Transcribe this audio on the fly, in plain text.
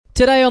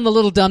Today on the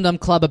Little Dum Dum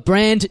Club, a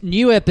brand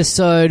new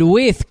episode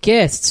with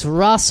guests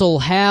Russell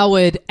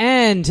Howard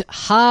and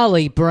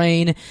Harley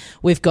Breen.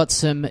 We've got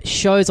some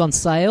shows on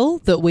sale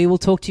that we will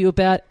talk to you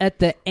about at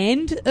the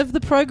end of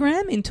the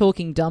program in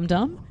Talking Dum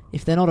Dum,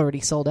 if they're not already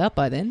sold out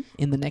by then,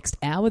 in the next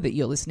hour that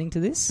you're listening to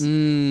this.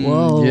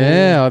 Whoa.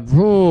 Yeah.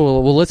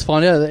 Well, let's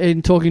find out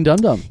in Talking Dum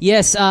Dum.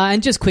 Yes,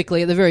 and just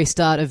quickly, at the very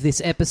start of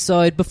this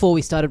episode, before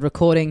we started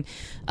recording,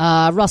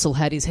 Russell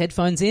had his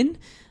headphones in,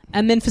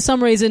 and then for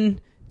some reason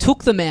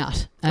took them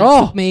out. And it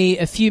took me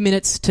a few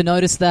minutes to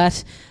notice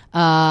that.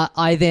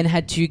 I then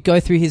had to go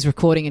through his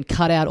recording and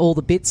cut out all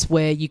the bits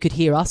where you could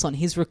hear us on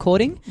his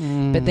recording.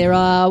 But there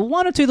are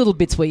one or two little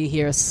bits where you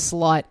hear a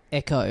slight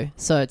echo.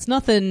 So it's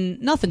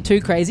nothing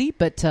too crazy,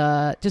 but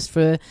just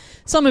for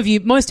some of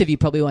you, most of you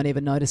probably won't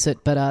even notice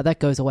it, but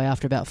that goes away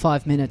after about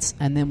 5 minutes.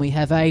 And then we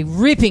have a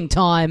ripping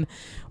time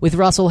with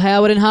Russell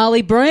Howard and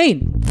Harley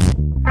Breen.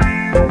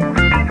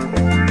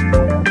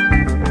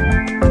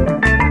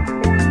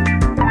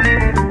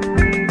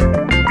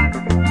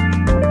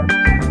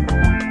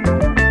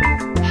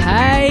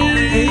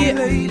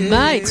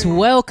 Mates,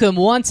 welcome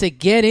once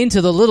again into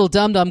the Little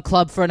Dum Dum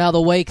Club for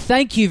another week.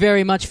 Thank you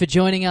very much for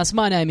joining us.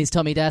 My name is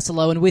Tommy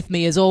Dasilo, and with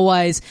me, as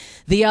always,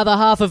 the other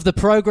half of the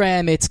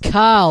program, it's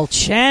Carl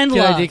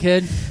Chandler. G'day,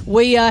 dickhead.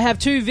 We have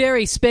two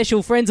very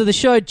special friends of the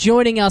show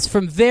joining us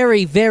from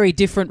very, very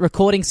different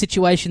recording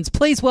situations.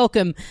 Please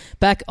welcome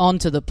back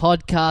onto the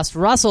podcast,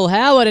 Russell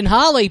Howard and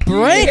Harley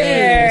Breen.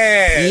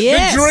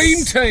 Yes. The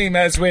Dream Team,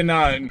 as we're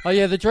known. Oh,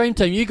 yeah, the Dream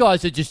Team. You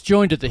guys are just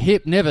joined at the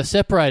hip, never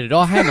separated.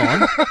 Oh, hang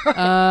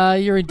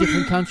on. You're in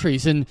different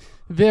countries and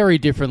very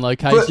different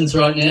locations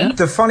right now.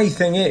 The funny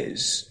thing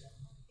is,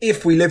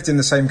 if we lived in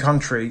the same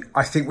country,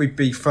 I think we'd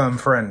be firm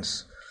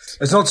friends.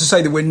 It's not to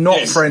say that we're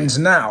not friends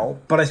now,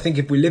 but I think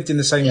if we lived in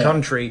the same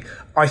country,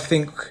 I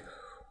think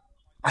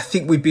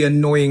we'd be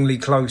annoyingly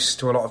close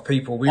to a lot of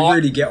people. We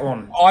really get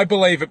on. I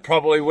believe it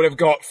probably would have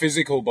got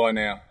physical by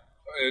now.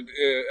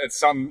 At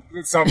some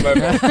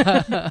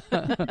level.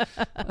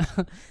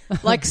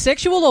 Like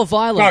sexual or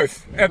violent?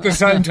 Both at the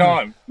same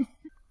time.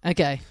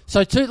 Okay.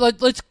 So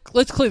let's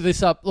clear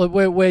this up,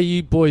 where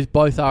you boys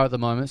both are at the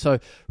moment. So,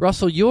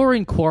 Russell, you're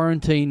in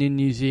quarantine in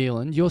New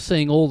Zealand. You're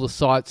seeing all the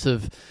sights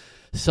of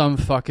some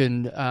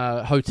fucking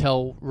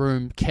hotel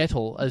room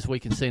kettle, as we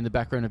can see in the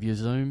background of your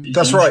Zoom.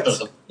 That's right.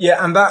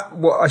 Yeah, and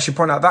what I should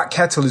point out, that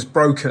kettle is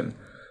broken.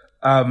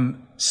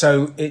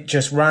 So it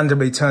just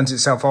randomly turns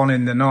itself on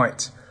in the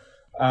night.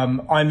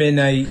 I'm in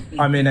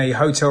a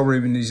hotel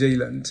room in New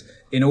Zealand,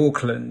 in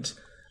Auckland,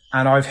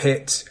 and I've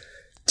hit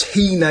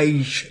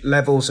teenage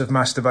levels of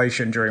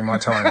masturbation during my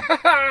time.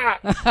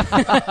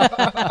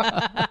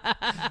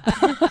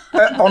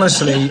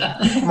 Honestly,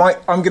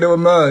 I'm going to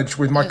emerge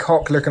with my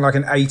cock looking like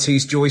an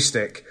 80s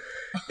joystick.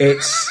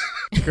 It's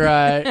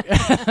great.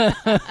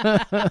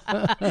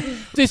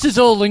 This is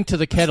all linked to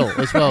the kettle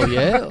as well,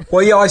 yeah?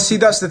 Well, yeah, I see.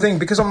 That's the thing.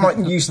 Because I'm not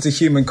used to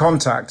human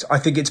contact, I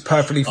think it's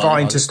perfectly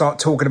fine to start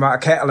talking about a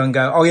kettle and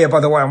go, oh, yeah, by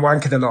the way, I'm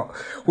wanking a lot.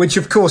 Which,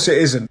 of course, it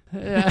isn't.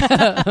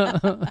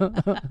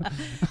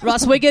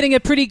 Russ, we're getting a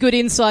pretty good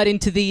insight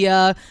into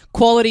the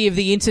quality of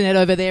the internet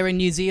over there in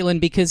New Zealand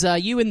because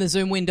you in the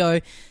Zoom window,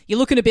 you're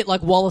looking a bit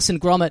like Wallace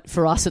and Gromit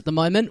for us at the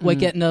moment. We're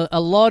getting a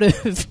lot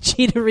of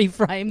jittery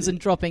frames and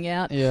dropping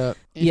out. Yeah.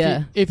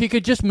 If you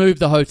could just move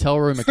the hotel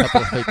room a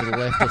couple of feet to the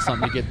left or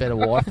something to get better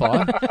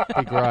Wi-Fi, it'd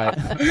be great.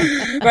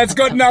 That's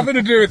got nothing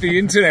to do with the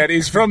internet.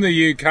 He's from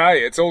the UK.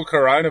 It's all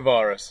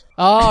coronavirus.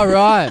 Oh,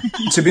 right.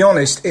 To be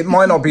honest, it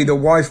might not be the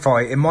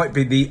Wi-Fi. It might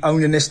be the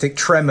onanistic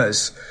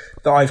tremors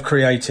that I've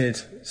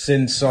created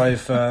since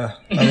I've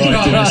arrived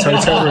in this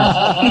hotel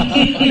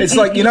room. It's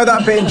like, you know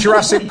that bit in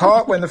Jurassic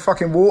Park when the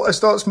fucking water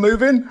starts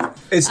moving?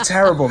 It's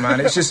terrible, man.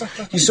 It's just,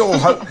 you sort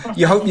of hope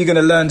you're going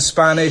to learn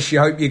Spanish. You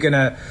hope you're going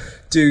to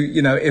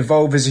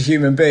evolve as a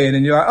human being,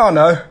 and you're like, oh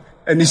no.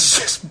 And it's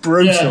just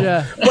brutal.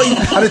 Yeah.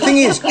 And the thing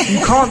is,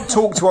 you can't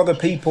talk to other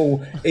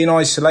people in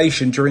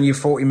isolation during your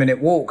 40-minute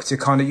walk you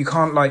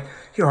can't like,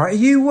 you're right,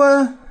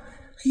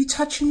 are you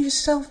touching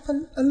yourself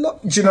a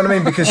lot? Do you know what I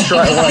mean? Because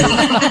straight away,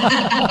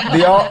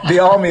 the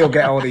army will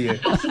get hold of you.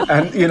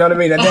 And you know what I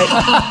mean?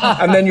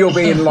 And then you'll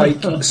be in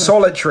like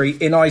solitary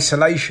in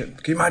isolation.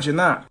 Can you imagine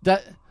that?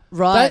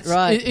 Right.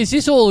 Is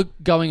this all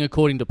going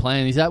according to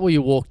plan? Is that where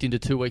you walked into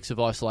 2 weeks of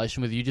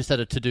isolation with? You just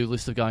had a to-do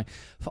list of going,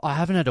 I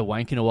haven't had a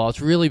wank in a while.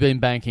 It's really been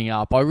banking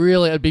up.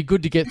 It'd be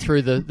good to get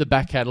through the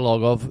back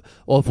catalogue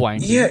of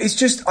wanking. Yeah, it's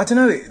just, I don't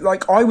know,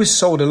 like I was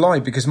sold a lie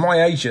because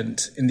my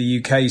agent in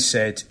the UK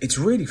said, it's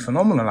really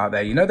phenomenal out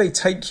there. You know, they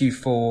take you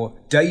for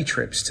day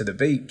trips to the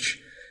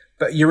beach,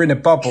 but you're in a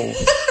bubble.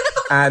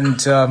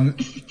 And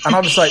I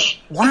was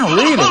like, wow,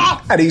 really?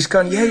 And he's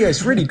going, yeah,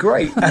 it's really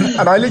great.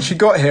 And I literally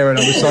got here and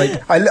I was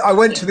like, I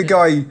went to the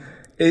guy.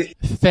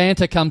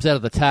 Fanta comes out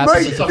of the tap.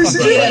 Mate, this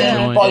is it.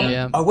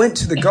 I went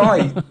to the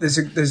guy.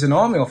 There's an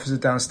army officer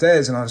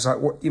downstairs, and I was like,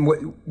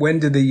 when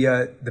do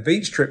the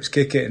beach trips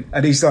kick in?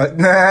 And he's like,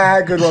 nah,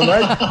 good one,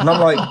 mate. And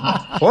I'm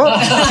like, what?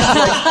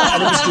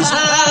 And it was this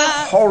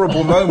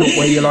horrible moment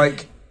where you're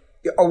like,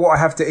 oh, what I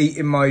have to eat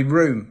in my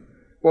room.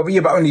 Well,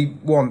 yeah, but only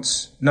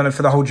once. No,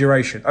 for the whole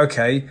duration.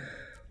 Okay.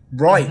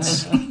 Right.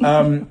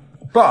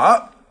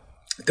 But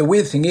the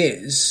weird thing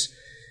is,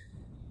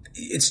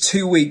 it's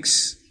 2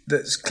 weeks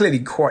that's clearly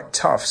quite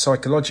tough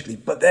psychologically.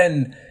 But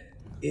then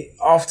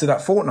after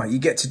that fortnight, you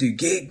get to do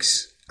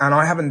gigs. And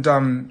I haven't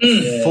done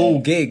full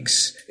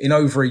gigs in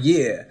over a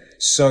year.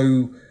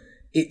 So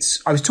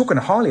I was talking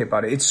to Harley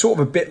about it. It's sort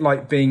of a bit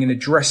like being in a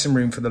dressing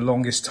room for the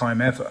longest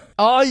time ever.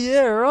 Oh,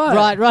 yeah,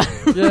 right. Right.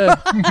 Yeah.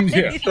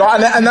 Yeah.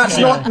 And that's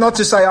not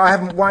to say I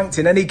haven't wanked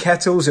in any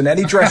kettles and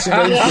any dressing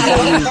rooms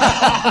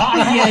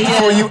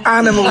before you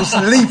animals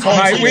leap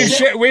on.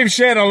 Mate, we've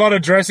shared a lot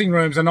of dressing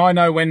rooms, and I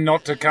know when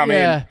not to come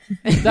in.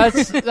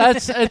 That's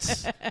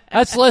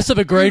less of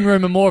a green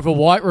room and more of a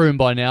white room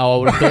by now, I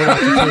would have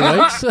thought,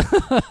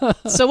 after 2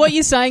 weeks. So what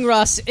you're saying,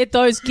 Russ, at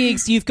those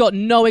gigs, you've got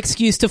no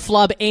excuse to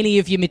flub any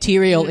of your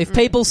material. If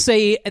people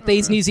see at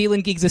these New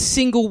Zealand gigs a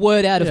single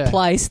word out of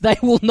place, they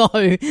will know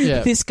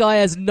this guy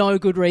has no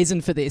good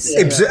reason for this.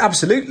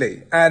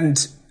 Absolutely.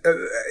 And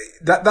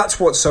that's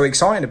what's so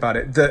exciting about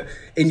it, that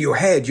in your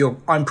head,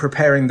 I'm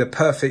preparing the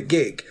perfect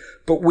gig.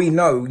 But we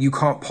know you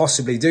can't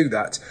possibly do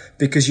that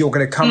because you're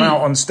going to come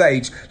out on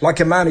stage like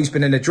a man who's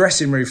been in a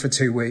dressing room for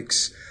 2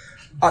 weeks.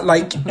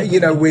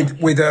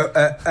 With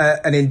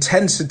an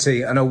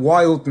intensity and a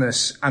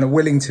wildness and a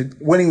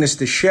willingness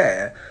to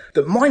share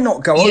that might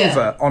not go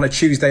over on a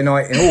Tuesday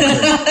night in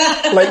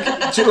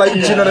Auckland. Do you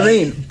know what I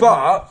mean?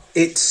 But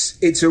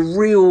it's a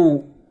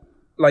real,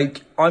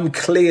 I'm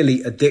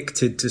clearly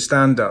addicted to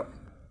stand up,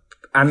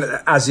 and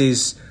as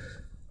is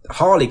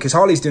Harley, because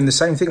Harley's doing the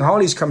same thing.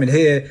 Harley's coming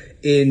here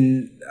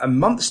in a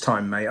month's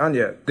time, mate, aren't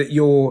you? That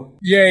you're...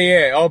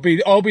 Yeah. I'll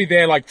be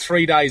there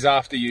 3 days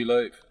after you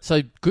leave.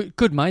 So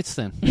good mates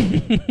then.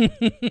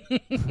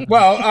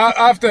 Well,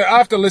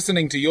 after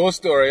listening to your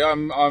story,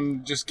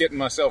 I'm just getting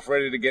myself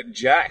ready to get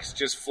jacked,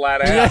 just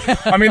flat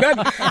out. I mean,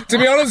 to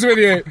be honest with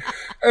you,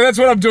 that's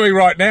what I'm doing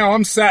right now.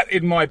 I'm sat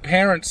in my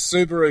parents'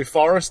 Subaru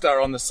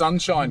Forester on the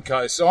Sunshine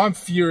Coast, so I'm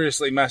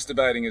furiously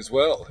masturbating as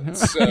well.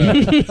 It's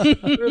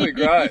really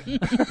great.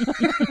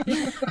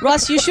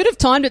 Russ, you should have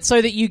timed it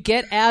so that you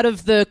get out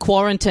of the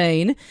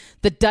quarantine.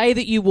 The day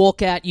that you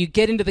walk out, you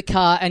get into the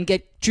car and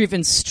get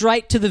driven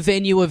straight to the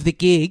venue of the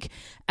gig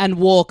and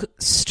walk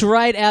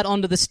straight out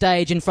onto the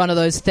stage in front of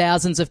those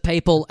thousands of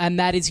people, and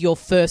that is your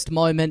first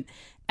moment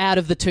out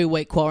of the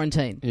 2-week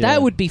quarantine. Yeah.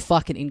 That would be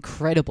fucking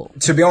incredible.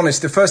 To be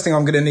honest, the first thing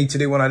I'm going to need to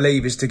do when I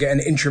leave is to get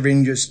an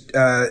intravenous,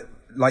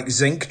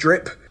 zinc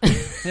drip.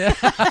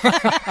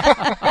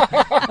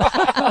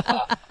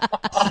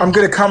 I'm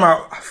going to come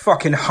out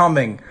fucking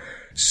humming.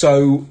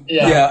 So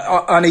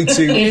I need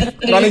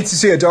to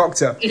see a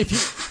doctor.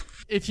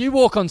 If you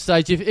walk on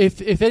stage,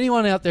 if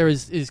anyone out there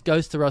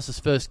goes to Russ's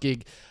first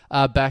gig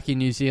back in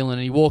New Zealand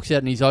and he walks out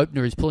and his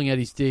opener is pulling out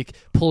his dick,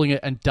 pulling it,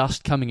 and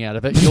dust coming out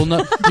of it, you'll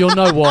know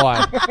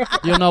why.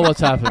 You'll know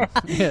what's happened.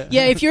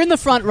 Yeah, if you're in the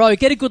front row,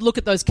 get a good look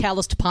at those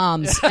calloused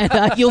palms,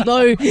 and you'll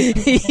know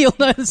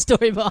the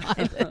story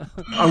behind it.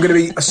 I'm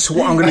going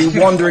to be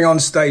wandering on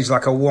stage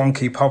like a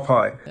wonky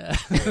Popeye.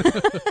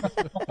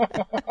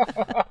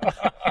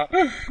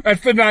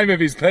 That's the name of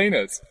his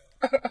penis.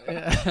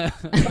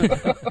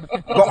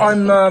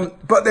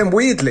 But then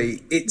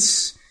weirdly,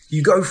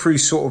 you go through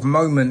sort of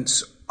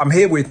moments. I'm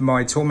here with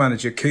my tour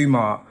manager,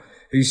 Kumar,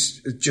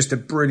 who's just a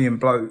brilliant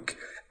bloke.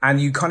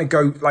 And you kind of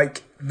go,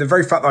 the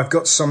very fact that I've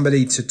got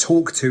somebody to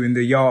talk to in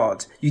the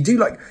yard, you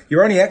do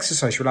your only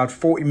exercise, you're allowed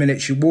 40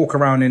 minutes, you walk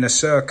around in a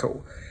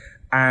circle.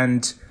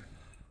 And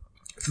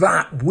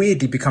that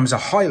weirdly becomes a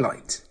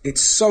highlight.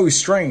 It's so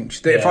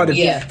strange that if I'd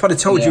have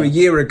told you a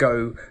year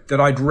ago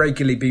that I'd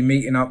regularly be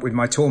meeting up with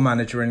my tour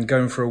manager and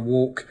going for a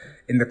walk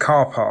in the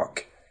car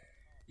park,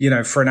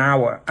 for an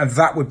hour, and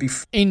that would be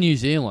in New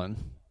Zealand.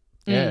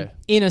 Yeah.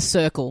 In a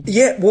circle.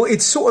 Yeah, well,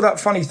 it's sort of that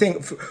funny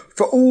thing.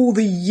 For all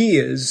the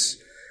years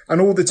and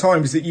all the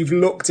times that you've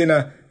looked in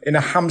a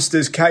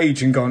hamster's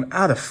cage and gone,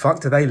 how the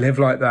fuck do they live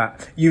like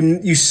that?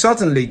 You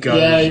suddenly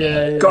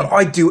go, God,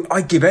 I'd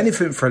give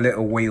anything for a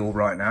little wheel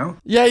right now.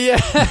 Yeah.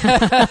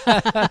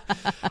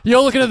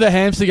 You're looking at the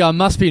hamster going,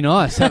 must be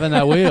nice having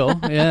that wheel.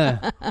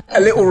 Yeah.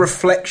 A little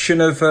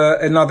reflection of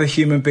another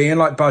human being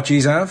like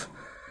budgies have.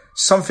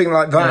 Something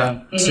like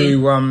that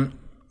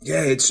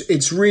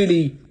it's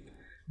really...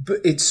 But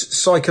it's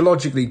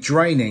psychologically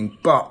draining,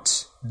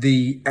 but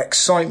the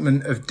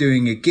excitement of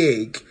doing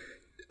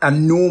a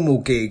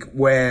normal gig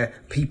where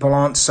people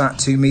aren't sat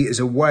 2 meters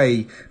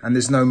away and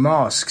there's no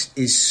masks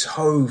is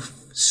so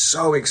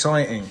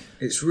exciting.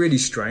 It's really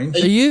strange.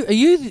 Are you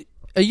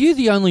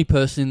the only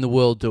person in the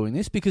world doing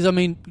this? Because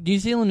New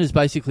Zealand is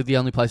basically the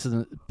only place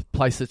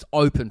that's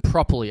open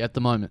properly at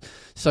the moment.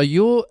 So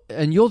you're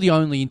the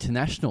only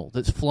international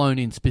that's flown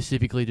in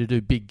specifically to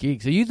do big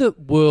gigs. Are you the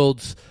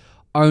world's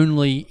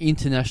only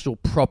international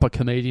proper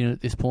comedian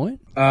at this point?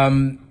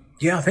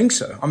 Yeah, I think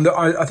so.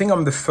 I think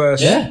I'm the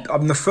first. Yeah.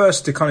 I'm the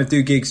first to kind of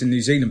do gigs in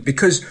New Zealand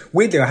because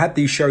weirdly I had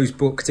these shows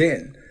booked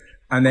in,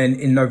 and then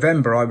in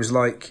November I was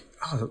like,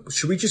 "Oh,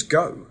 should we just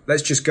go?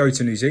 Let's just go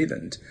to New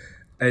Zealand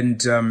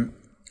and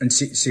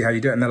see how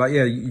you do it." And they're like,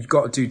 "Yeah, you've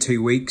got to do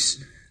 2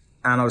 weeks."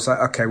 And I was like,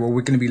 okay, well,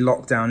 we're going to be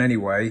locked down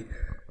anyway.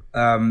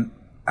 And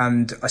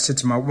I said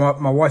to my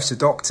wife's a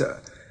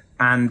doctor.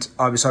 And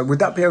I was like, would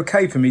that be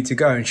okay for me to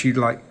go? And she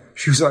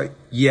was like,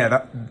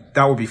 yeah,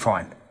 that would be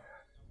fine.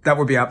 That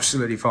would be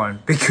absolutely fine,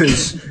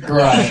 because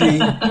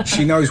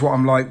she knows what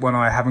I'm like when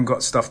I haven't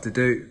got stuff to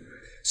do.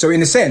 So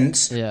in a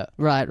sense, yeah,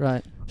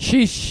 right.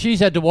 She's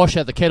had to wash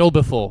out the kettle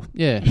before.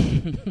 Yeah.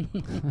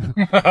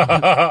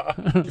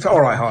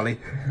 All right, Harley.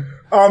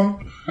 I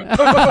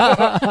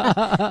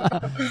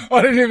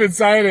didn't even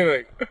say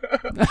anything.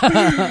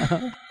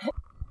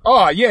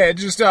 Oh yeah,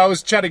 I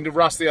was chatting to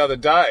Russ the other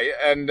day,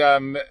 and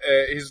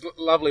his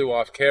lovely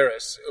wife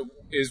Keris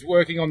is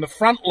working on the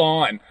front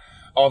line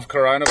of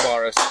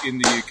coronavirus in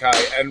the UK,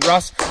 and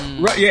Russ,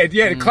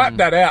 clap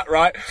that out,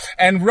 right?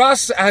 And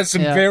Russ has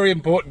some very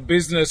important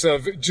business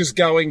of just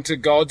going to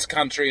God's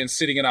country and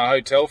sitting in a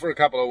hotel for a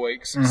couple of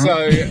weeks. Mm-hmm.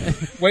 So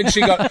when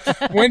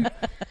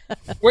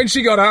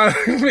she got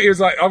home, he was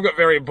like, "I've got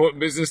very important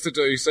business to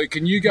do. So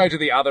can you go to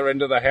the other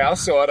end of the house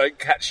so I don't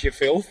catch your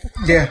filth?"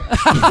 Yeah.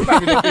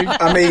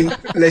 I mean,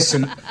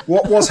 listen,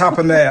 what's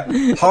happened there?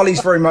 Harley's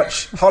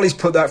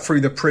put that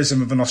through the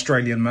prism of an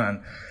Australian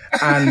man.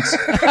 And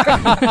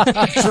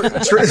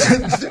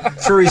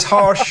through his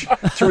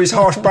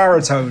harsh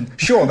baritone,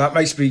 sure, that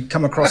makes me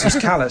come across as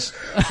callous.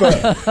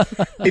 But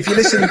if you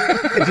listen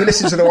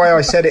to the way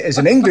I said it as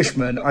an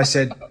Englishman, I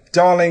said,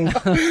 "Darling,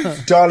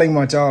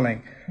 my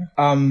darling,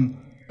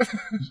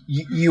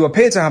 you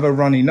appear to have a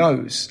runny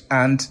nose,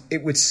 and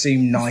it would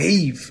seem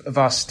naive of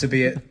us to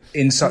be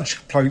in such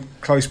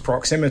close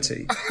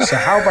proximity. So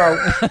how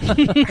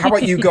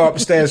about you go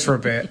upstairs for a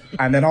bit,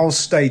 and then I'll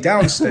stay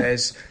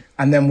downstairs."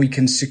 And then we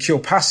can secure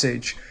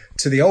passage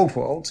to the old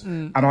world,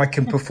 and I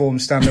can perform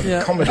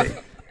stand-up comedy.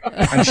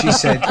 And she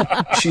said,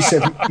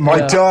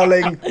 my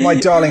darling,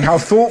 how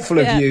thoughtful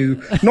of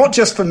you, not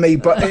just for me,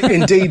 but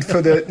indeed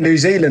for the New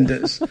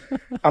Zealanders.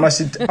 And I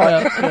said,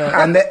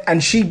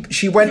 and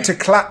she went to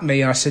clap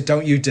me, and I said,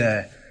 "Don't you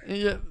dare."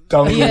 Yeah,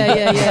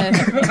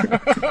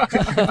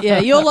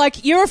 you're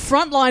a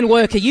frontline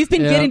worker. You've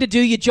been getting to do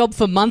your job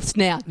for months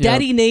now.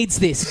 Daddy needs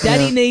this.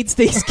 Daddy needs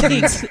these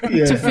gigs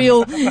to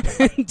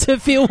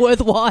feel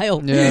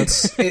worthwhile. Yeah,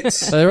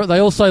 they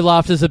also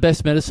laughed as the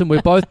best medicine.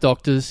 We're both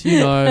doctors,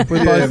 we're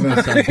both on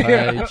the same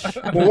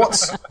page. Well,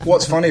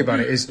 what's funny about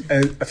it is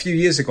a few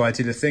years ago I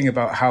did a thing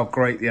about how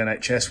great the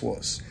NHS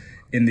was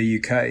in the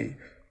UK.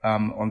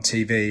 On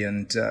TV,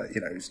 and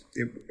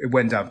it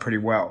went down pretty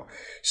well.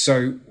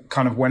 So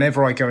kind of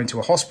whenever I go into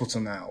a hospital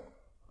now,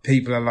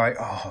 people are like,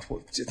 "Oh,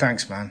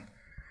 thanks, man,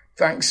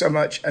 thanks so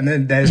much." And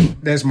then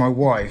there's my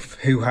wife,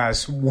 who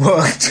has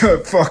worked her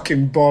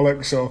fucking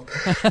bollocks off.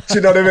 Do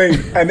you know what I mean?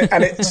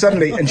 And it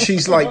suddenly, and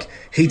she's like,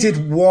 "He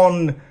did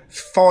one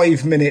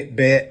 5-minute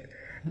bit,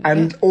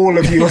 and all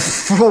of you are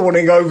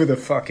fawning over the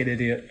fucking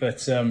idiot." But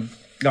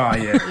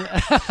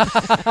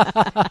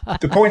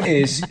the point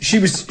is, she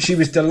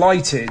was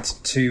delighted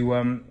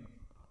to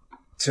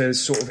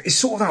sort of, it's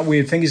sort of that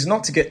weird thing, is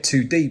not to get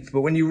too deep, but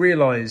when you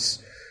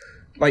realise,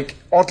 like,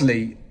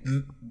 oddly,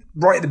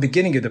 right at the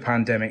beginning of the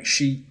pandemic,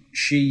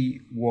 she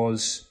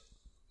was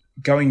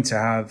going to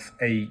have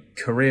a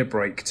career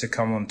break to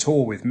come on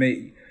tour with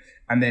me,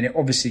 and then it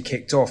obviously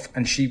kicked off,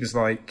 and she was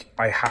like,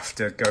 "I have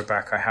to go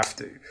back, I have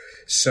to."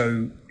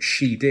 So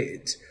she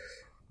did.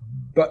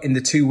 But in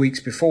the 2 weeks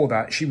before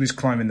that, she was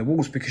climbing the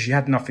walls because she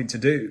had nothing to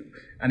do.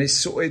 And it's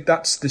sort of,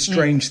 that's the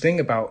strange thing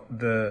about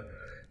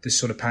this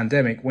sort of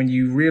pandemic. When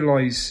you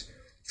realise,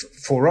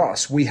 for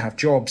us, we have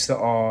jobs that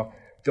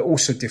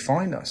also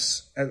define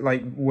us.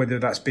 Like whether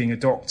that's being a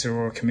doctor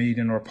or a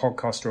comedian or a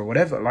podcaster or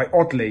whatever. Like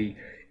oddly,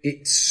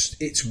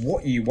 it's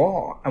what you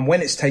are. And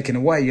when it's taken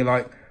away, you're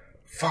like,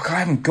 fuck, I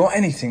haven't got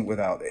anything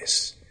without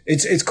this.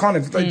 It's kind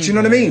of like, do you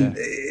know what I mean?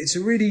 It's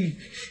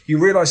you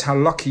realise how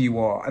lucky you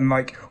are, and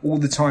like all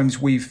the times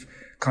we've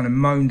kind of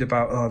moaned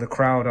about, the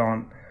crowd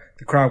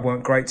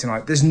weren't great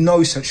tonight. There's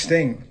no such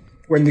thing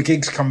when the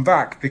gigs come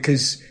back,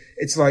 because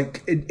it's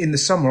like in the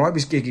summer I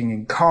was gigging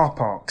in car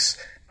parks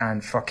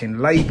and fucking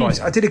lay-bys.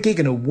 I did a gig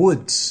in a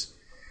woods.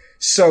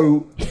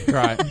 So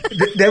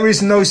there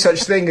is no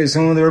such thing as,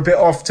 they're a bit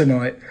off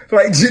tonight.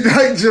 Like, do you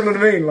know what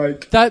I mean?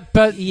 Like that,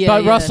 but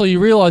Russell,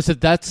 you realise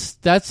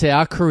that's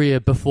our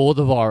career before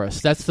the virus.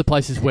 That's the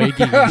places we're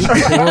gigging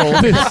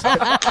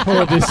before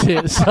all this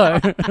hit. So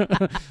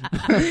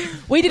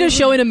we did a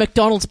show in a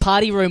McDonald's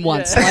party room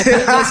once. Like,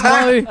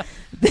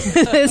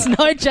 there's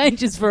no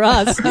changes for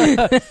us.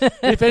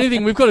 If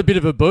anything, we've got a bit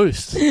of a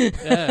boost.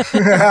 Yeah.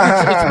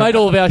 It's made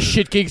all of our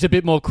shit gigs a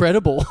bit more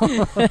credible.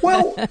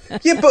 Well,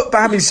 yeah, but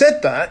having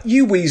said that,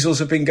 you weasels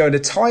have been going to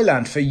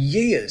Thailand for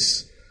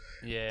years.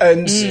 Yeah.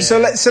 And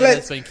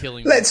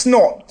let's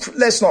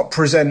not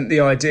present the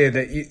idea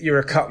that you're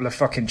a couple of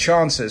fucking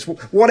chancers.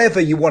 Whatever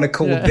you want to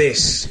call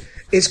this,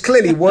 It's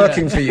clearly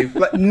working for you,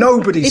 but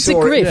nobody It's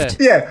saw a grift.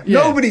 it. Yeah,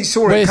 nobody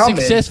saw We're it coming.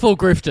 successful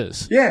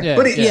grifters. Yeah,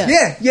 but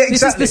exactly.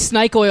 This is the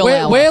snake oil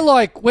hour.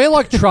 We're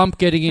like Trump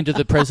getting into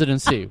the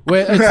presidency.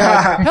 It's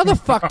like, how the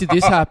fuck did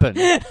this happen?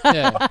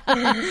 Yeah.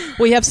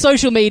 We have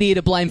social media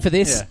to blame for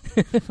this.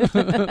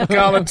 Yeah.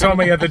 Carl and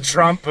Tommy are the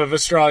Trump of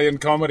Australian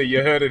comedy.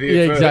 You heard it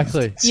here first.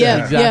 Exactly.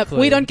 Yeah, exactly.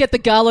 We don't get the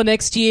gala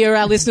next year.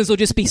 Our listeners will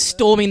just be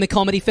storming the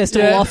comedy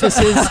festival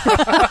offices.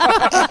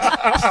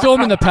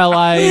 Storming the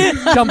Palais,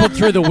 jumping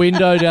through the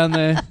window down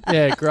there.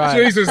 Yeah, great.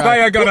 Jesus, great.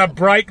 they are going to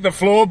break the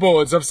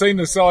floorboards. I've seen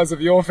the size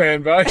of your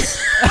fan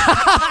base.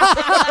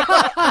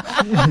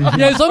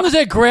 Yeah, as long as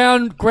they're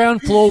ground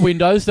floor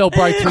windows, they'll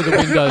break through the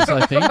windows,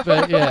 I think.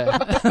 But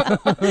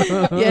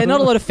Yeah, not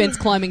a lot of fence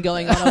climbing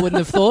going on, I wouldn't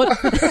have thought.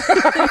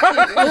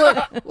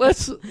 Well,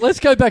 let's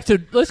go back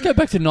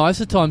to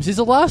nicer times. Is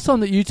the last time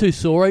that you two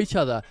saw each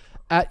other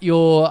at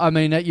your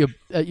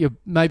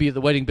maybe at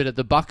the wedding, but at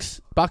the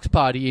Bucks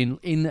party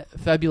in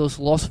fabulous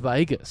Las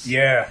Vegas?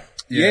 Yeah.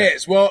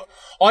 Yes. Well,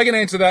 I can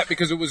answer that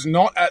because it was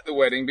not at the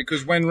wedding,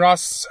 because when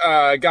Russ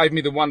gave me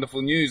the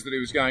wonderful news that he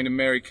was going to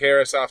marry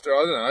Keris after,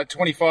 I don't know,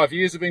 25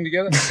 years of being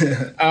together,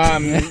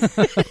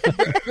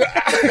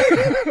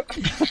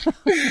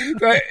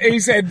 he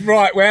said,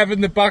 right, we're having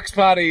the Bucks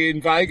party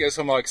in Vegas.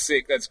 I'm like,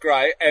 sick, that's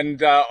great.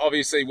 And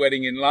obviously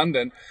wedding in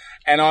London.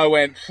 And I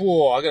went,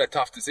 whoa, I got a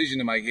tough decision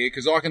to make here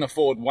because I can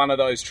afford one of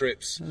those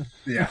trips.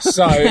 Yeah.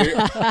 So,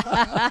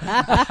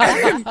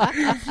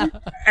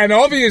 and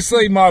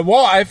obviously my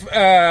wife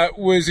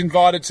was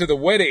invited to the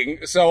wedding,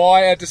 so I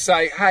had to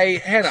say, hey,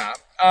 Hannah,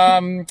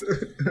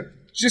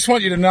 just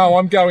want you to know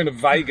I'm going to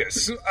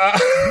Vegas.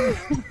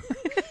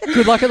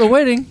 Good luck at the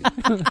wedding.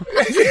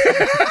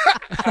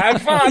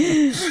 Have fun.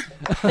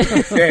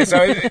 Yeah,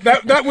 so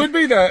that would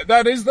be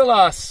that is the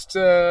last.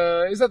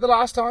 Is that the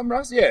last time,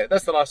 Russ? Yeah,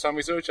 that's the last time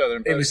we saw each other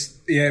in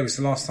person. It was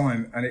the last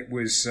time, and it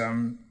was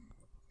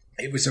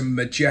a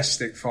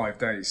majestic 5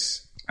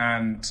 days.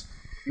 And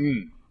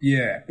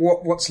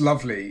what's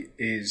lovely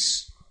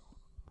is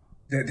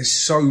that there's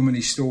so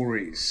many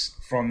stories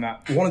from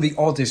that. One of the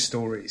oddest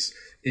stories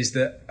is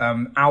that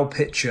Al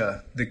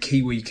Pitcher, the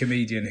Kiwi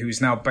comedian who is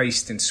now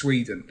based in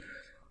Sweden,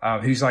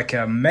 who's like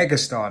a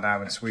megastar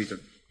now in Sweden,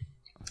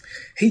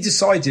 he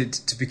decided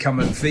to become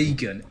a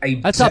vegan.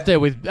 That's up there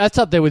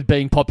with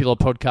being popular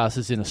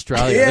podcasters in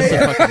Australia. That's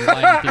a fucking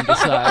lame thing to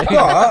say.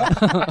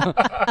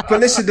 But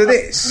listen to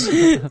this.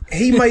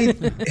 He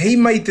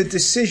made the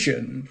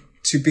decision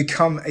to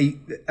become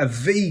a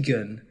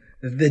vegan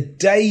the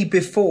day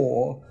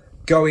before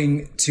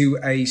going to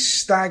a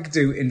stag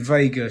do in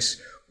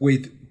Vegas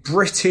with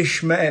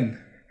British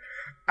men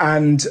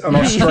and an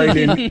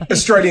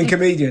Australian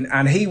comedian,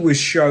 and he was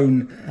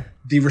shown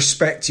the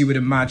respect you would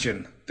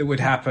imagine that would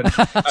happen.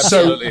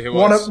 Absolutely, so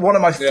one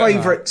of my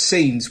favourite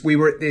scenes, we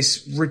were at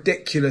this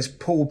ridiculous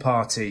pool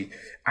party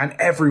and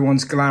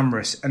everyone's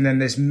glamorous, and then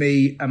there's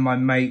me and my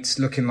mates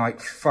looking like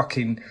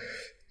fucking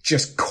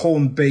just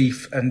corned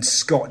beef and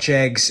Scotch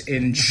eggs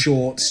in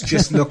shorts,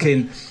 just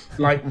looking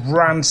like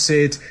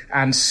rancid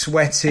and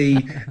sweaty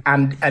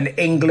and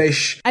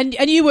English. And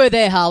you were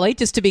there, Harley,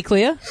 just to be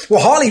clear. Well,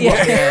 Harley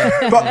was there,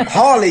 but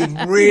Harley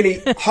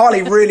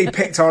really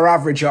picked our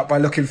average up by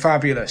looking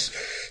fabulous.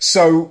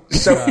 So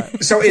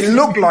it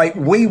looked like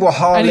we were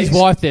Harley's. And his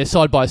wife there,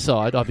 side by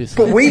side,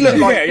 obviously. But we looked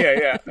like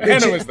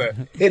Hannah was there.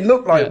 It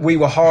looked like we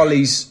were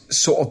Harley's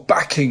sort of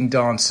backing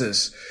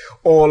dancers.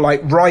 Or like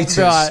writers.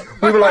 Right.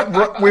 We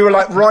were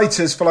like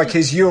writers for like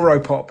his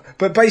Europop.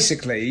 But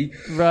basically,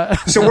 right.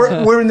 So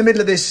we're in the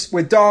middle of this,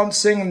 we're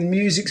dancing and the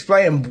music's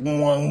playing,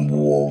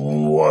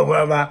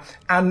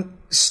 and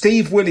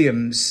Steve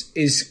Williams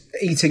is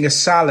eating a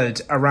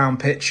salad around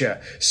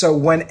Pitcher. So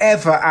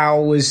whenever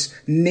Al was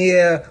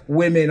near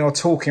women or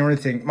talking or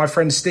anything, my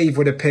friend Steve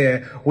would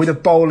appear with a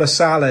bowl of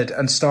salad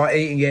and start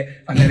eating it,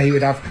 and then he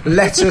would have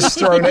lettuce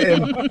thrown at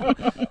him.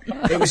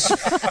 It was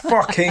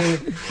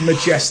fucking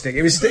majestic.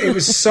 It was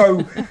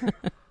so...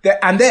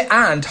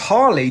 And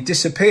Harley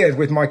disappeared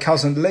with my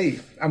cousin Lee,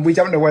 and we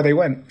don't know where they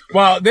went.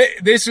 Well,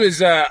 this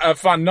was a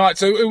fun night.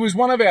 So it was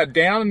one of our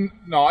down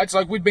nights.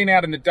 Like, we'd been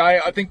out in the day.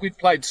 I think we'd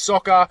played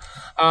soccer,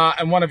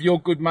 and one of your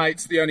good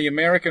mates, the only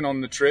American on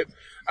the trip,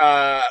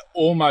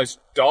 almost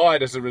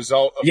died as a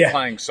result of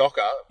playing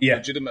soccer. Yeah.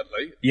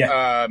 Legitimately.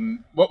 Yeah.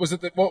 What was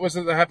it that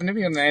happened to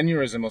him? An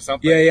aneurysm or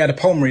something? Yeah, he had a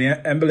pulmonary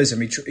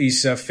embolism.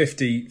 He's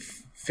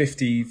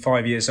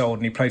 55 years old,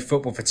 and he played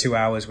football for 2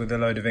 hours with a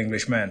load of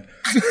English men,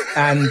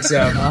 and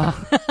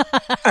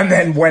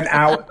then went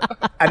out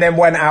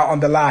on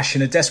the lash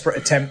in a desperate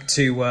attempt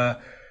to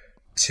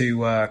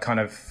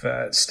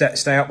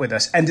stay up with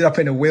us. Ended up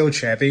in a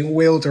wheelchair, being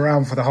wheeled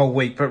around for the whole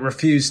week, but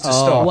refused to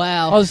stop.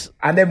 Wow! I was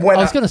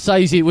going to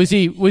say, was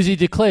he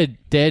declared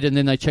dead, and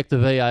then they checked the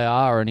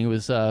VAR, and he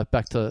was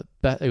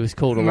he was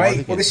called alive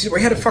again. Well,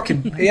 he had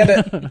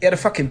a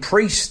fucking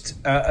priest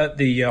at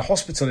the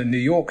hospital in New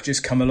York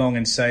just come along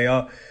and say,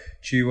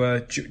 do you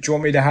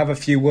want me to have a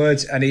few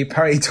words? And he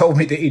apparently told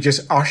me that he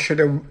just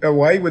ushered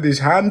away with his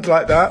hand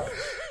like that,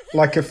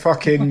 like a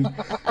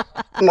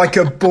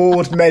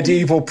bored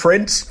medieval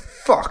prince.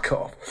 fuck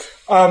off.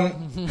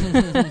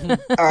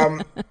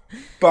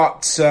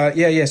 So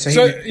he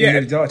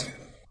nearly died.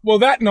 Well,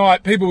 that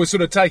night, people were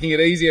sort of taking it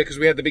easier because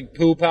we had the big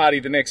pool party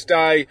the next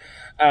day,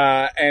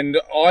 and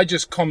I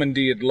just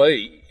commandeered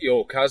Lee,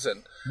 your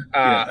cousin,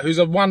 who's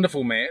a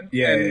wonderful man.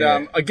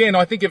 Again,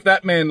 I think if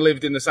that man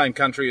lived in the same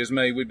country as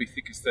me, we'd be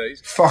thick as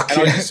thieves. Fuck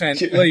and I just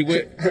said, Lee,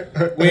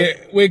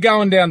 we're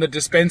going down the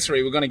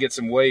dispensary. We're going to get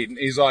some weed. And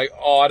he's like,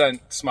 oh, I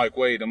don't smoke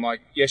weed. I'm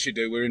like, yes, you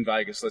do. We're in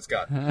Vegas. Let's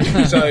go.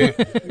 So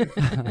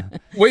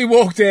we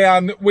walked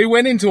down. We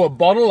went into a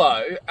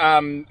bottle-o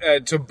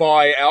to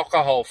buy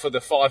alcohol for the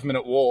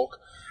 5-minute walk.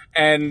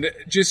 And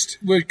just,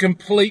 we're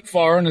complete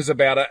foreigners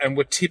about it, and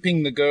we're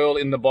tipping the girl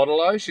in the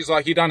bottle-o. She's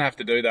like, you don't have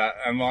to do that.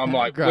 And I'm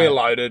like, we're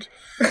loaded.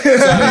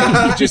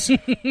 So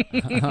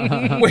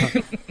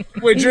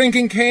we're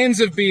drinking cans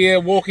of beer,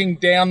 walking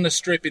down the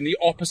strip in the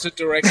opposite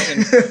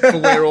direction to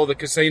where all the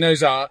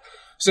casinos are.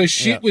 So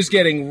shit was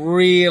getting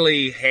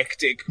really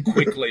hectic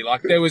quickly.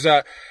 Like there was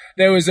a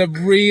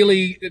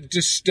really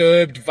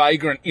disturbed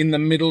vagrant in the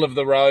middle of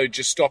the road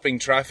just stopping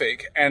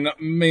traffic, and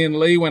me and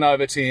Lee went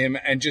over to him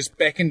and just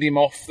beckoned him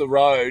off the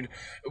road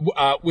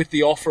with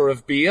the offer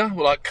of beer.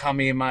 We're like, come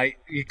here, mate,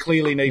 you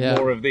clearly need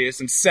more of this,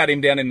 and sat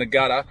him down in the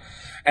gutter.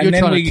 And You're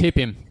then trying to tip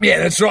him. Yeah,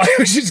 that's right.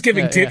 We're just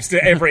giving tips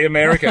to every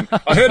American.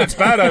 I heard it's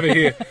bad over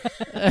here.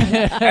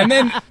 And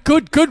then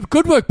good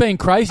work being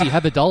crazy.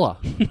 Have $1.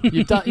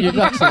 You've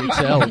actually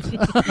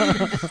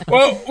excelled.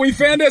 Well, we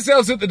found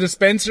ourselves at the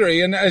dispensary,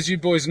 and as you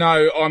boys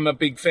know, I'm a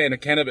big fan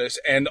of cannabis,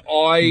 and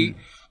I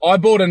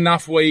bought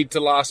enough weed to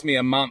last me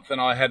a month, and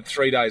I had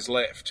 3 days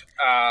left.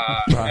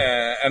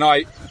 And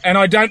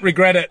I don't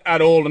regret it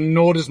at all, and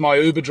nor does my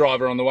Uber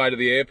driver on the way to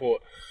the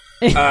airport.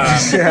 He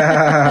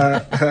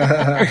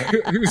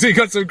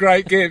got some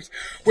great gifts.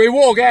 We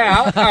walk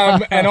out,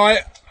 and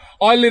I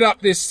lit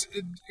up this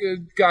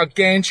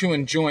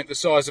gargantuan joint the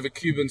size of a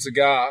Cuban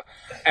cigar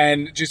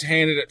and just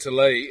handed it to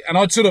Lee. And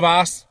I'd sort of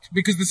asked,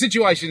 because the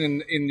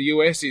situation in the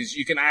US is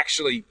you can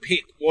actually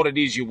pick what it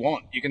is you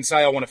want. You can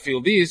say, I want to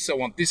feel this, I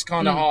want this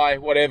kind of high,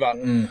 whatever,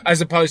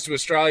 as opposed to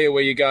Australia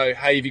where you go,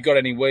 hey, have you got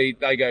any weed?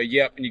 They go,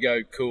 yep, and you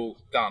go, cool,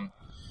 done.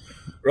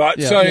 Right,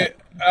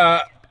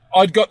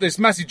 I'd got this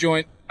massive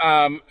joint,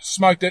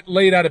 smoked it,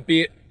 Lee had a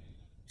bit,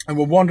 and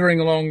we're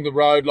wandering along the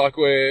road like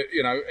we're,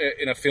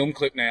 in a film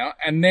clip now,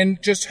 and then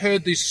just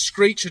heard this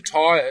screech of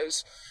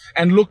tyres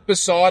and looked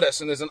beside us,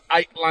 and there's an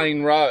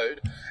 8-lane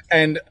road,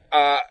 and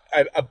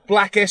a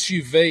black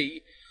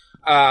SUV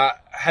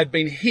had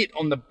been hit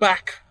on the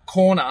back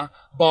corner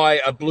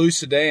by a blue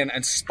sedan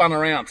and spun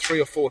around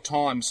 3 or 4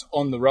 times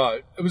on the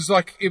road. It was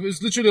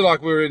literally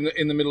like we were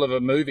in the middle of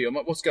a movie. I'm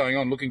like, what's going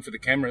on? Looking for the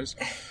cameras.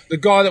 The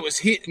guy that was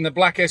hit in the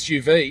black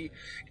SUV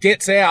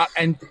gets out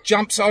and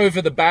jumps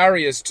over the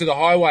barriers to the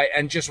highway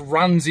and just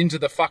runs into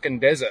the fucking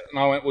desert. And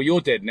I went, well,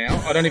 you're dead now.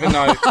 I don't even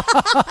know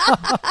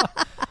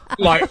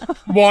like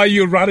why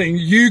you're running.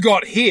 You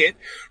got hit,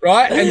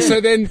 right? And so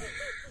then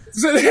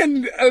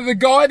the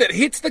guy that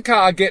hits the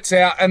car gets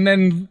out, and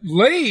then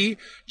Lee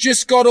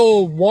just got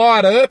all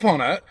wired up on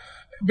it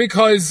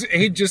because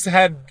he'd just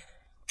had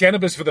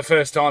cannabis for the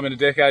first time in a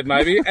decade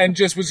maybe, and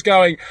just was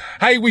going,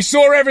 hey, we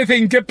saw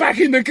everything, get back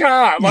in the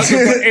car, like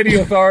without any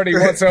authority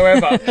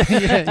whatsoever.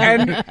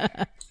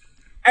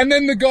 And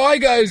then the guy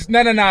goes,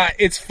 no,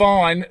 it's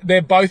fine.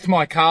 They're both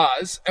my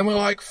cars. And we're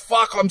like,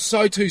 fuck, I'm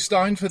so too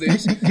stoned for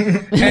this.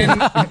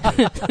 And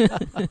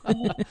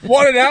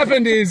what had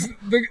happened is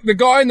the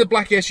guy in the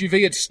black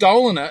SUV had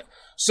stolen it.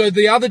 So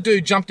the other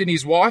dude jumped in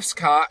his wife's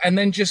car and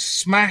then just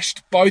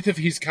smashed both of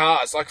his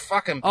cars. Like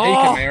fucking peak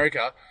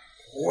America.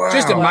 Wow.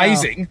 Just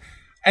amazing.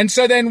 And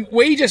so then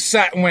we just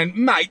sat and went,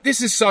 mate,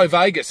 this is so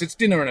Vegas. It's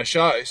dinner and a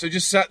show. So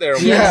just sat there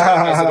and watched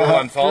as it all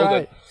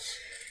unfolded. Great.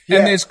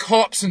 And there's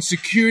cops and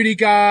security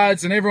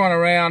guards and everyone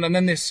around. And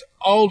then this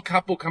old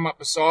couple come up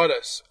beside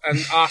us and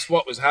asked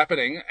what was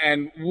happening.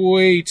 And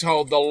we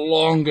told the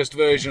longest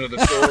version of the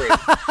story.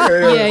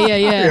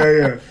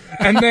 Yeah.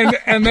 And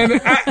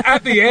then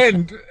at the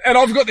end, and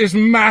I've got this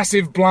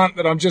massive blunt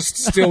that I'm just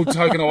still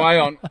toking away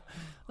on.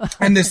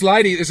 And this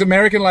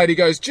American lady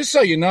goes, just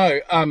so you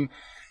know,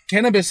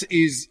 cannabis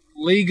is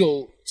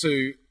legal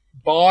to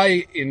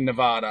buy in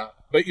Nevada,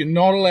 but you're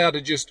not allowed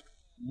to just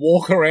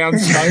walk around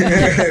smoking.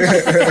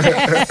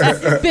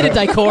 Bit of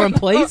decorum,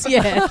 please.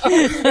 Yeah.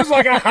 There's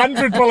like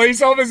 100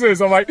 police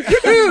officers. I'm like,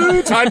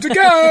 ooh, time to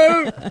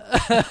go.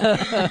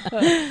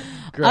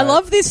 Great. I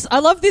love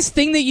this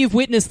thing that you've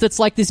witnessed that's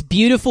like this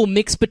beautiful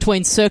mix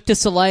between Cirque du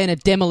Soleil and a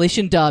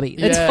demolition derby.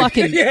 It's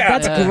fucking,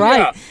 that's great.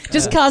 Yeah.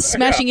 Just cars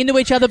smashing into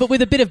each other, but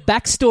with a bit of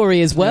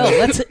backstory as well.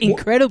 That's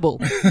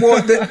incredible.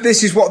 Well,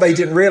 this is what they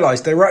didn't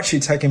realise. They were actually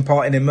taking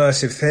part in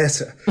immersive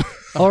theatre.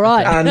 All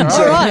right. And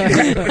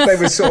they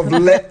were sort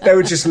of they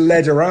were just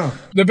led around.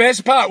 The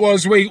best part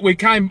was we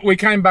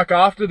came back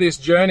after this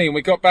journey and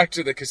we got back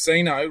to the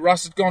casino.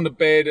 Russ had gone to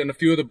bed and a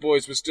few of the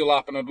boys were still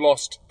up and had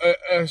lost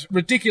a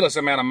ridiculous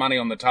amount of money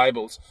on the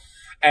tables.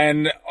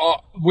 And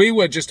we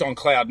were just on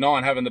cloud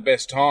nine having the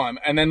best time.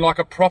 And then like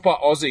a proper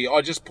Aussie,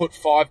 I just put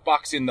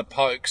 $5 in the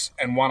pokes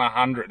and won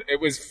 100. It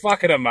was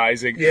fucking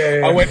amazing.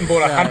 Yeah. I went and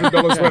bought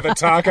 $100 worth of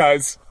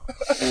tacos.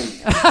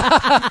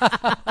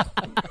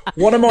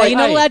 One of my, Now, you're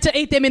not allowed to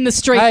eat them in the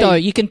street, though.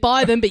 You can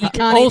buy them, but you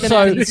can't eat them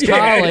out in the street.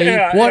 Harley,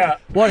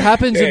 what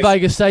happens in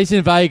Vegas stays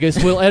in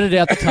Vegas. We'll edit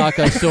out the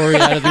taco story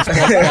out of this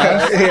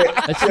podcast.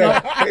 It's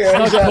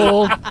not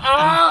cool.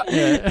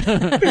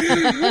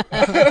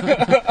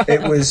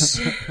 It was,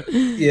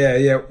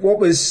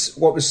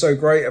 What was so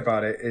great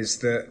about it is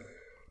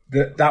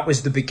that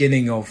was the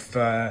beginning of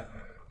the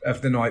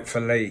night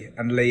for Lee,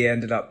 and Lee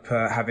ended up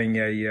having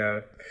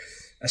a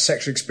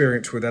sexual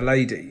experience with a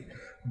lady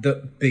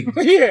that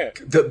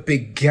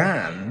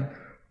began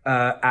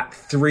at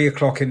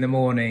 3:00 in the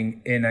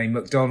morning in a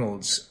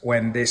McDonald's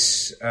when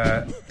this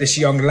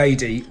young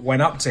lady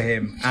went up to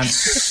him and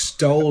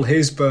stole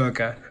his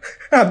burger,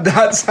 and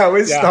that's how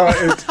it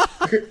started.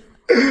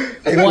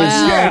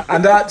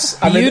 And that's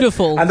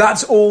beautiful. And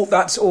that's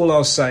all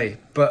I'll say.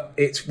 But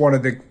it's one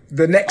of the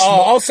next.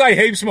 I'll say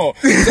heaps more.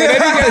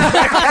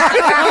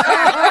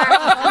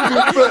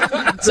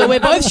 So we're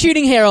both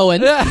shooting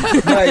heroin. So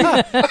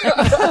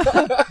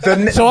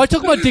I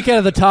took my dick out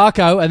of the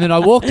taco and then I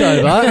walked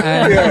over.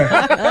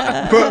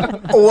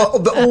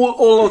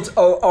 But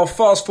I'll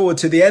fast forward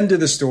to the end of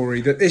the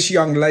story that this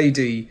young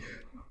lady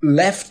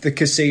left the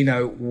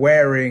casino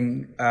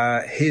wearing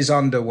his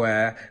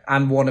underwear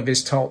and one of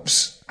his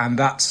tops, and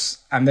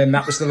then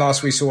that was the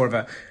last we saw of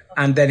her.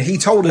 And then he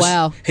told us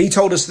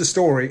the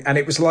story, and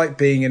it was like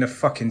being in a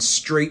fucking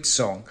street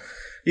song.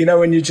 You know,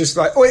 when you're just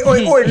like, oi,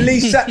 oi, oi, Lee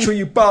Satchel,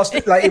 you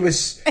bastard. Like, it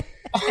was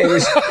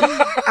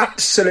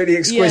absolutely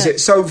exquisite. Yeah.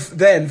 So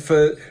then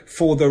for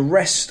the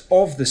rest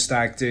of the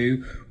stag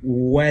do,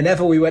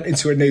 whenever we went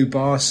into a new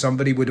bar,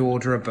 somebody would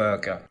order a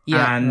burger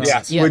and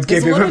would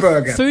give him a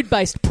burger.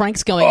 Food-based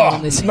pranks going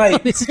on this,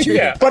 mate. This trip.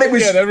 Yeah. But it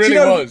was, there really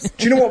was.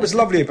 Do you know what was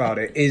lovely about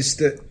it is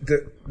that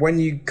when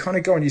you kind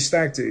of go on your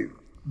stag do,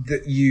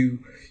 that you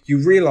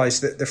realise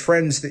that the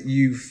friends that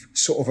you've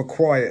sort of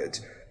acquired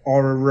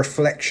are a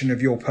reflection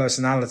of your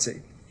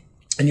personality,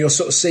 and you're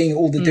sort of seeing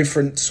all the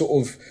different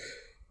sort of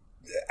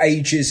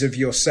ages of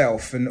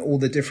yourself and all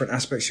the different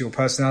aspects of your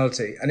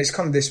personality. And it's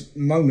kind of this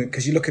moment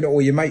because you're looking at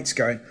all your mates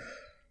going,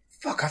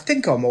 fuck, I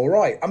think I'm all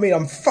right. I mean,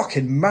 I'm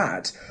fucking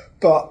mad,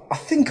 but I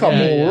think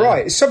I'm all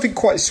right. It's something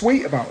quite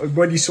sweet about it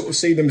when you sort of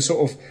see them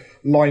sort of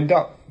lined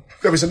up.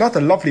 There was another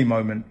lovely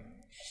moment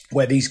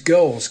where these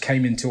girls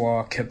came into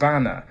our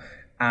cabana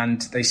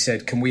and they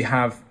said, can we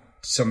have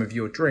some of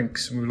your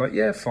drinks? And we were like,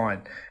 yeah,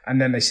 fine.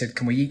 And then they said,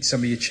 can we eat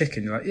some of your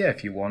chicken? You're like, yeah,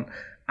 if you want.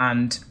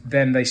 And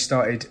then they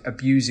started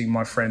abusing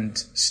my friend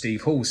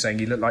Steve Hall, saying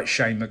he looked like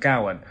Shane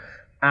McGowan.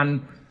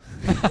 And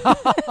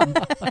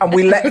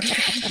we let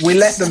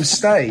them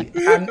stay.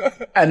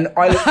 And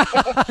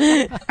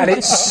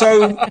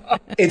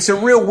it's a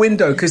real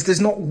window because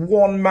there's not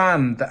one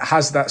man that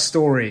has that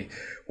story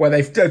where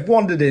they've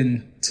wandered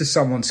in to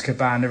someone's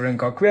cabana and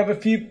gone, can we have a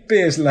few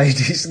beers,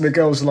 ladies? And the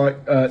girl's like,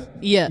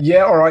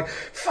 yeah, all right.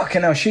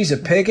 Fucking hell, she's a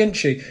pig, isn't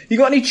she? You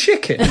got any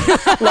chicken?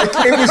 Like,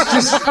 it was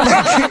just,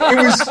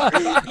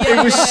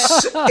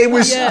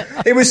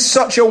 it was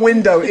such a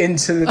window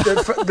into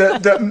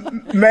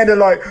the men are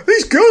like,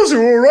 these girls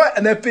are all right,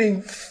 and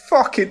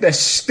they're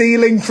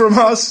stealing from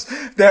us.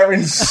 They're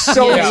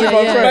insulting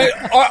my friend.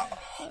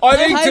 I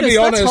think, to be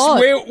honest,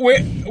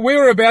 we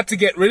were about to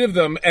get rid of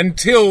them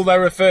until they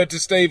referred to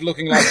Steve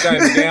looking like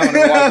James Gowan. And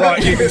we're like,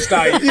 right, you can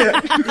stay.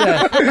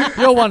 Yeah.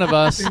 You're one of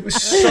us. It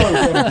was so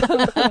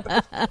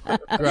funny.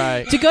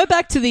 Right. To go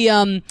back to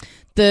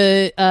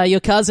your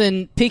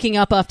cousin picking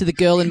up after the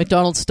girl in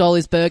McDonald's stole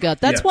his burger,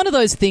 that's one of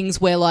those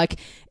things where, like,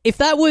 if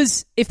that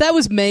was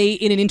me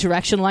in an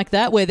interaction like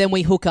that, where then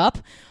we hook up,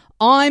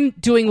 I'm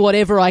doing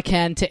whatever I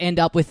can to end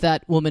up with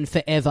that woman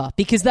forever,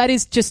 because that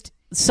is just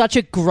such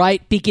a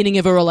great beginning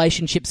of a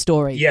relationship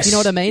story. Yes. You know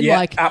what I mean? Yeah,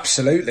 like,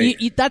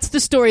 absolutely. That's the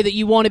story that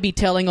you want to be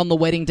telling on the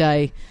wedding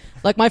day.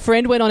 Like, my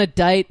friend went on a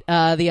date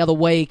the other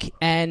week,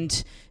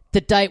 and the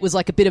date was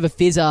like a bit of a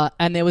fizzer,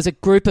 and there was a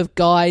group of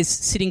guys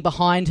sitting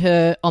behind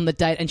her on the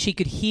date, and she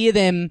could hear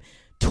them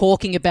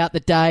talking about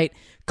the date,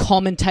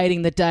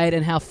 commentating the date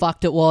and how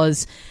fucked it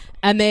was.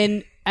 And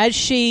then as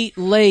she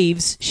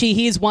leaves, she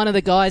hears one of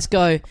the guys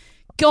go,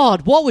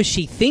 God, what was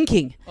she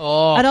thinking?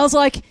 Oh. And I was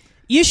like,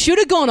 you should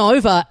have gone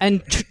over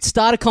and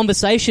start a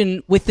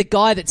conversation with the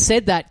guy that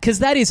said that, because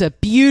that is a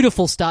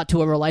beautiful start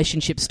to a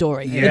relationship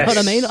story. Yes. You know what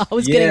I mean? I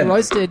was getting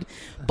roasted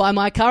by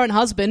my current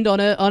husband on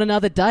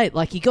another date.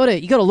 Like, you got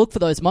to look for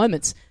those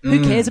moments.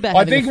 Who cares about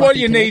having a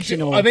fucking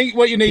connection? I think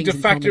what you need to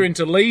factor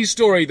into Lee's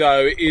story,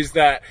 though, is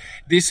that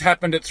this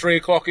happened at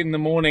 3:00 in the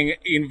morning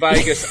in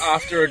Vegas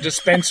after a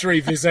dispensary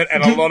visit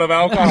and a lot of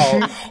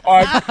alcohol.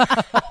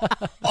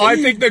 I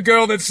think the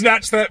girl that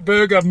snatched that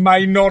burger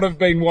may not have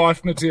been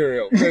wife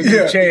material. There's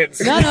a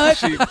chance.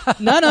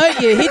 No,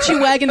 you hitch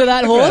your wagon to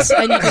that horse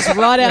and you just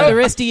ride out the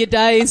rest of your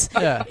days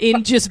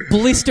in just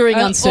blistering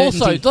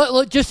uncertainty.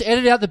 Also, just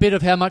edit out the bit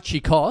of how much she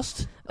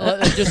cost.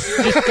 Just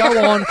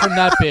go on from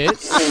that bit.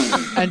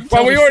 And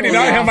well, we already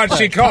know how much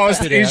she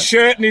cost, his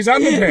shirt and his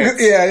underpants.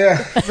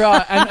 Yeah.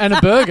 Right, and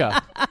a burger.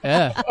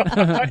 Yeah.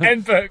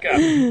 And burger.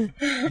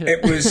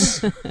 It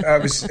was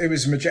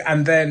magic.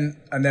 And then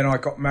I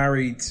got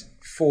married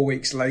 4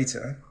 weeks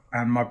later,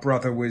 and my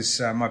brother was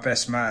my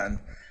best man.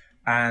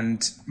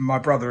 And my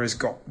brother has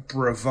got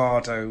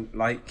bravado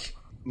like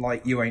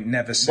you ain't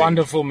never seen.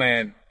 Wonderful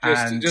man.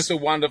 Just a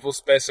wonderful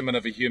specimen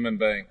of a human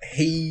being.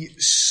 He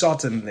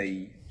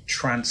suddenly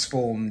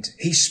transformed.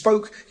 He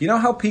spoke. You know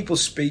how people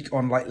speak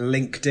on like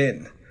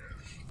LinkedIn?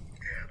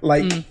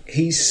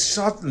 He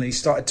suddenly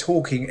started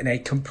talking in a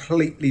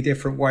completely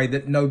different way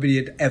that nobody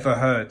had ever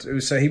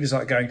heard. So he was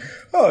like going,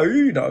 "Oh,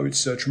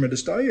 it's a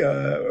tremendous day.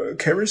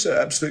 Keris,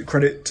 absolute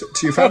credit to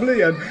your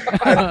family." And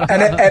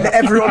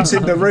everyone's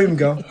in the room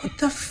going, "What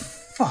the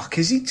fuck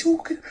is he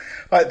talking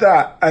like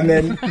that?" And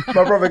then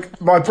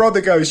my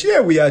brother goes,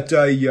 "Yeah, we had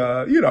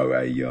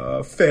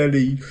a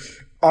fairly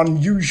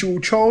unusual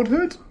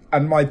childhood."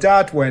 And my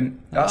dad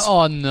went,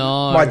 "Oh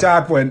no!" My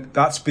dad went,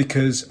 "That's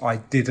because I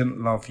didn't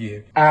love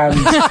you." And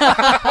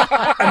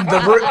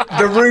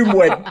the room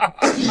went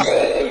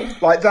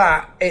like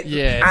that.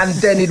 Yes. And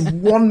then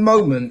in one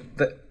moment,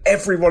 that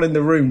everyone in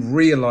the room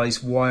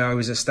realised why I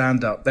was a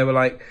stand-up. They were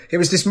like, it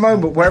was this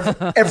moment where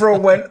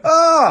everyone went,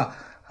 I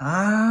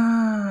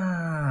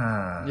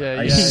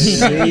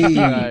see.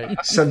 Right.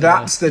 So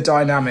that's the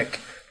dynamic.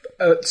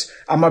 And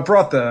my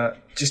brother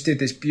just did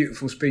this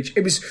beautiful speech.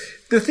 It was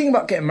the thing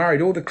about getting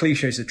married. All the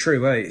cliches are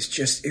true, eh?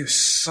 It was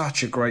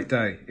such a great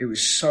day. It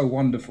was so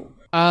wonderful.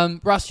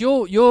 Russ,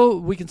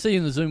 we can see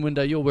in the Zoom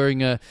window you're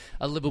wearing a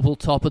Liverpool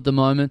top at the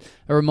moment.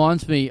 It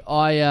reminds me,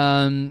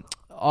 I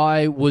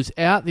was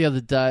out the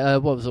other day.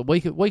 What was it, a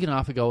week and a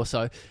half ago or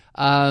so?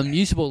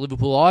 You support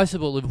Liverpool. I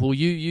support Liverpool.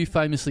 You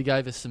famously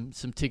gave us some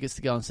tickets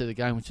to go and see the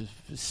game, which is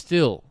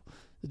still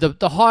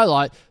the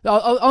highlight.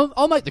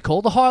 I'll make the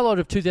call. The highlight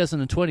of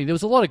 2020. There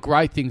was a lot of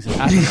great things that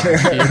happened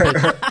last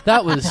year, but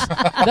that was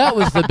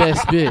the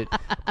best bit.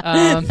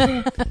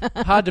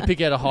 Hard to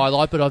pick out a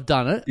highlight, but I've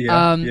done it.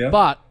 Yeah.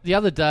 But the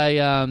other day,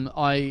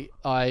 I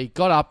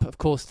got up. Of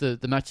course, the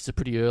matches are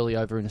pretty early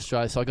over in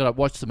Australia, so I got up,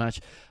 watched the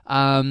match.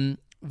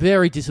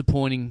 Very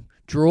disappointing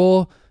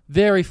draw.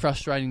 Very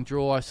frustrating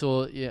draw I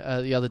saw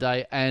the other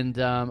day, and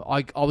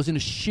I was in a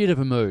shit of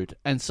a mood.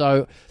 And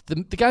so the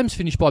game's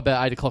finished by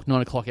about 8 o'clock,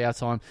 9 o'clock our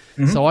time.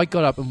 Mm-hmm. So I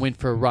got up and went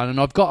for a run, and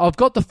I've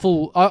got the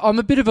full. I'm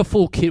a bit of a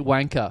full kit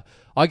wanker.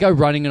 I go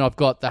running, and I've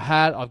got the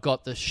hat, I've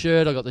got the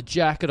shirt, I've got the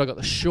jacket, I've got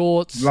the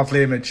shorts.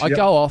 Lovely image. I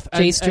go off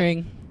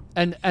G-string.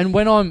 And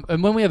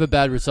when we have a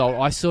bad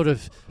result, I sort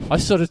of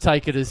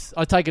take it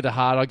to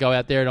heart. I go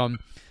out there and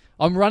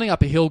I'm running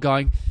up a hill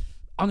going,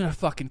 I'm going to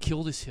fucking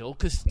kill this hill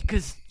because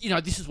this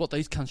is what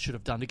these cunts should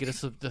have done to get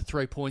us the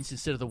 3 points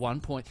instead of the 1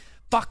 point.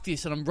 Fuck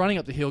this. And I'm running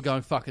up the hill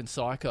going fucking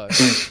psycho.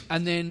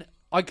 And then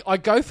I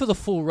go for the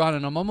full run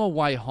and I'm on my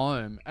way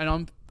home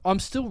and I'm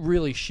still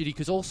really shitty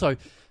because also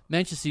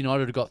Manchester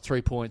United have got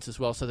 3 points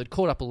as well, so they'd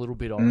caught up a little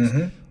bit on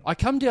us. I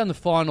come down the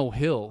final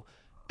hill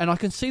and I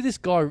can see this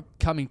guy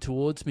coming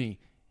towards me,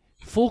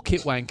 full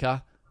kit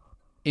wanker,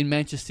 in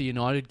Manchester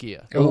United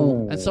gear.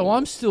 Ooh. And so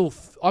I'm still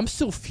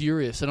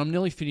furious, and I'm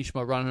nearly finished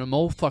my run, and I'm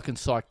all fucking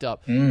psyched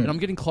up, and I'm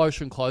getting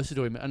closer and closer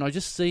to him, and I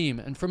just see him,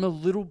 and from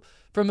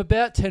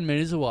about 10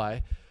 meters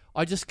away,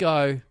 I just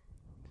go,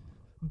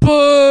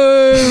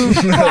 boo,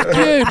 fuck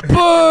you,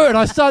 boo, and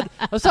I start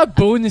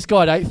booing this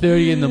guy at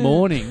 8:30 in the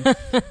morning,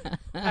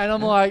 and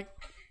I'm like,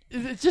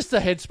 it's just the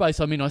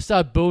headspace I'm in. I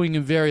start booing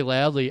him very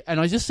loudly, and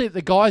I just see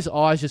the guy's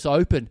eyes just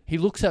open. He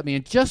looks at me,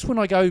 and just when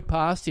I go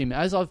past him,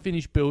 as I've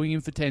finished booing him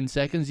for 10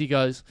 seconds, he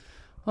goes,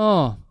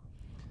 "Oh,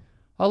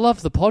 I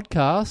love the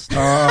podcast." See,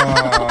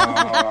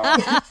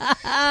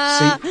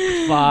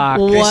 fuck.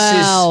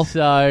 Wow.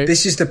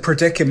 This is the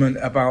predicament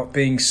about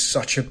being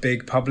such a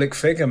big public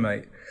figure,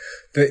 mate.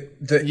 I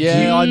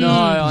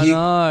know.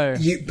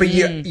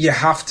 You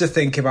have to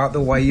think about the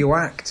way you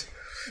act.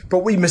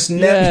 But we must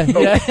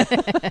never,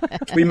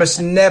 we must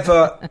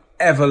never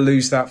ever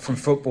lose that from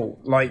football.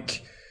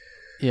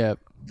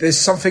 There's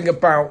something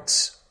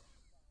about,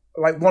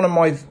 one of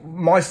my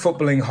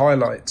footballing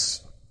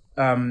highlights.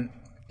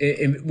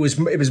 It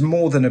was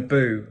more than a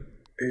boo.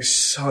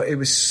 This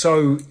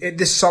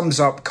sums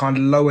up kind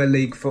of lower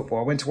league football.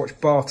 I went to watch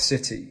Bath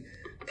City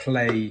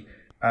play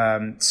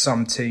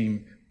some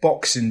team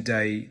Boxing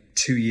Day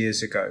 2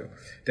 years ago.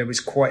 There was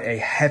quite a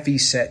heavy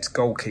set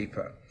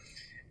goalkeeper.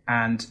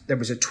 And there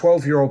was a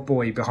 12-year-old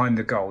boy behind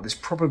the goal. There's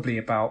probably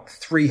about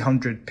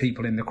 300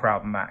 people in the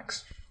crowd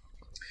max.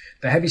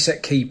 The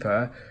heavyset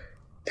keeper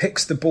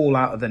picks the ball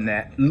out of the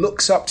net,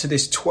 looks up to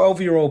this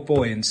 12-year-old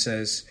boy and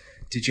says,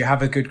 "Did you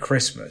have a good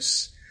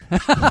Christmas?"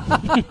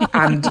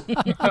 And the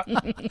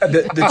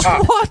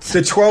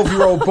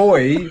 12-year-old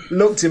boy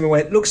looked at him and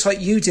went, "Looks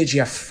like you did,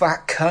 you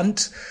fat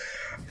cunt."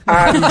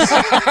 And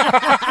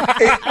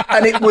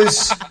it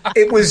was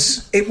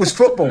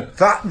football.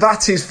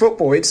 That is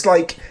football. It's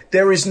like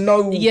there's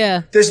no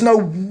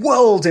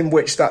world in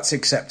which that's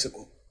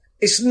acceptable.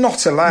 It's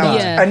not allowed,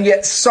 and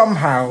yet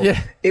somehow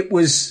it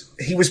was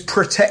he was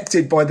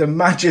protected by the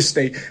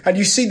majesty. And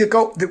you see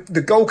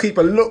the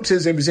goalkeeper looked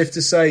at him as if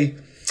to say,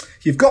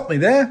 "You've got me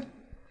there.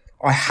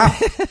 I have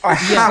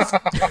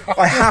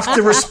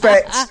to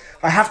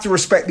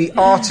respect the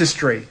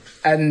artistry."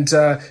 And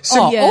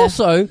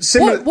also,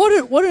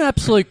 what an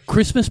absolute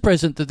Christmas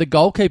present that the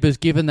goalkeeper's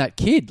given that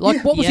kid.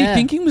 Like, what was he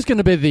thinking was going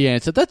to be the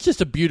answer? That's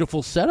just a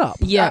beautiful setup.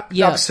 Yeah,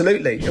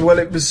 absolutely. Well,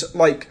 it was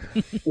like,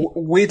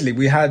 weirdly,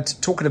 we had,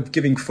 talking of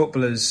giving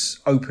footballers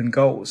open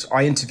goals,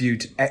 I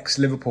interviewed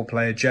ex-Liverpool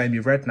player Jamie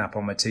Redknapp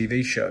on my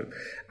TV show,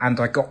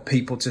 and I got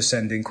people to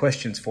send in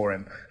questions for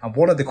him. And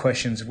one of the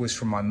questions was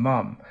from my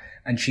mum.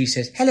 And she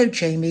says, "Hello,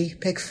 Jamie,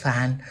 big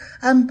fan.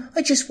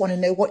 I just want to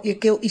know what your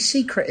guilty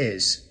secret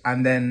is."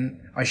 And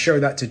then I show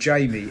that to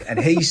Jamie,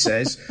 and he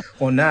says,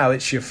 "Well, now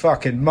it's your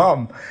fucking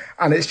mum."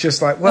 And it's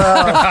just like,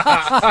 I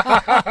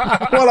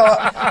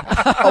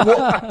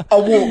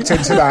walked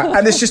into that,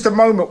 and it's just a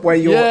moment where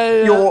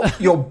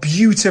you're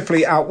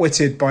beautifully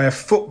outwitted by a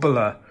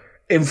footballer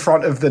in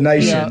front of the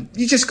nation.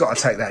 You just got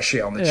to take that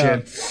shit on the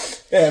chin.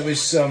 Yeah, it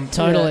was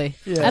totally.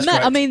 And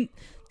that, I mean,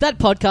 that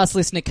podcast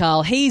listener,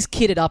 Carl, he's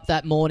kitted up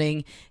that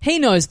morning. He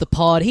knows the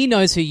pod. He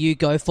knows who you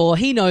go for.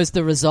 He knows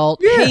the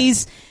result. Yeah.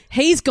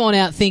 He's gone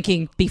out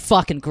thinking, be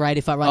fucking great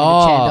if I run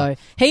into Chando.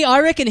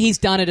 I reckon he's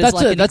done it as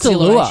an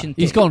exhilaration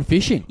thing. He's gone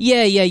fishing.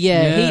 Yeah.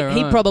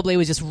 He probably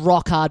was just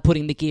rock hard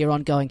putting the gear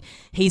on going,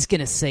 he's going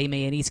to see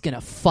me and he's going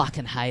to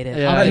fucking hate it.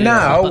 Yeah. I'm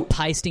now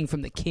pasting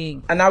from the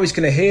king. And now he's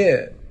going to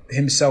hear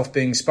himself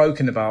being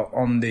spoken about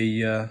on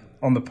the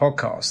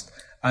podcast.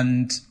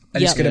 And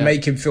it's going to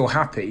make him feel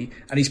happy,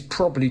 and he's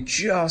probably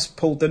just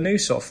pulled the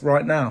noose off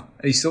right now.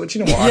 And he's thought, "Do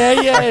you know what?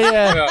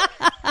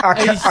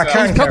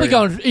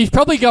 He's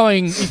probably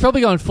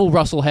going full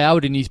Russell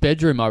Howard in his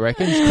bedroom. I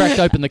reckon he's cracked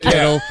open the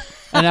kettle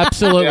and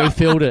absolutely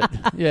filled it.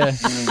 Yeah,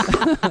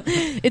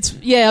 it's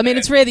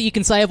rare that you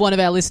can say of one of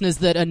our listeners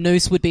that a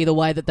noose would be the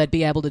way that they'd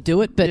be able to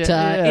do it. But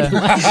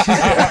anyway.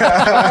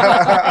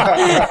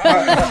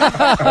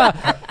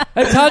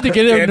 It's hard to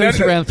get a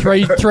noose around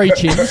three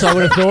chins, I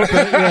would have thought,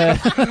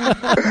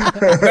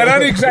 but They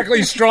don't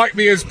exactly strike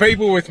me as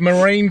people with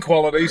marine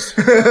qualities.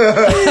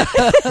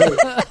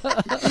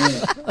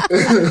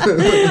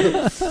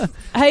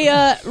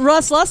 Hey,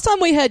 Russ, last time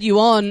we had you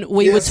on,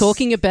 we were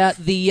talking about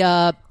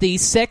the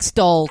sex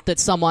doll that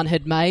someone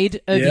had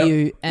made of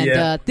you,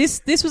 and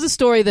this was a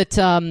story that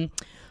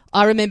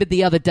I remembered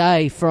the other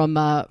day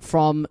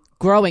from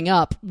growing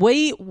up.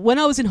 When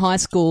I was in high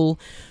school,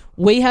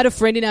 we had a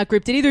friend in our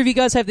group. Did either of you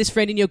guys have this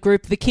friend in your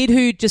group? The kid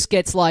who just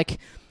gets like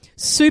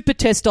super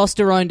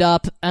testosteroned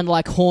up and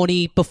like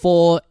horny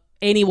before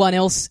anyone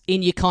else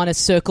in your kind of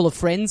circle of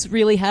friends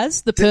really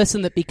has. The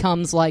person that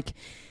becomes like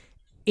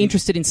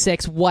interested in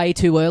sex way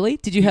too early.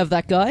 Did you have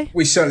that guy?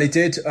 We certainly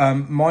did.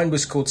 Mine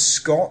was called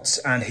Scott,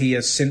 and he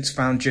has since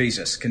found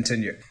Jesus.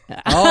 Continue.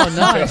 Oh,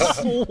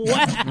 nice.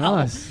 Wow.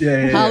 Nice.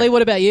 Yeah. Harley,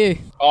 what about you?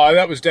 Oh,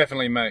 that was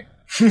definitely me.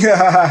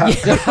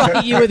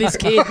 You were this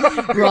kid,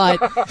 right?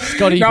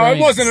 Scotty. No, Breen.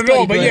 it wasn't at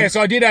all. But Breen. yes,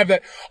 I did have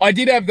that. I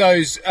did have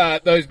those a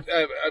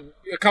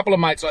couple of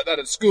mates like that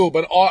at school.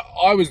 But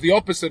I was the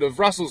opposite of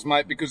Russell's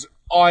mate because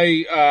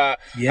I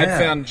had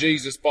found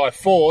Jesus by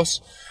force,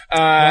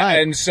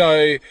 and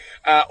so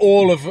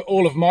all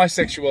of my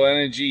sexual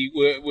energy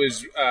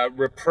was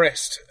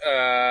repressed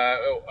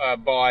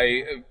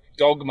by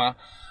dogma.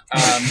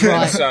 So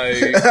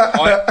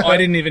I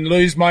didn't even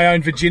lose my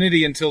own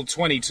virginity until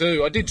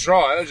 22. I did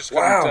try. I just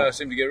couldn't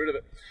seem to get rid of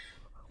it.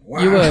 Wow.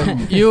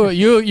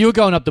 You were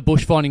going up the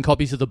bush finding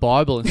copies of the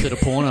Bible instead of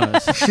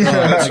pornos.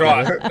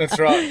 That's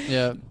right.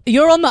 Yeah.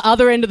 You're on the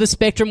other end of the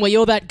spectrum where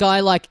you're that guy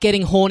like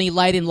getting horny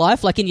late in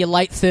life, like in your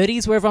late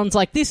 30s, where everyone's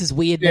like, "This is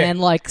weird, man.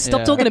 Like,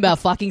 stop talking about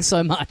fucking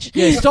so much."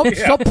 Yeah.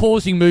 Stop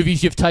pausing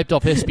movies you've taped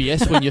off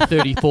SBS when you're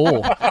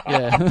 34.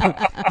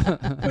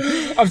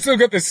 Yeah. I've still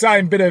got the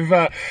same bit of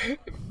a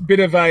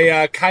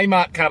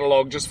Kmart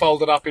catalogue just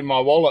folded up in my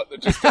wallet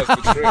that just does the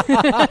trick.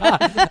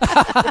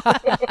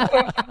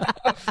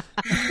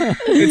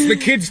 It's the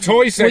kids'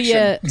 toy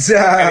section.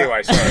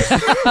 Anyway, sorry.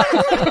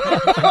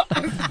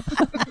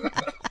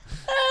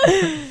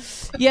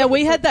 Yeah,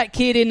 we had that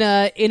kid in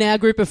our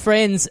group of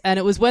friends, and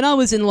it was when I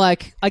was in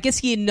like, I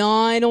guess year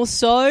 9 or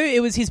so.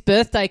 It was his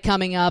birthday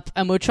coming up,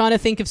 and we were trying to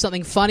think of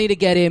something funny to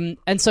get him,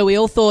 and so we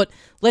all thought,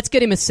 let's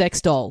get him a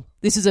sex doll.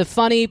 This is a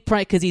funny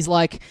prank because he's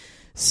like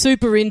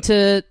super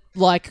into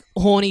like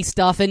horny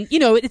stuff, and you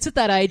know, it's at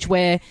that age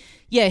where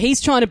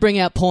he's trying to bring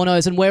out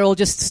pornos, and we're all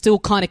just still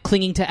kind of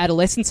clinging to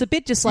adolescence a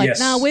bit, just like,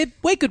 nah,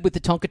 we're good with the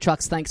Tonka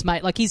trucks, thanks,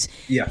 mate. Like he's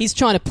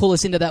trying to pull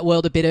us into that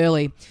world a bit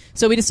early.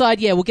 So we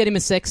decide, we'll get him a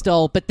sex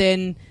doll, but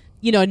then,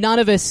 you know, none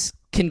of us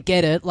can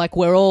get it. Like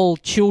we're all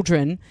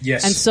children.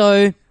 Yes. And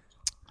so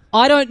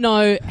I don't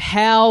know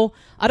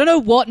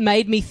what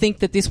made me think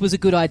that this was a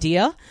good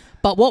idea,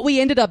 but what we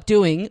ended up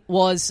doing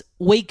was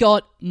we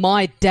got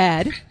my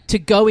dad to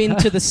go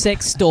into the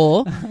sex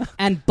store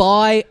and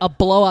buy a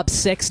blow-up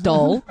sex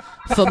doll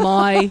for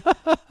my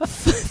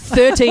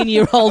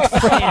 13-year-old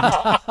friend.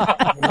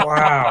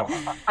 Wow.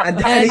 And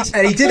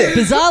he did it.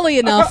 Bizarrely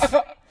enough,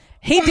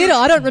 He did it.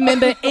 I don't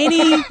remember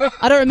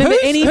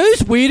any.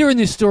 Who's weirder in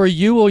this story,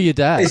 you or your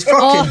dad? His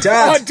fucking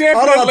dad. Oh,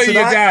 definitely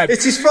your dad.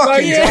 It's his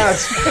fucking dad.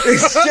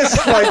 It's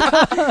just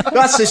like,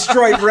 that's a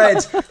straight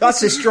red.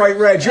 That's a straight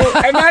red.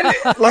 And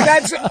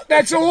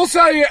that's also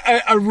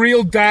a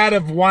real dad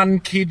of one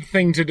kid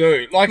thing to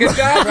do. Like, a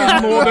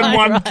dad with more than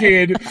one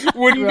kid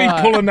wouldn't be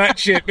pulling that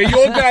shit. But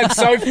your dad's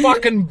so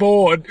fucking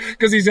bored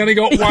because he's only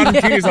got one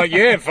kid. He's like,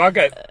 yeah, fuck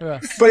it.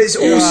 But it's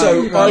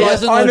also,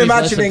 I'm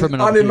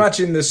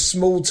imagining the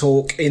small talk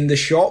in the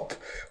shop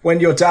when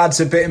your dad's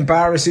a bit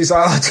embarrassed. He's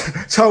like,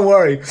 oh, don't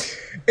worry,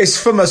 it's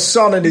for my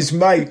son and his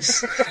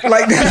mates.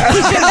 Like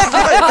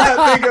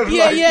that thing of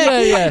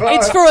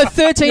It's for a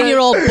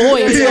 13-year-old boy.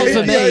 It's not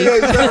for me.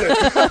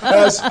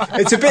 Exactly.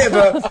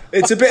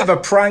 It's a bit of a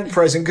prank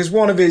present because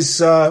one of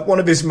his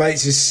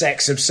mates is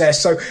sex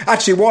obsessed. So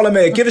actually, while I'm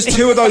here, give us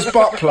 2 of those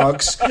butt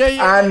plugs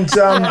and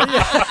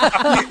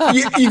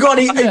you got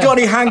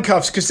any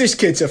handcuffs because this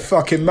kid's a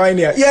fucking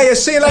maniac. Yeah.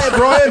 See you later,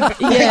 Brian.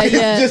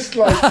 Yeah. Just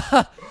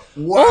like.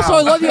 Wow. Also,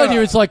 I love the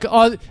idea. It's like,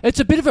 it's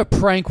a bit of a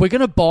prank. We're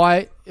going to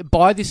buy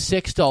this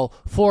sex doll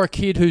for a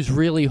kid who's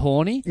really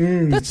horny.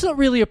 That's not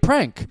really a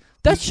prank.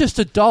 That's just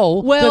a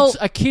doll that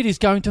a kid is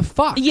going to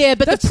fuck. Yeah,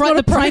 but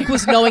the prank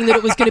was knowing that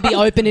it was going to be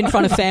open in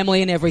front of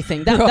family and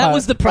everything. That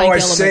was the prank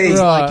element. See. It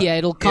was like,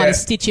 it'll kind of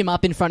stitch him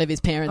up in front of his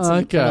parents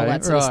and all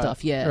that sort of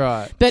stuff. Yeah.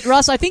 Right. But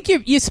Russ, I think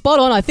you're spot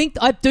on.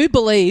 I do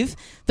believe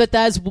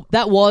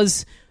that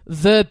was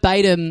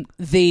verbatim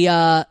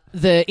the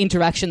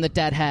interaction that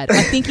Dad had.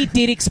 I think he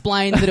did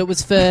explain that it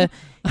was for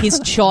his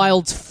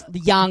child's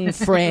young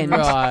friend.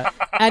 Right.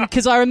 And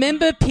because I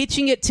remember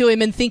pitching it to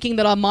him and thinking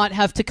that I might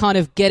have to kind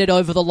of get it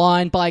over the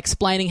line by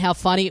explaining how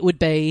funny it would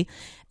be.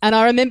 And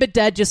I remember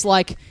Dad just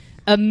like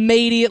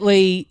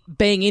immediately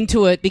being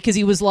into it because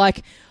he was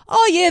like,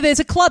 oh yeah, there's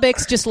a Club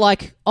X just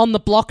like on the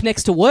block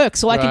next to work,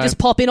 so I can just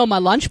pop in on my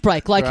lunch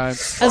break, like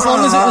as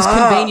long as it was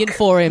convenient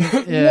for him.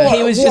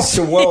 He was just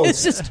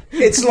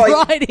it's like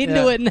right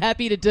into it and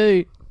happy to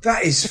do.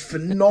 That is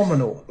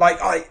phenomenal. Like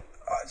I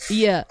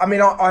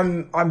mean,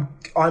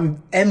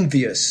 I'm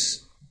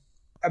envious,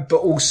 but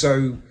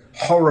also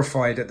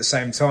horrified at the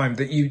same time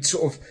that you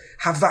sort of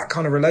have that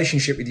kind of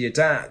relationship with your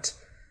dad,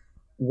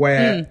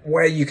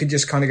 where you can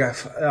just kind of go,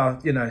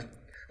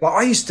 like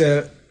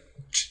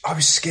I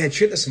was scared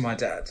shitless of my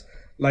dad.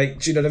 Like,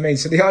 do you know what I mean?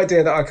 So the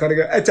idea that I kind of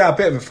go, hey, Dad, a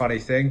bit of a funny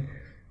thing.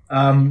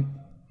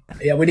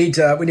 We need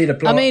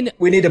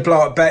to blow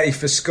up Betty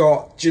for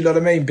Scott. Do you know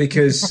what I mean?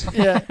 Because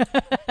yeah.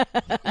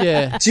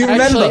 Do you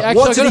remember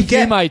what did he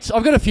get?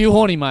 I've got a few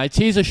horny mates.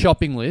 Here's a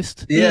shopping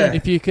list. Yeah.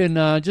 If you can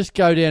just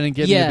go down and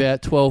get me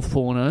about 12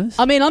 pornos.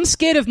 I mean, I'm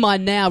scared of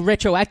mine now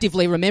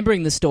retroactively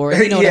remembering the story.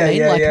 You know what I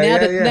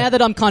mean? Now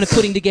that I'm kind of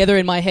putting together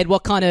in my head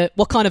what kind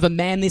of a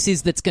man this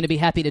is that's going to be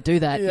happy to do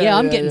that.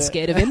 I'm getting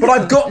scared of him.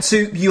 But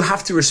you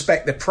have to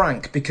respect the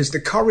prank because the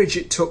courage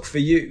it took for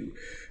you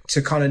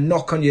to kind of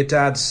knock on your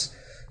dad's,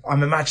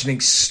 I'm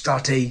imagining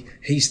study.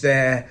 He's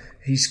there.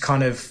 He's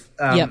kind of,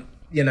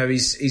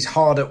 he's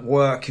hard at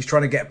work. He's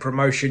trying to get a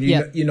promotion.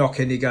 You knock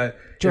in, you go,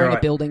 join a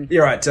building.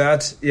 You're right,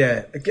 Dad.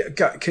 Yeah.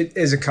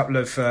 Here's a couple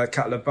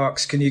of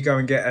bucks. Can you go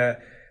and get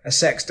a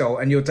sex doll?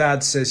 And your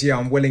dad says, yeah,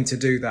 I'm willing to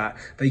do that.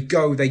 They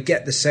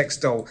get the sex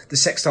doll. The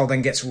sex doll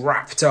then gets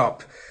wrapped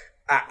up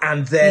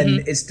and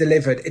then it's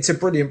delivered. It's a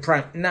brilliant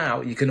prank. Now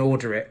you can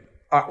order it.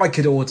 I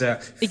could order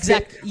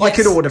I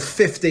could order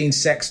 15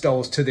 sex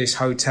dolls to this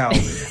hotel,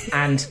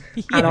 and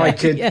I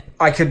could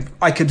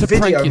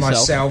video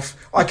myself.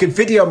 I could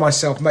video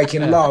myself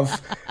making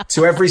love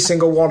to every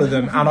single one of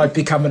them, and I'd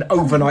become an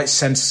overnight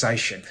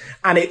sensation.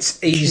 And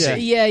it's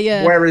easy.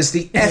 Whereas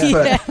the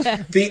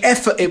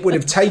effort it would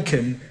have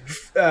taken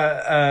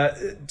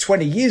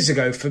 20 years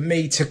ago for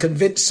me to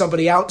convince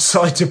somebody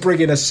outside to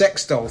bring in a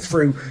sex doll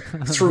through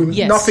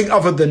nothing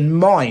other than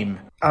mime.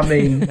 I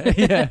mean,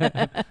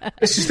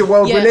 this is the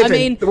world we live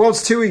in. The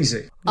world's too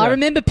easy. I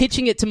remember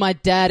pitching it to my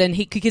dad, and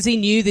because he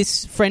knew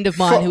this friend of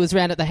mine who was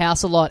around at the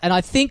house a lot, and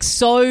I think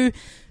so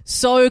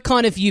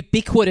kind of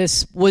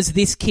ubiquitous was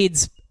this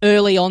kid's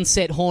early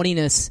onset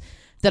horniness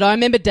that I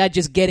remember Dad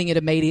just getting it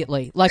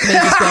immediately, like me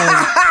just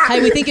going,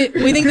 "Hey, we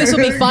think this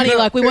will be funny.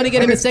 Like we want to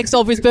get him a sex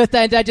doll for his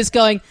birthday," and Dad just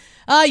going,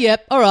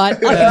 yep, all right, I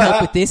can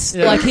help with this.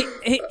 Yeah. Like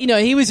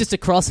he was just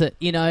across it,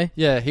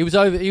 Yeah, he was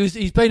over.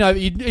 He'd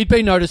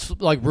been noticed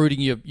like rooting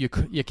your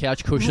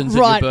couch cushions at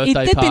your birthday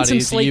there'd parties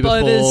been some the year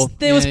sleepovers. before.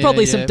 There was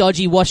probably some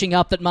dodgy washing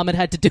up that Mum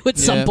had to do at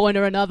some point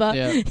or another.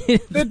 Yeah.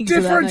 The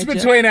difference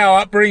between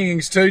our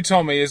upbringings too,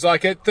 Tommy, is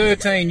like at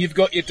 13 you've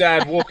got your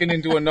dad walking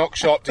into a knock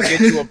shop to get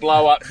you a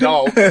blow up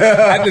doll.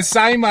 At the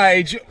same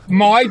age,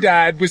 my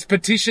dad was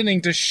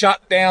petitioning to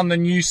shut down the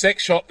new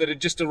sex shop that had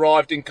just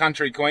arrived in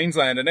country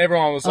Queensland, and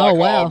everyone was like,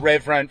 "Oh,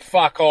 Reverend,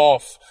 fuck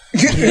off."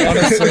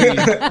 Honestly,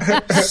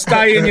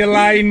 stay in your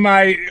lane,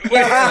 mate.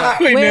 Where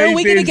are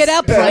we going to get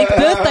our prank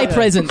birthday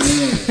presents?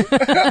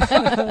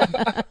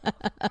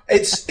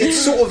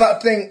 It's sort of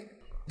that thing.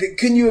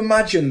 Can you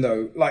imagine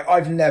though? Like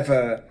I've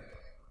never,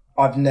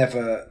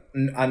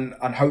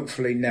 and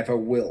hopefully never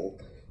will,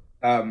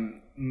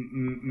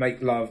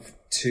 make love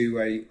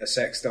to a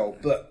sex doll.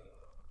 But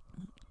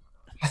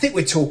I think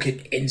we're talking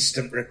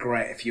instant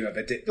regret if you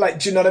ever did. Like,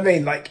 do you know what I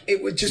mean? Like,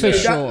 it would just For be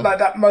sure.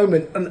 that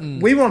moment.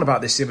 And we were on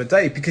about this the other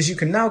day because you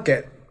can now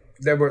get,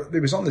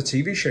 it was on the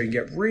TV show, you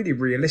can get really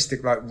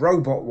realistic, like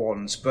robot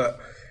ones, but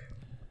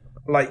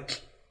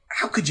like,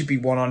 how could you be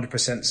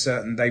 100%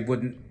 certain they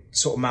wouldn't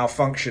sort of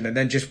malfunction and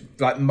then just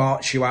like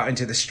march you out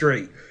into the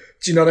street?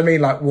 Do you know what I mean?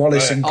 Like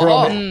Wallace and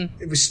Gromit.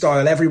 It was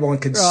style. Everyone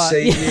could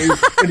see you.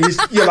 And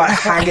you're like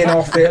hanging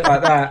off it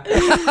like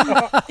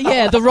that.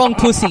 Yeah, the wrong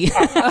pussy.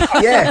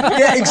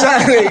 Yeah,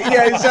 exactly.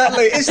 Yeah,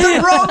 exactly. It's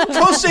the wrong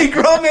pussy,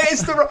 Gromit.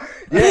 It's the wrong...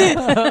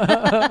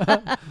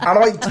 Yeah. And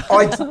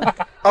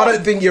I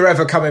don't think you're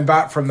ever coming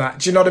back from that.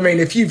 Do you know what I mean?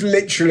 If you've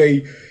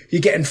literally... You're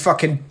getting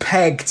fucking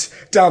pegged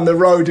down the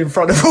road in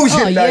front of all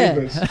your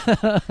neighbours.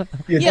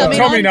 Yeah, I mean,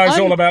 Tommy knows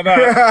all about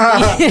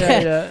that.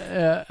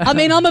 Yeah. I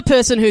mean, I'm a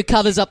person who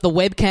covers up the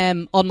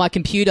webcam on my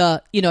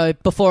computer, you know,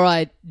 before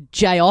I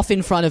jay off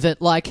in front of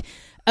it. Like,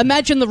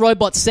 imagine the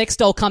robot sex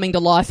doll coming to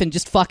life and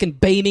just fucking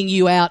beaming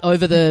you out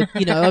over the,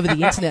 you know, over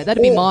the internet.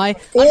 That'd be I'd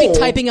be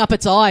taping up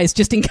its eyes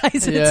just in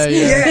case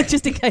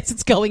just in case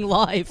it's going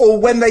live. Or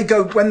when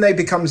they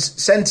become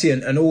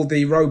sentient and all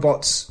the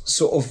robots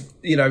sort of,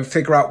 you know,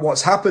 figure out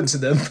what's happened to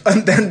them,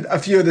 and then a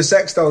few of the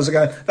sex dolls are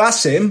going,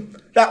 "That's him,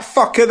 that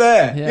fucker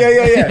there."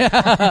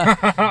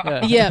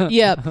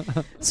 Yeah.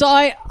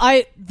 So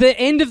the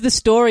end of the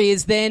story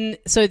is then,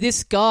 so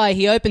this guy,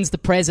 he opens the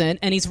present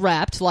and he's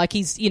wrapped, like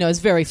he's, you know, it's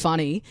very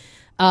funny.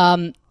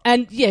 And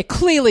yeah,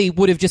 clearly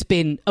would have just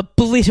been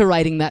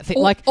obliterating that thing.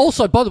 Like,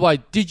 also, by the way,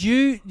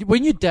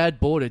 when your dad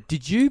bought it,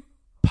 did you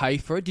pay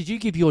for it? Did you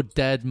give your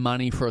dad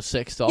money for a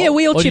sex doll? Yeah,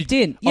 we all chipped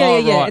in.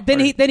 Yeah. Right,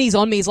 then he's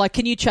on me. He's like,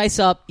 "Can you chase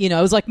up?" You know,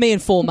 it was like me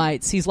and 4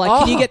 mates. He's like,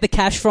 "Can you get the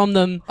cash from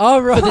them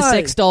for the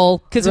sex doll?"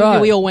 Because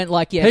we all went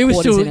like, "Yeah." He was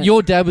still.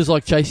 Your dad was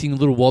like chasing a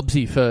little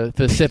Wobsy for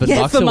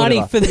 $7 for or money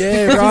whatever. for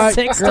the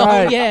sex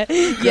doll.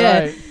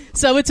 Yeah.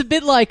 So it's a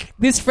bit like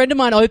this friend of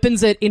mine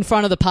opens it in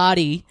front of the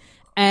party,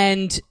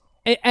 and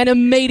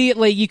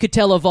immediately you could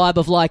tell a vibe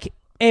of like,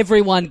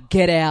 everyone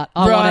get out.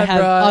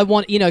 I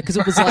want, you know, because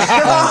it was like,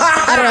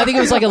 I don't know, I think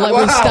it was like we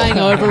were staying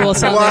over or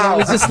something. It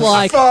was just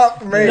like,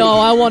 no,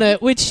 I want to,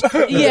 which,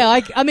 yeah,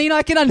 I mean,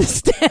 I can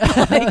understand.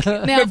 Like,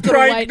 now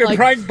the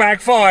prank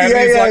backfired.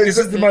 He's like, this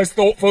is the most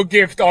thoughtful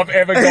gift I've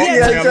ever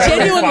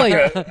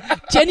got.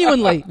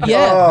 Genuinely,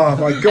 yeah. Oh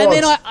my God. And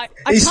then I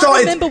can't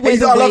remember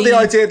whether I love the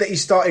idea that he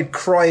started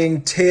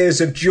crying tears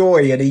of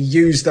joy and he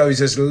used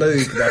those as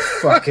lube, the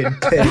fucking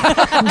pig.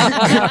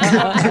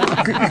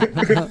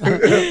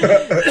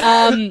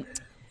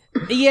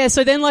 Yeah,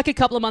 so then like a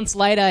couple of months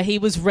later, he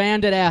was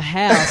round at our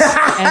house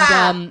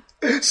and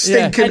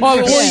stinking.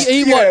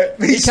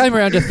 He came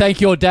around to thank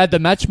your dad, the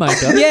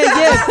matchmaker.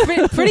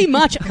 Yeah, pretty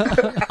much.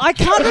 I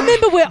can't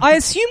remember where. I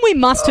assume we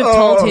must have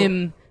told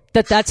him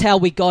that's how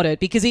we got it,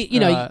 because he, you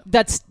know,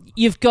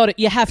 you've got it.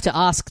 You have to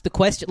ask the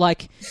question,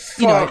 like,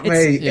 you know,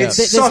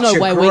 there's no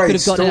way we could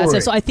have gotten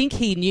it. So I think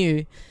he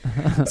knew.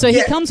 So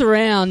he comes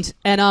around,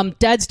 and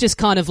Dad's just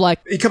kind of like,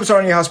 he comes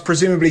around your house,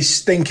 presumably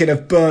stinking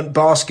of burnt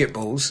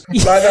basketballs,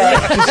 like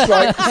that, just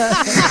like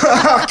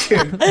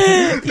fucking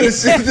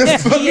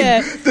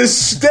the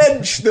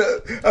stench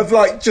of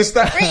like just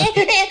that,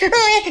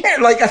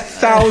 like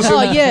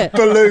 1,000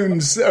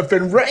 balloons that have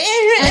been. And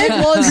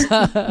it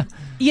was.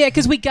 Yeah,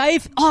 because we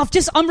gave...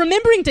 I'm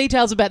remembering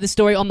details about this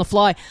story on the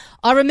fly.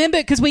 I remember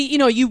because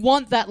you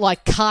want that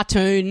like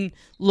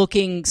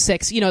cartoon-looking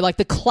sex, you know, like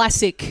the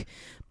classic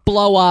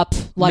blow-up,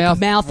 like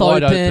mouth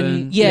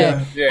open.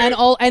 Yeah. And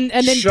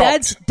then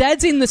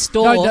Dad's in the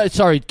store... No,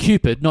 sorry,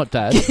 Cupid, not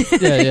Dad.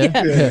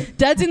 Yeah.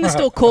 Dad's in the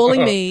store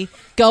calling me,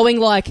 going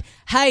like,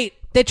 "Hey,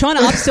 they're trying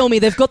to upsell me.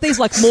 They've got these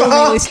like more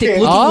realistic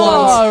looking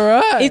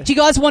ones. Right. Do you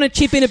guys want to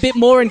chip in a bit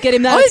more and get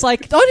him that?" It's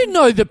like, I didn't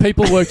know that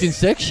people worked in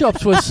sex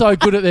shops were so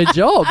good at their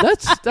job.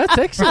 That's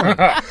excellent.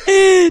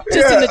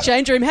 Just in the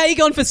change room. How you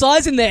going for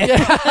size in there?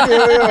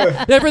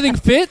 Everything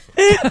fit?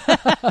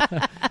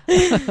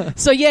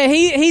 So yeah,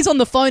 he's on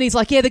the phone. He's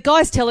like, "Yeah, the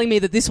guy's telling me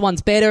that this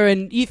one's better,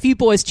 and if you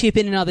boys chip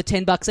in another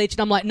 $10 each," and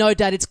I'm like, "No,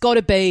 Dad, it's got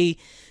to be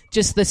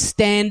just the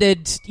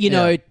standard, you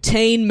know,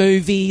 teen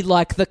movie,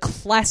 like the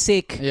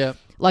classic." Yeah.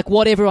 Like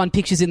what everyone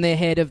pictures in their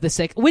head of the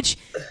sex, which,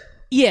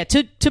 yeah,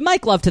 to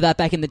make love to that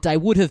back in the day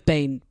would have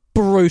been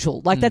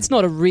brutal. Like that's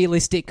not a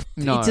realistic.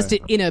 No. It's just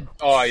in a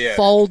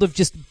fold of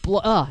just.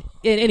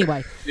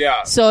 Anyway.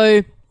 Yeah.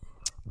 So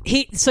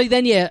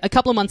then a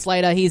couple of months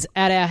later, he's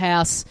at our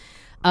house,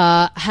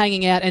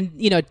 hanging out, and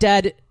you know,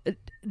 Dad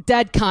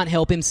can't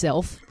help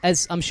himself,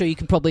 as I'm sure you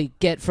can probably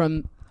get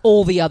from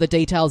all the other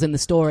details in the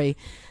story,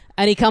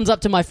 and he comes up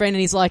to my friend and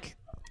he's like,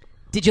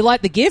 "Did you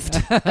like the gift?"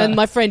 And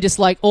my friend just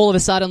like all of a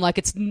sudden, like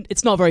it's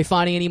not very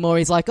funny anymore.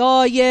 He's like,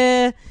 "Oh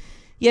yeah,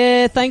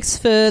 thanks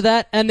for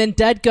that." And then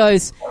Dad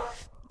goes,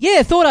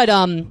 "Yeah, thought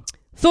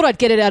I'd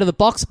get it out of the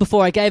box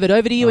before I gave it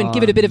over to you and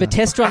give it a bit of a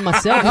test run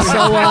myself."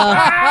 So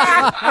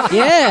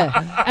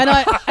yeah,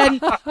 and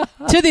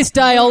to this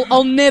day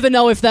I'll never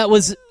know if that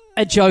was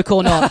a joke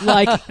or not.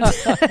 Like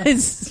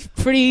it's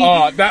pretty...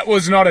 Oh, that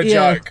was not a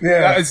joke.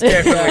 Yeah. That is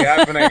definitely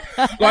happening.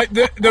 Like,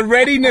 the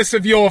readiness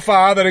of your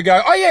father to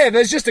go, oh, yeah,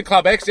 there's just a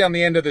Club X down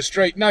the end of the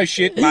street. No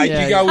shit, mate.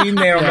 Yeah. You go in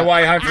there on the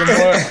way home from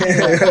work.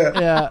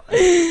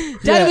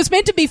 Dad, it was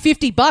meant to be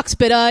 $50,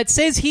 but it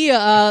says here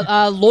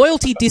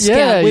loyalty discount.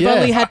 Yeah, We've yeah.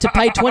 only had to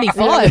pay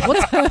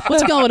 $25.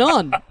 What's going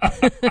on?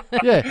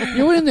 Yeah,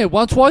 you went in there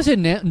once. Why is there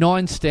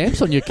 9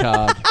 stamps on your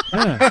card?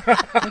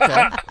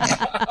 Yeah.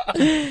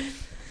 Okay.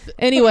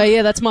 Anyway,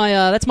 yeah, that's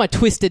my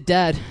twisted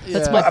dad.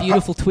 That's my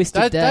beautiful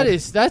twisted dad.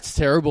 That's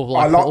terrible.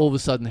 Like, like- all of a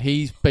sudden,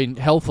 he's been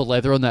hell for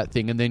leather on that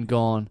thing, and then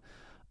gone.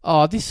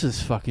 Oh, this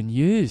is fucking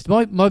used.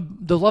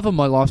 The love of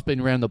my life's been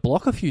around the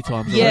block a few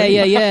times.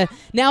 Yeah.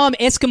 Now I'm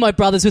Eskimo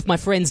brothers with my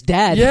friend's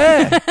dad.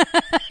 Yeah.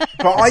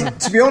 But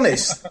to be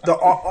honest,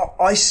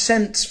 I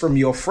sense from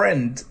your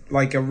friend,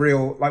 like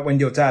when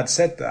your dad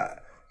said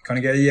that, kind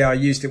of go, yeah, I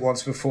used it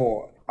once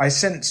before. I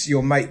sense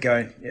your mate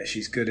going, yeah,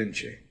 she's good, isn't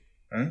she?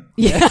 Huh?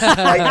 Yeah.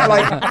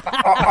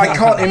 I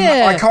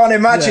can't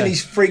imagine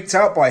he's freaked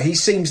out by it. He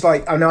seems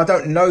like, I mean, I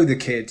don't know the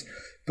kid,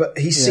 but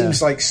he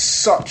seems like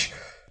such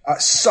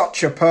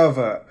a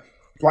pervert.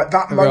 Like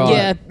that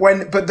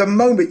moment but the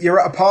moment you're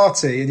at a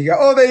party and you go,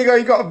 oh, there you go,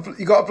 you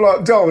got a blow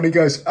up doll, and he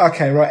goes,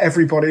 okay, right,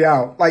 everybody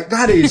out. Like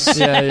that is fuck.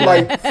 To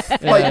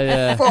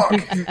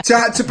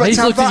have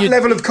that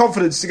level of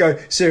confidence to go,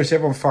 seriously,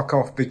 everyone fuck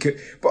off, but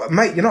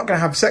mate, you're not going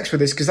to have sex with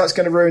this because that's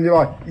going to ruin your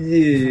life.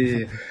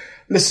 Yeah.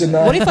 Listen,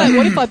 what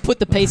if I put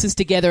the pieces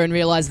together and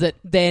realised that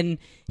then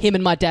him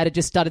and my dad had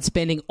just started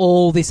spending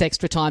all this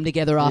extra time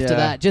together after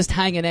that, just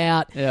hanging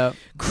out,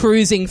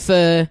 cruising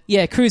for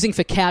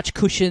couch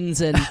cushions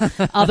and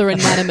other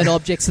inanimate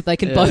objects that they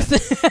can both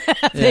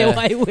have their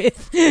way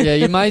with. Yeah,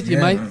 you may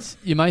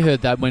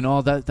heard that when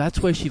that's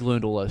where she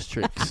learned all those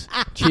tricks.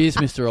 Cheers,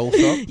 Mr.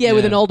 Allsop. Yeah,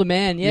 with an older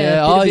man. Yeah.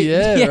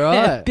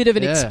 Right. Bit of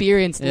an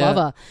experienced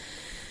lover.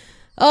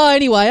 Oh,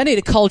 anyway, I need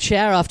a cold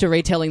shower after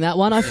retelling that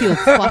one. I feel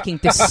fucking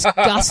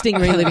disgusting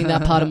reliving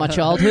that part of my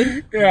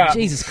childhood. Yeah.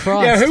 Jesus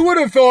Christ. Yeah, who would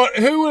have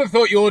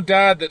thought your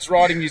dad that's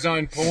writing his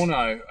own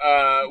porno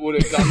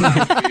would have done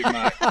that for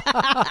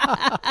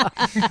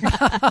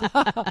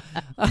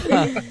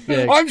you,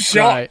 mate? I'm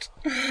shocked.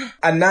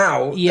 And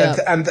now,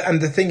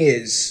 and the thing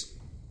is,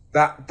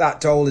 that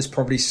doll is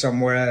probably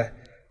somewhere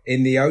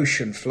in the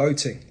ocean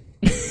floating.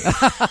 Do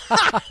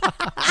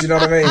you know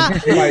what I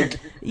mean? Like,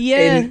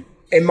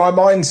 in my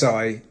mind's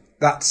eye,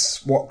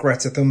 that's what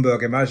Greta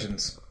Thunberg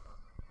imagines.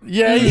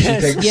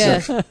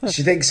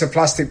 She thinks of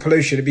plastic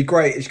pollution. It'd be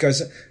great. She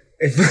goes,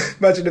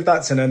 imagine if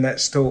that's in her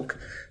next talk.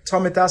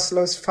 Tommy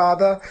Dasslow's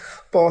father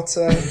bought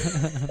a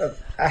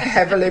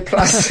heavily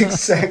plastic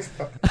sex.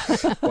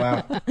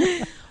 Wow.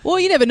 Well,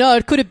 you never know.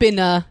 It could have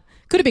been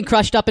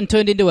crushed up and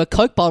turned into a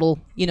Coke bottle.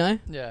 You know.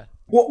 Yeah.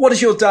 What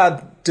does your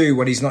dad do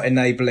when he's not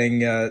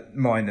enabling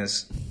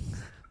minors?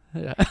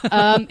 Yeah.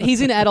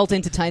 He's in adult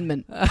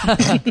entertainment.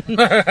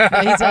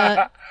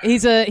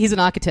 He's an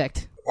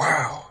architect.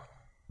 Wow,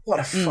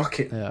 what a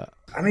fucking! Yeah.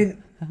 I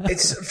mean,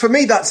 it's for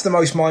me that's the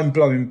most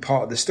mind-blowing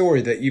part of the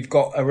story, that you've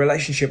got a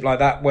relationship like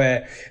that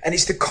and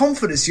it's the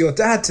confidence of your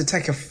dad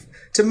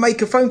to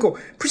make a phone call.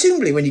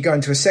 Presumably, when you go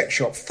into a sex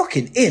shop,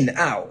 fucking in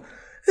out.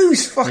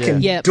 Who's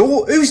fucking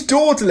who's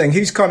dawdling?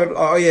 Who's kind of,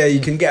 oh yeah, you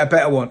can get a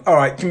better one. All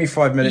right, give me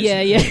 5 minutes.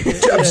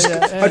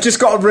 I just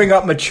got to ring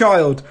up my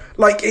child.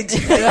 Like it's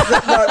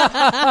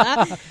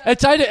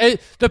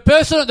the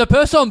person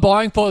I'm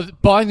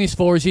buying this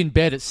for is in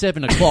bed at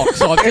 7:00.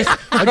 So I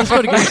just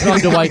got to get time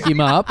to wake him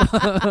up.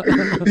 Yeah,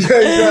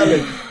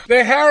 exactly.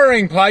 They're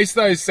harrowing place,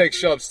 those sex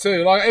shops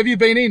too. Like, have you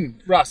been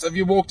in, Russ? Have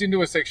you walked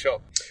into a sex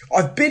shop?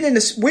 I've been in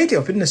a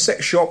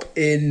sex shop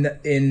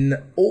in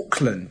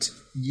Auckland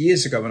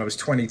years ago when I was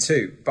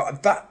 22,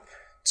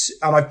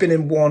 and I've been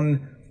in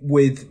one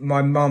with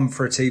my mum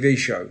for a TV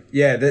show.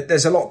 Yeah,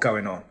 there's a lot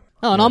going on.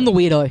 Oh, and I'm the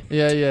weirdo.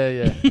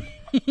 Yeah.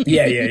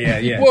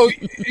 Well,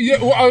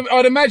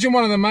 I'd imagine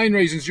one of the main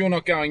reasons you're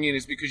not going in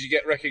is because you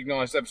get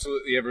recognised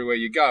absolutely everywhere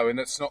you go, and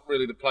that's not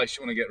really the place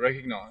you want to get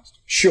recognised.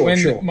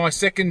 Sure. My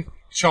second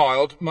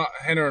child,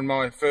 Hannah and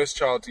my first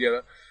child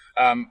together,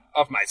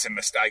 I've made some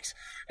mistakes.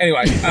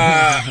 Anyway,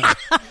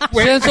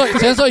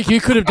 sounds like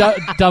you could have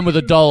done with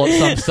a doll at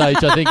some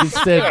stage, I think,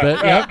 instead.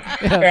 But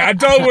a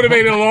doll would have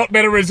been a lot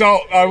better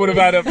result. I would have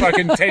had a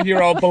fucking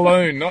 10-year-old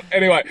balloon.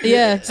 Anyway,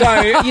 yeah.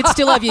 So you'd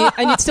still have your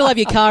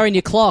car and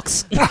your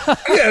clocks. Yeah,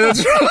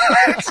 that's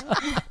right.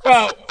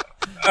 Well,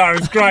 it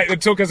was great.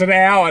 It took us an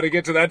hour to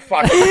get to that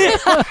fucking.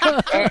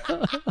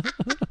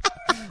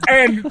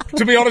 And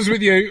to be honest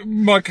with you,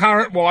 my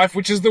current wife,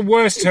 which is the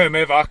worst term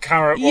ever,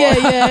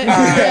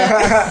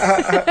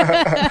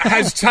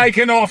 has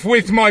taken off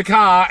with my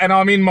car, and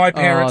I'm in my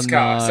parents'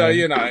 car. So,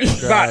 you know.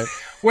 But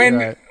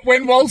when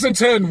Walter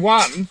turned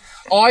 1,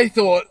 I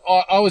thought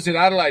I was at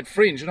Adelaide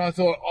Fringe, and I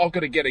thought I've got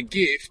to get a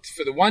gift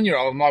for the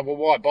 1-year-old. I'm like, well,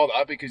 why bother?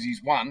 Because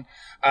he's one.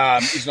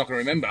 He's not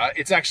going to remember.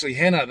 It's actually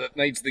Hannah that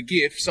needs the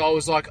gift. So I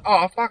was like,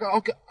 oh, fuck,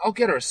 I'll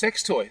get her a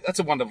sex toy. That's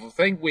a wonderful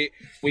thing. We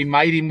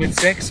made him with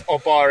sex. I'll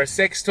buy her a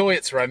sex toy.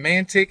 It's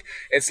romantic.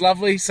 It's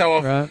lovely. So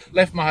I've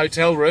left my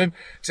hotel room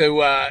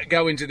to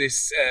go into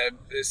this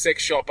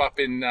sex shop up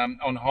in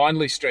on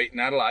Hindley Street in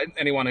Adelaide.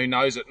 Anyone who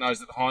knows it knows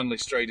that Hindley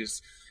Street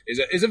is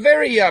a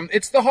very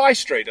it's the high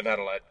street of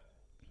Adelaide.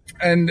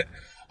 And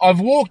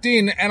I've walked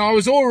in, and I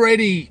was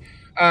already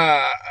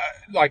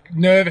like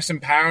nervous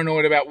and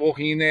paranoid about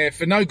walking in there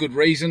for no good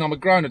reason. I'm a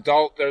grown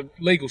adult. They're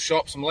legal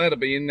shops. I'm allowed to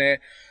be in there.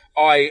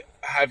 I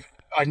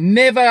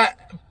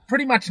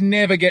pretty much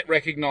never get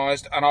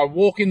recognised, and I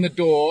walk in the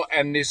door,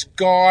 and this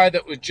guy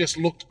that just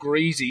looked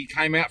greasy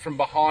came out from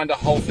behind a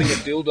whole thing of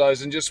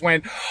dildos and just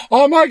went,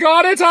 "Oh my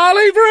God, it's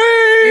Harley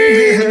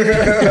Breen!"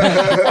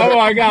 Oh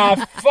my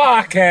God,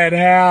 fucking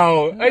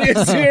hell. Are you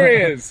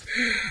serious?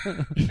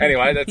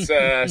 Anyway, that's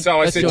so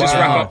I said, just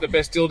wrap up the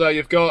best dildo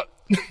you've got.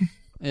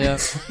 Yeah.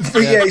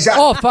 Yeah,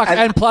 exactly. Oh, fuck.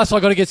 And plus,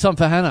 I got to get some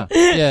for Hannah.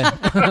 Yeah.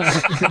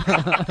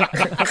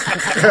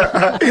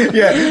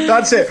 Yeah,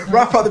 that's it.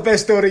 Wrap up the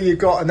best order you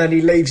got, and then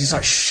he leaves. He's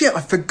like, shit,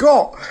 I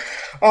forgot.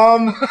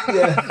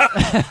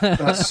 Yeah.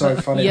 That's so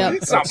funny. Yeah.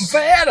 Something for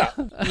Hannah.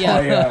 Yeah.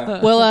 Oh,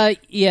 yeah. Well,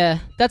 yeah.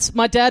 That's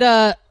my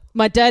dad.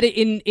 My dad,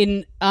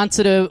 in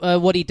answer to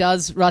what he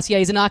does, Russ, yeah,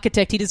 he's an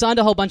architect. He designed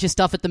a whole bunch of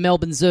stuff at the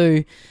Melbourne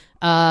Zoo.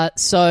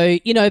 So,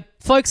 you know,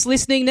 folks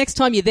listening, next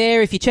time you're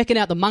there, if you're checking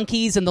out the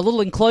monkeys and the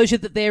little enclosure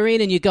that they're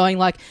in, and you're going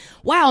like,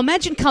 wow,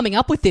 imagine coming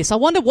up with this. I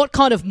wonder what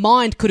kind of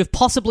mind could have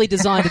possibly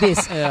designed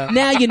this.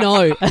 Now you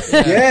know.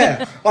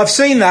 Yeah, I've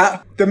seen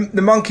that.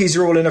 The monkeys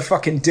are all in a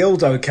fucking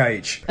dildo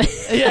cage.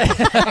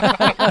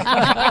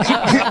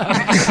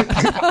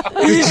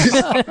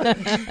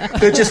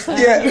 They're just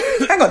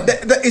hang on.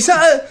 Is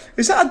that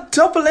a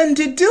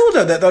double-ended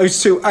dildo that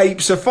those two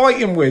apes are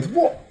fighting with?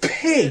 What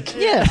pig?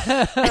 Yeah.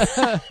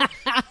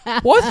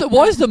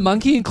 Why is the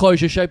monkey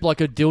enclosure shaped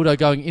like a dildo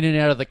going in and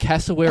out of the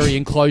cassowary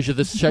enclosure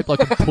that's shaped like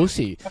a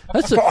pussy?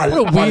 What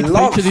a weird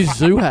feature this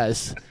zoo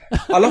has.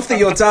 I love that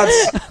your dad's.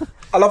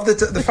 I love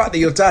the fact that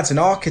your dad's an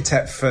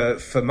architect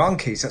for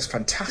monkeys. That's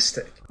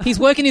fantastic. He's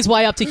working his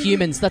way up to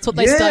humans. That's what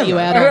they start you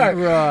out on.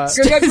 Right.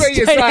 Because that's what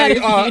you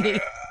say.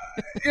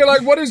 You're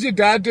like, what does your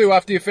dad do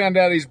after you found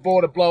out he's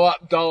bought a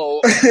blow-up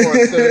doll for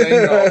a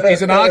 13-year-old?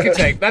 He's an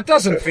architect. That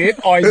doesn't fit.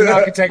 Oh, he's an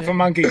architect for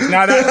monkeys.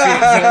 No, that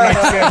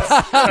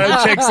fits. That makes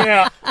sense. Checks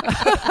out.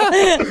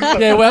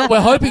 Yeah, well,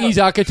 we're hoping his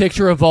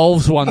architecture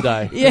evolves one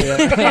day.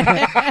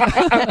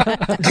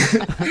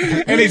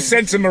 And his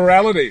sense of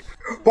morality.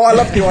 But I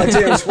love the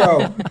idea as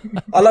well.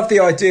 I love the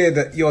idea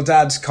that your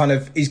dad's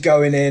he's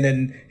going in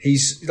and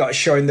he's like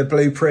showing the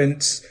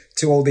blueprints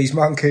to all these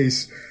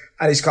monkeys.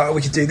 And he's like,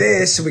 we could do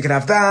this, and we can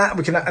have that,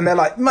 and they're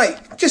like, mate,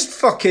 just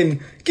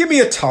fucking give me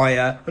a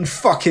tyre and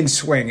fucking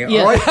swing it,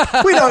 all right?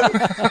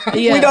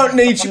 We don't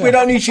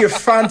need your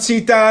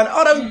fancy dad.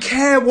 I don't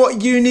care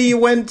what uni you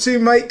went to,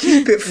 mate.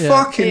 Keep it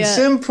fucking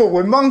simple.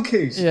 We're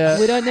monkeys. Yeah.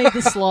 We don't need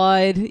the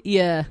slide.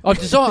 Yeah. I've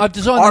designed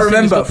this thing.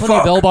 There's got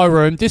plenty of elbow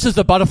room. This is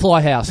the butterfly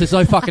house. There's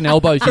no fucking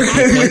elbows.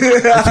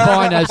 It's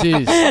fine as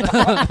is.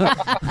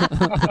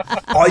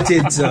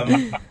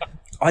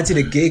 I did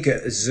a gig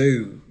at a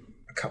zoo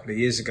a couple of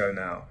years ago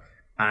now,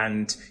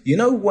 and you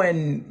know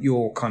when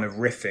you're kind of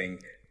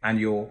riffing and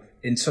you're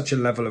in such a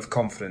level of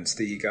confidence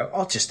that you go,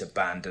 I'll just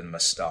abandon my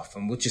stuff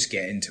and we'll just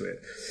get into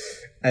it.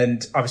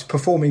 And I was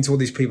performing to all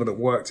these people that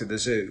worked at the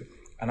zoo,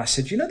 and I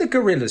said, you know the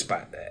gorillas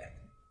back there?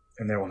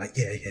 And they're all like,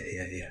 yeah.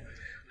 I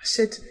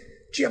said,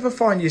 do you ever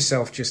find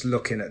yourself just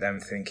looking at them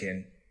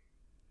thinking,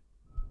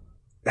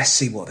 let's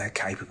see what they're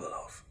capable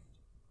of?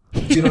 Do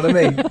you know what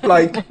I mean?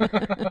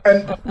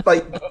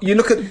 You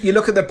look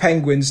at the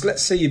penguins.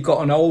 Let's say you've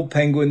got an old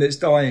penguin that's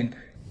dying.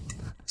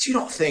 Do you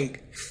not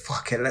think,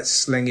 fuck it, let's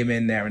sling him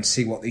in there and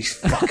see what these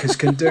fuckers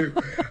can do?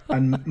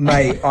 And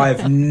mate,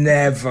 I've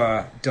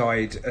never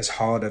died as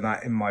hard as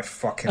that in my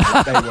fucking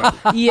life. They were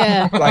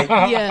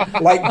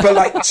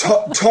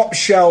top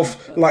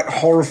shelf,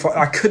 horrified.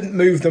 I couldn't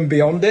move them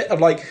beyond it.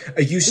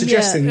 Are you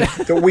suggesting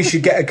that we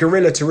should get a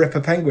gorilla to rip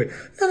a penguin?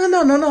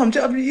 No. I'm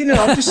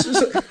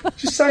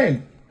just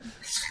saying.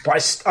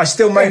 But I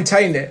still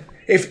maintain it.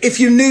 If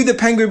you knew the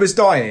penguin was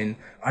dying,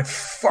 I'd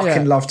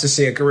fucking love to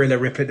see a gorilla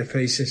rip it to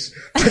pieces.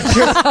 I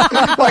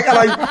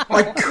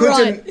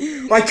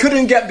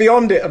couldn't get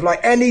beyond it of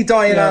any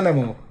dying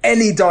animal,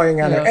 any dying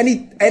human.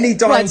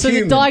 Right, so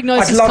the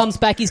diagnosis comes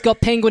back, he's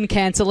got penguin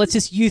cancer, let's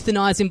just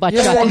euthanize him by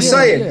chucking him. That's what I'm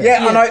saying.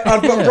 Yeah. And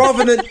I've got,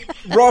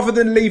 rather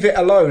than leave it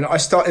alone, I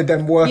started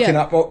then working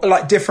up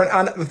different,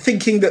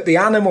 thinking that the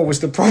animal was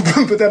the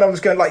problem, but then I was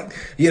going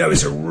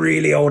it's a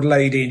really old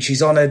lady and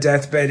she's on her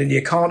deathbed and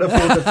you can't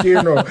afford the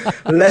funeral.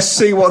 Let's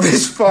see what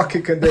this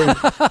fucker can do.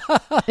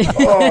 If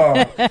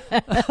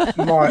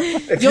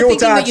You're your thinking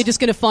dad, that you're just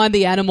going to find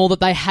the animal that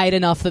they hate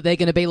enough that they're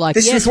going to be like,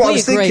 This yes, is what I we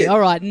was agree. thinking. All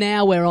right,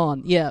 now we're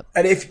on. Yeah.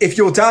 and if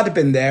your dad had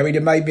been there, he'd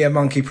have made me a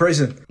monkey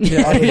prison. I would,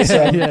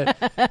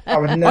 I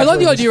would never I like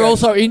the idea understand.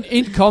 also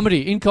in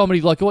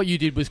comedy, like what you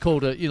did was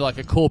called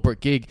a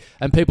corporate gig,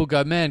 and people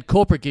go, man,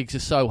 corporate gigs are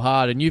so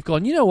hard, and you've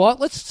gone, you know what?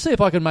 Let's see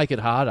if I can make it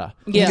harder.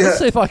 Yeah. Let's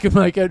see if I can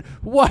make it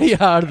way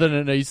harder than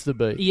it needs to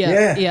be.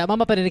 Yeah.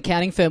 I'm up at an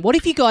accounting firm. What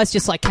if you guys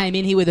just like came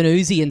in here with an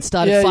Uzi and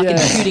started fucking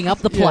shooting up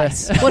the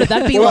place? What would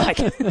that be like?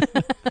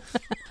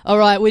 All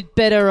right, we'd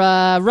better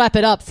wrap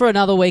it up for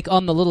another week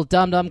on the Little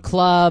Dum Dum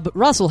Club.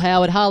 Russell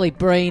Howard, Harley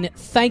Breen,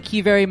 thank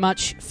you very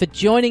much for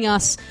joining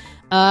us.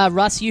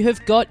 Russ, you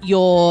have got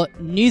your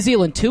New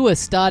Zealand tour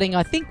starting,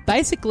 I think,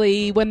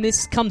 basically when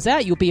this comes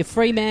out. You'll be a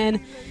free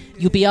man.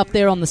 You'll be up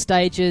there on the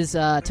stages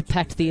to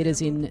packed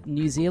theatres in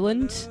New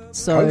Zealand.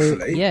 So,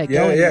 Hopefully.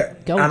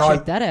 go and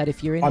check that out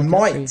if you're in the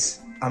country.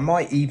 I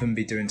might even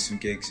be doing some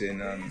gigs in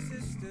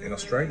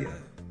Australia.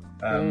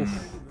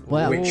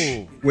 Wow.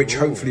 Which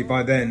hopefully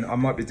by then I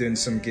might be doing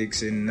some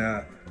gigs in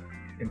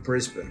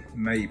Brisbane,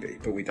 maybe,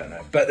 but we don't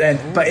know. But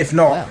if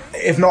not,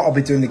 I'll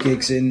be doing the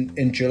gigs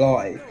in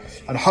July,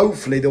 and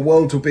hopefully the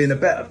world will be in a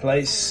better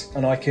place,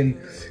 and I can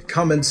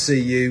come and see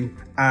you.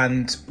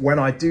 And when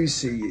I do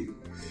see you,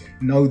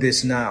 know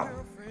this now: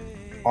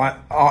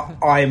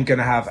 I am going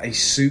to have a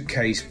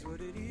suitcase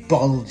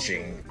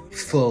bulging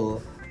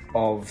full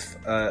of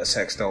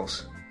sex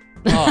dolls.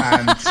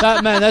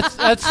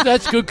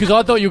 That's good, because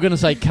I thought you were going to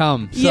say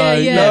come. So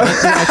Yeah.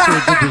 that's actually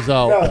a good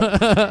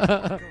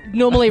result.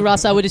 Normally,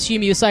 Russ, I would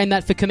assume you were saying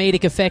that for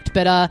comedic effect,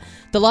 but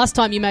the last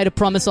time you made a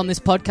promise on this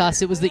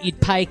podcast, it was that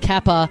you'd pay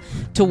Kappa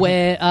to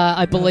wear,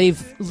 I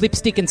believe,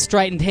 lipstick and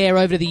straightened hair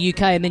over to the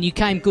UK, and then you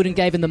came good and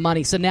gave him the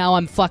money. So now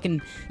I'm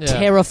fucking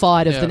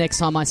terrified of the next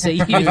time I see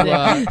you.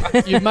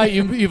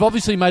 You've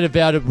obviously made a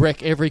vow to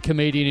wreck every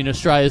comedian in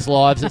Australia's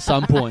lives at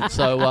some point.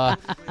 So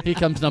here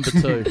comes number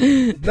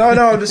 2.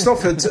 No, it's not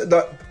for.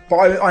 But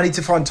I need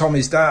to find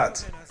Tommy's dad.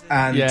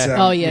 And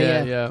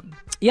Yeah,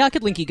 I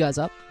could link you guys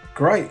up.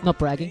 Great. Not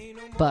bragging,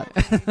 but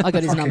I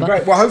got his number.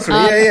 Great. Well,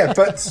 hopefully,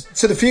 But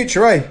to the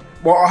future,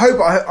 Well, I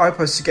hope I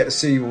get to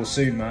see you all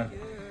soon, man.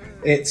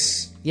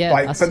 It's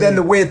but then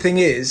the weird thing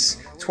is,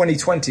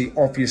 2020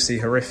 obviously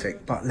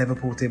horrific, but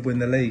Liverpool did win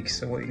the league.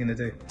 So what are you going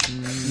to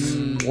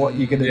do? What are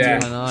you going to do?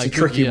 It's a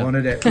tricky one,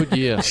 isn't it? Good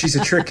year. She's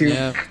a tricky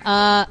one.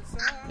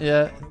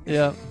 Yeah.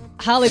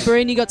 Harley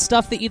Breen, you got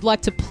stuff that you'd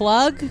like to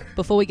plug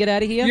before we get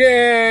out of here?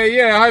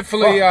 Yeah.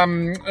 Hopefully, I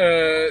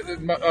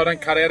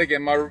don't cut out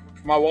again.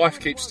 My wife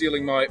keeps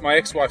stealing my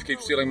ex-wife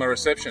keeps stealing my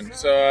reception.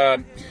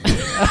 So,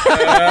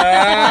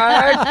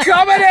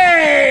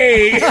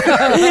 comedy.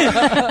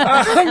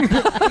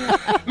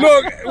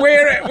 Look,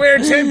 we're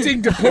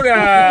attempting to put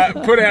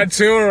our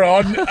tour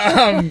on.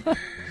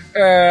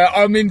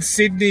 I'm in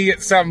Sydney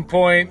at some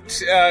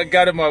point.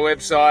 Go to my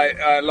website.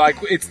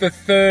 It's the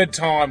third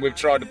time we've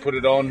tried to put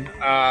it on.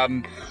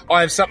 I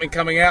have something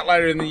coming out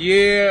later in the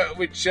year,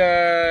 which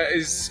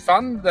is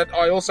fun, that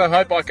I also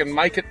hope I can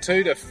make it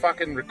to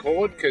fucking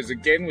record, because,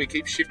 again, we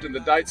keep shifting the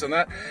dates on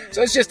that.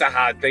 So it's just a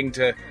hard thing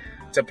to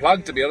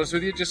plug, to be honest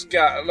with you. Just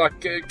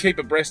keep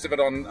abreast of it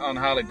on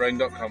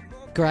harleybreen.com.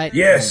 Great.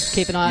 Yes.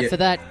 Keep an eye out for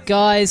that.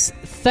 Guys,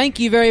 thank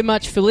you very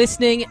much for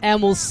listening,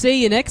 and we'll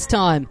see you next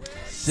time.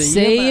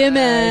 See you,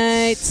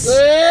 mates.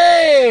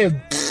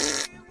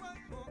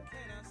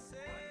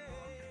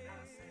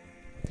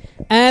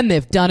 And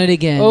they've done it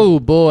again. Oh,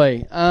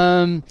 boy.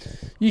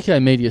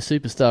 UK media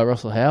superstar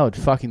Russell Howard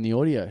fucking the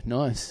audio.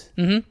 Nice.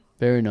 Mm-hmm.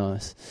 Very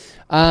nice.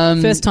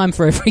 First time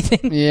for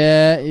everything.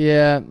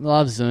 Yeah.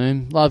 Love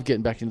Zoom. Love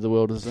getting back into the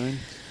world of Zoom.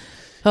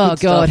 Oh,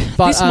 God.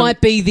 But, this might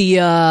be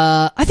the...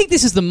 I think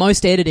this is the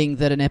most editing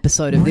that an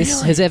episode of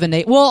this has ever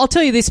needed. Well, I'll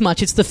tell you this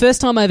much. It's the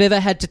first time I've ever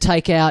had to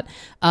take out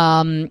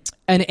an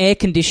air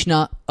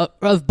conditioner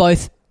of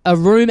both a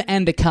room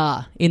and a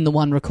car in the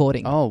one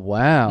recording. Oh,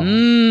 wow.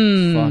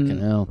 Fucking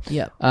hell.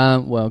 Yeah.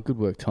 Well, good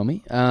work,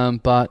 Tommy.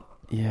 But,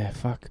 yeah,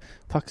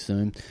 fuck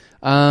Zoom.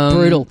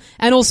 Brutal.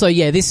 And also,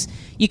 this,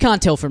 you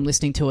can't tell from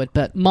listening to it,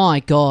 but my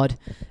God,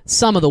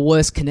 some of the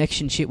worst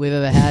connection shit we've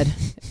ever had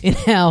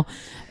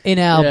in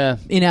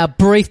our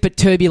brief but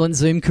turbulent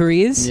Zoom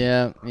careers.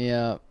 Yeah.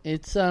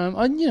 It's I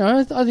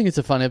think it's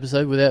a fun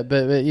episode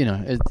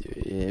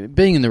but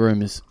being in the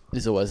room is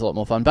always a lot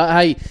more fun. But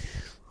hey,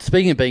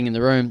 speaking of being in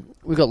the room,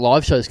 we've got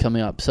live shows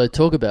coming up. So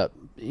talking about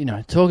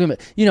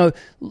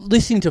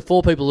listening to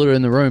 4 people that are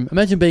in the room.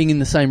 Imagine being in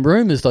the same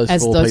room as those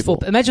four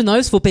people. Imagine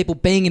those 4 people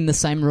being in the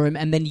same room,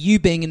 and then you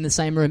being in the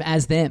same room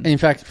as them. In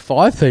fact,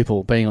 5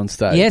 people being on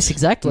stage. Yes,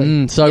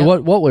 exactly.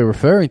 What we're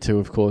referring to,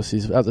 of course,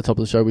 is at the top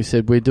of the show we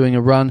said we're doing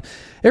a run.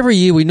 Every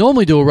year we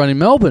normally do a run in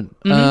Melbourne.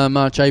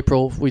 March,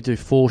 April, we do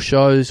 4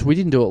 shows. We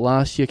didn't do it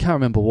last year. Can't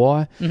remember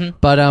why.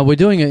 But we're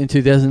doing it in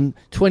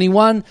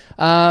 2021.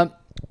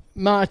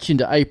 March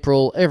into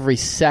April, every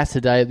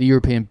Saturday at the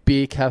European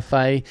Beer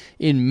Cafe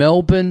in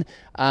Melbourne.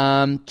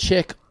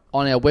 Check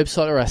on our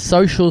website or our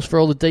socials for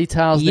all the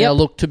details. Now,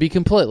 look, to be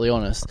completely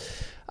honest,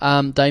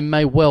 they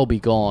may well be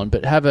gone,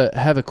 but have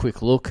a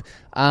quick look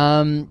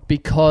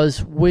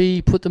because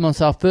we put them on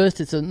sale first.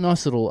 It's a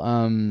nice little,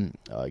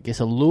 I guess,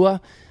 a lure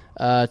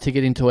to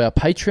get into our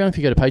Patreon. If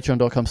you go to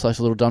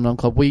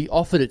patreon.com/littledumdumclub, we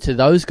offered it to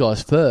those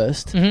guys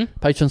first,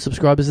 Patreon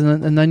subscribers,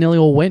 and they nearly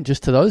all went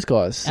just to those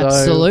guys. So,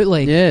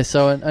 absolutely. Yeah,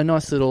 so a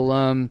nice little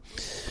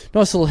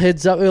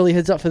heads up, early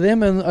heads up for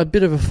them, and a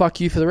bit of a fuck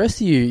you for the rest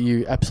of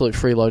you absolute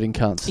freeloading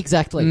cunts.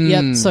 Exactly.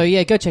 Yep. So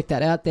yeah, go check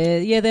that out.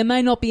 There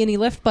may not be any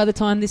left by the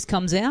time this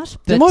comes out.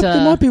 But,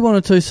 there might be one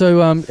or two. So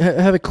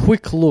have a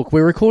quick look.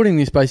 We're recording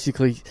this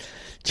basically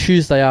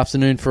Tuesday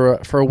afternoon for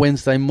a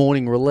Wednesday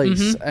morning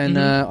release, and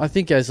I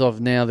think as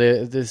of now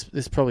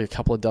there's probably a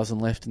couple of dozen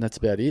left, and that's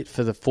about it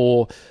for the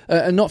 4,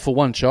 and not for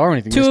one show or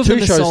anything. Two There's of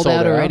them shows are sold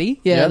out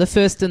already. Yeah, yep. the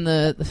first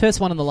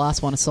one and the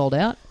last one are sold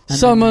out.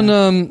 Someone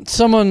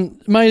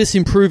made us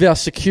improve our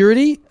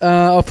security.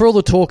 For all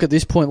the talk at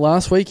this point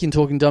last week in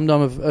Talking Dum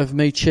Dum of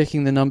me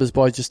checking the numbers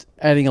by just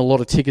adding a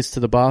lot of tickets to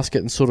the basket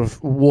and sort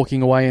of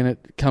walking away and it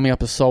coming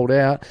up as sold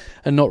out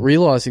and not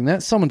realising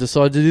that, someone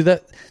decided to do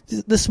that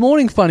this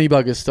morning, funny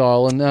bugger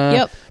style,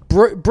 and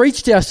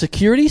breached our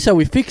security. So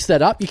we fixed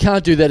that up. You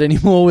can't do that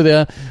anymore with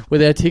our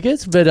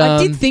tickets. But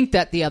I did think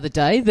that the other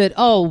day that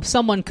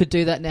someone could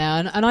do that now,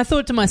 and I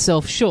thought to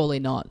myself, surely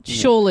not.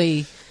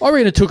 Surely. I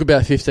reckon it took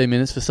about 15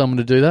 minutes for someone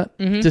to do that.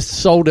 Just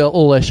sold out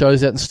all their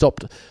shows out and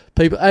stopped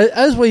people.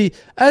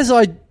 As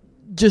I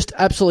just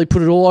absolutely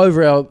put it all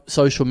over our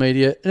social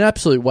media, an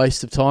absolute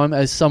waste of time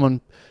as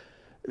someone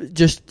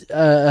just,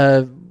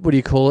 reserved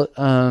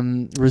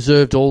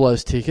all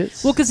those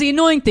tickets. Well, because the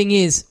annoying thing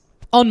is,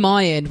 on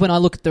my end, when I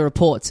look at the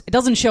reports, it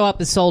doesn't show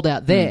up as sold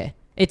out there.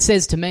 It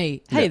says to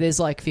me, hey, there's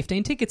like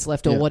 15 tickets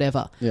left or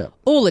whatever. Yeah.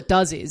 All it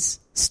does is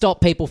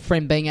stop people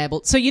from being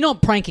able... So you're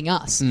not pranking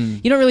us.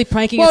 You're not really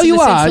pranking us in the the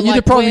sense are. that... You're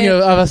depriving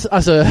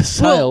us of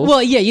sales.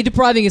 Well, yeah, you're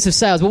depriving us of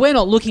sales. But we're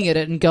not looking at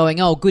it and going,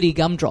 oh, goody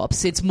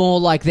gumdrops. It's more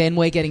like then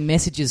we're getting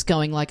messages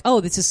going like,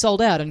 oh, this is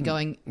sold out, and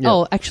going,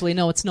 oh, actually,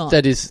 no, it's not.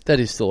 That is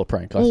still a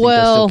prank. I think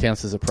that still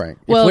counts as a prank.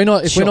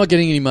 If we're not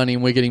getting any money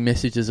and we're getting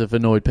messages of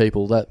annoyed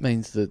people, that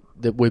means that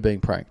we're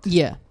being pranked.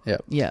 Yeah.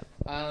 Yeah.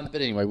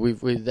 But anyway,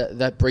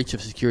 that breach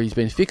of security has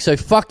been fixed. So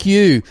fuck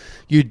you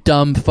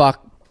dumb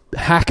fuck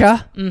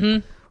hacker.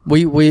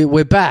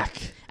 We're back.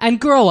 And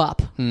grow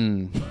up.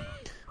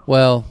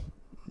 Well,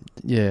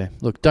 yeah.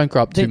 Look, don't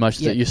grow up too much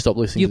that you stop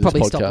listening to this podcast. You'll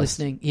probably stop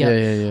listening.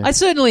 Yeah. I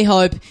certainly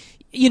hope...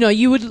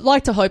 you would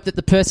like to hope that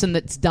the person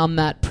that's done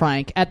that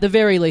prank, at the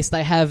very least,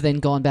 they have then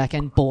gone back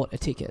and bought a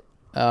ticket.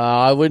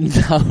 I wouldn't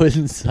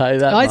say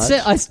that much.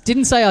 I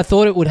didn't say I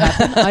thought it would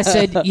happen. I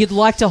said you'd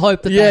like to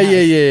hope that they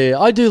have. Yeah.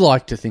 I do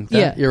like to think that.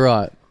 Yeah. You're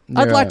right.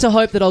 I'd like to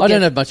hope that I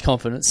don't have much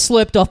confidence.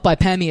 Slurped off by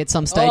Pammy at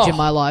some stage in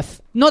my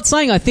life. Not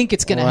saying I think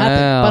it's going to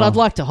happen, but I'd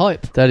like to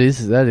hope. That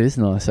is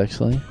nice,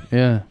 actually.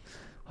 Yeah.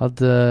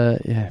 I'd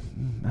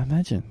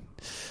imagine.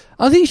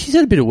 I think she's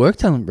had a bit of work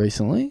talent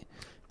recently.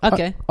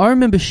 Okay. I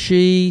remember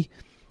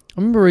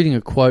reading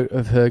a quote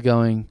of her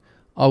going,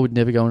 I would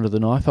never go under the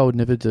knife. I would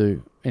never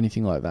do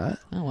anything like that.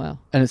 Oh, wow.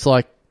 And it's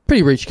like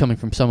pretty rich coming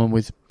from someone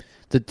with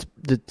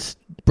the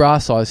bra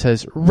size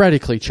has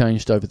radically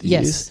changed over the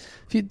years.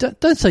 If you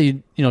don't say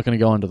you're not going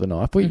to go under the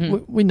knife.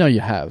 We know you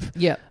have.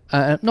 Yeah.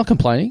 Not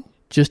complaining,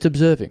 just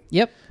observing.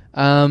 Yep.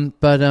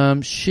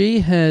 But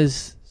she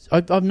has...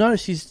 I've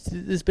noticed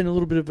there's been a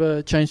little bit of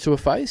a change to her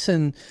face,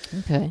 and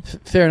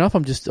fair enough.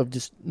 I'm just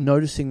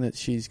noticing that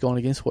she's gone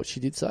against what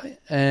she did say,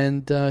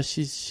 and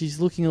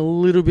she's looking a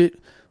little bit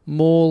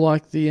more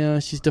like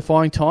she's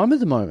defying time at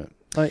the moment.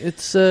 Like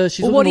she's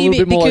looking a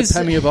little bit more like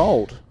Pammy of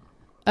old.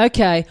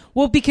 Okay,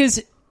 well,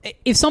 because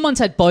if someone's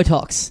had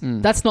Botox,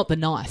 that's not the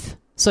knife.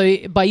 So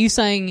by you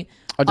saying...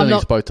 I don't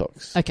think it's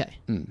Botox. Okay.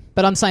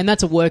 But I'm saying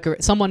that's a worker.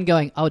 Someone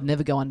going, I would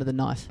never go under the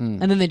knife.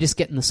 And then they're just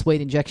getting the sweet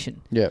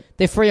injection. Yeah.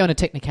 They're free on a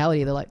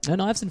technicality. They're like, no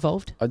knives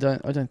involved. I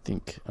don't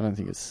think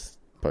it's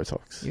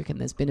Botox. You reckon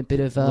there's been a bit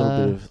of...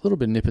 a little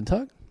bit of nip and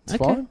tuck. It's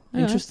fine.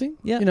 Interesting.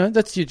 Yeah.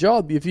 That's your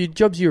job. If your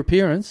job's your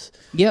appearance,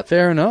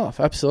 fair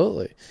enough.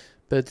 Absolutely.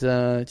 But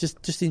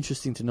just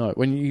interesting to note.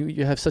 When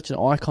you have such an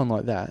icon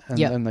like that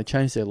and they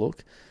change their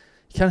look,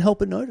 you can't help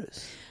but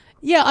notice.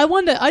 Yeah, I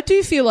wonder. I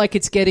do feel like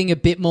it's getting a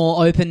bit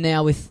more open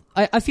now with...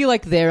 I feel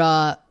like there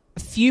are a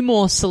few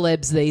more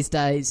celebs these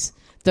days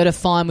that are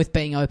fine with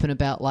being open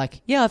about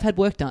like, yeah, I've had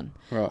work done.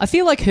 Right. I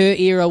feel like her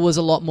era was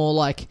a lot more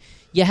like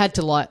you had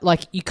to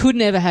like you could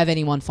never have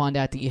anyone find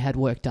out that you had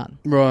work done.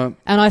 Right.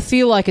 And I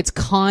feel like it's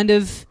kind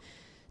of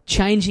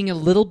changing a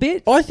little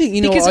bit. I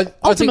think, because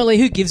ultimately,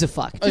 who gives a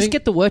fuck? Just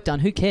get the work done.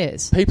 Who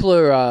cares? People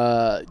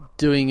are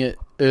doing it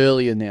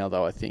earlier now,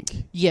 though. I think.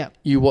 Yeah.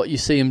 You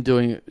see them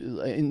doing it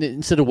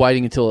instead of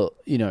waiting until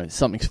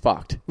something's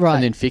fucked, right,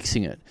 and then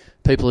fixing it.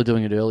 People are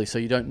doing it early, so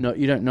you don't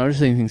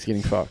notice anything's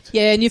getting fucked.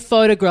 Yeah, and you're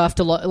photographed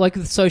a lot, like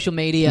with social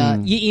media.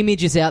 Your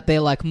image is out there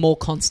like more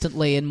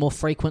constantly and more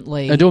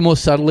frequently. They do it more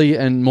subtly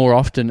and more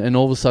often, and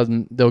all of a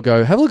sudden they'll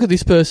go, "Have a look at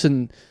this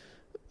person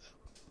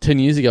 10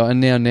 years ago and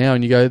now,"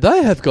 and you go,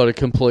 they've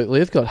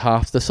got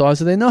half the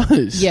size of their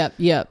nose. Yeah,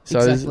 so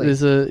exactly.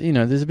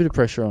 there's a bit of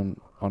pressure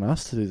on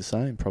us to do the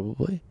same,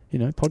 probably.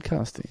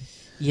 podcasting.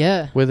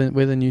 Yeah. We're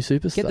the new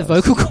superstars. Get the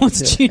vocal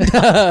cords tuned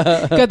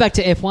up. Go back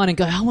to F1 and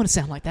go, I want to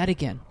sound like that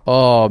again.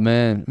 Oh,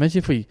 man.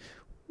 Imagine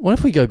what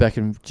if we go back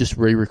and just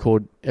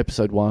re-record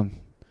episode 1?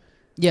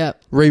 Yeah.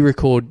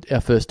 Re-record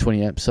our first 20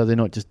 apps so they're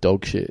not just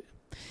dog shit.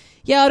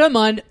 Yeah, I don't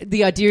mind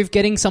the idea of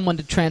getting someone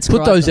to transcribe.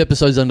 Put those them.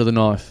 episodes under the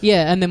knife.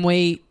 Yeah,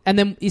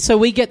 so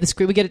we get the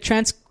script, we get it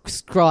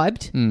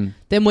transcribed, then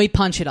we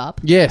punch it up.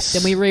 Yes.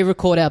 Then we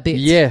re-record our bits.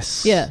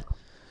 Yes. Yeah.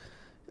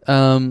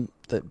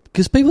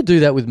 Because people do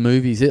that with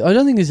movies. I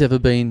don't think there's ever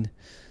been.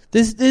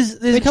 There's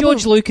a couple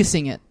George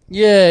Lucasing it.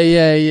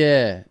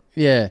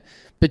 Yeah.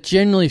 But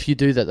generally, if you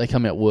do that, they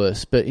come out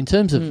worse. But in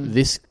terms of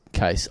this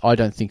case, I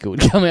don't think it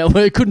would come out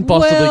worse. It couldn't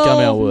possibly come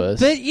out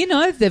worse. But,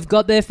 they've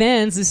got their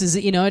fans. This is,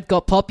 it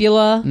got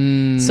popular.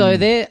 So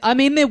there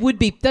would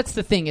be, that's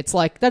the thing. It's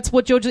like, that's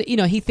what George,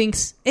 he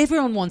thinks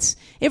everyone wants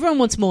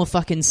more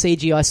fucking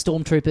CGI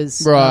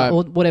stormtroopers. Right.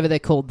 Or whatever they're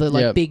called.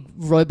 The big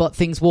robot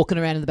things walking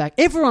around in the back.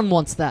 Everyone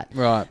wants that.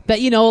 Right. But,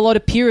 a lot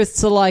of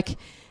purists are like,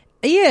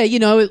 yeah,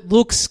 it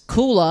looks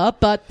cooler,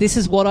 but this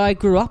is what I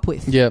grew up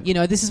with. Yep.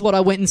 This is what I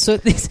went and saw.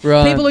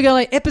 Right. People are going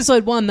like,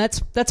 episode 1,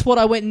 that's what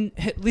I went and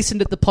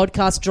listened at the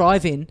podcast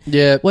drive-in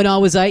Yep. when I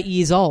was 8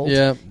 years old.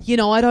 Yep.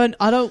 I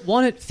don't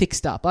want it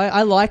fixed up.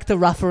 I like the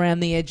rough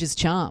around the edges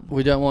charm.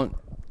 We don't want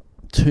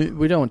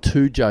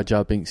two Jar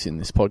Jar Binks in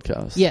this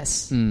podcast.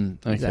 Yes.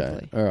 Okay.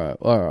 Exactly. All right.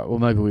 Well,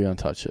 maybe we don't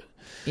touch it.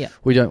 Yeah.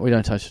 We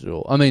don't touch it at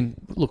all. I mean,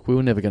 look, we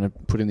were never going to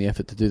put in the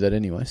effort to do that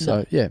anyway.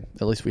 So,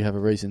 at least we have a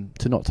reason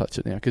to not touch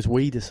it now because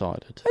we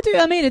decided. I do.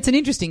 I mean, it's an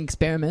interesting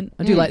experiment.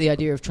 I do like the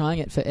idea of trying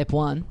it for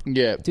Ep1.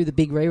 Yeah. Do the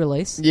big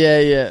re-release.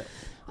 Yeah.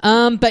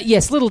 But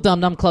yes,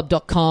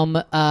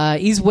 littledumdumclub.com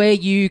is where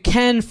you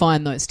can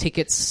find those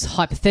tickets,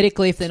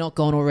 hypothetically, if they're not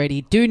gone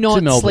already. Do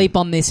not sleep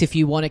on this if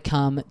you want to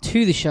come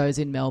to the shows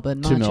in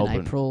Melbourne, March and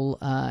April.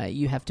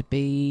 You have to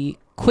be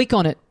quick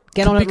on it.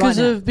 Get on it right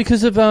now.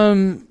 Because of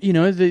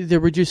the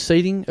reduced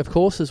seating, of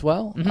course, as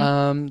well.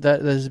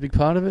 That is a big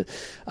part of it.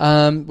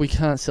 We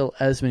can't sell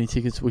as many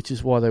tickets, which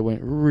is why they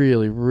went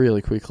really,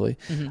 really quickly.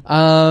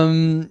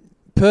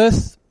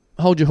 Perth,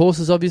 hold your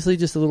horses, obviously.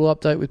 Just a little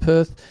update with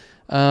Perth.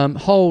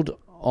 Hold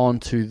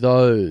on to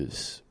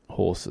those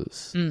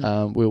horses.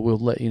 We'll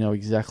let you know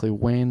exactly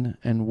when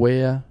and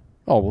where.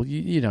 Oh, well,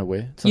 you know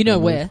where. You know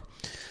where.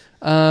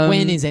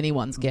 When is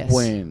anyone's guess?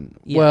 When?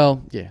 Yeah.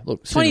 Well, yeah,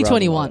 look.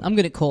 2021. I'm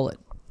going to call it.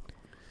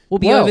 We'll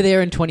be over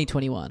there in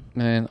 2021.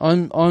 Man,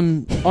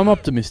 I'm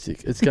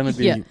optimistic. It's going to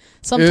be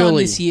sometime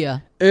this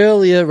year.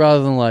 Earlier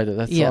rather than later.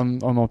 That's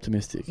I'm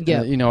optimistic.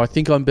 Yeah. I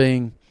think I'm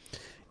being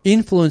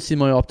influenced in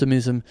my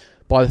optimism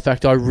by the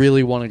fact I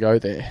really want to go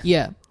there.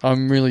 Yeah.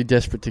 I'm really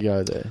desperate to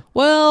go there.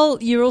 Well,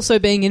 you're also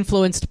being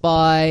influenced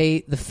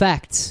by the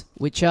facts,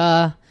 which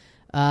are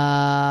what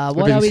are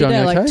we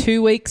today? Okay? Like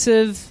 2 weeks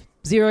of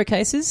 0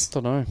 cases? I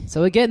don't know.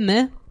 So we're getting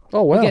there.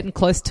 Oh, wow. We're getting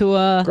close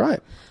to great.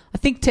 I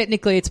think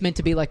technically it's meant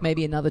to be like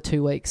maybe another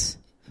 2 weeks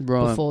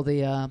before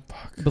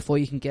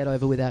you can get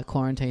over without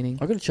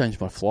quarantining. I've got to change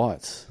my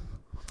flights.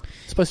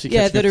 It's supposed to be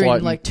that are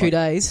in like 2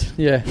 days.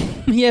 Yeah.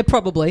 Yeah,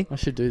 probably. I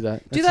should do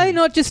that. Do they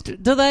not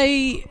just... Do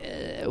they...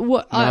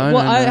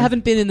 I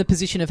haven't been in the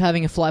position of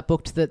having a flight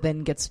booked that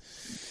then gets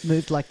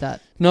moved like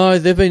that. No,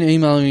 they've been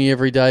emailing me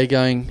every day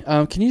going,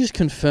 can you just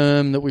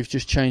confirm that we've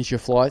just changed your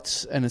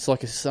flights? And it's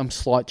like some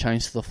slight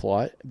change to the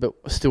flight, but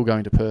still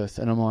going to Perth.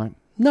 And I'm like,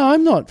 no,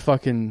 I'm not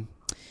fucking...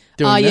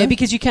 Yeah,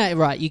 because you can't.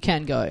 Right, you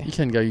can go. You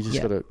can go. You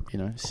just got to,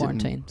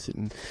 quarantine. Sit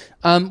and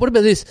what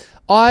about this?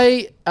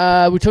 We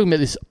were talking about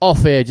this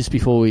off air just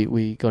before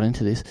we got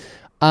into this.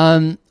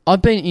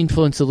 I've been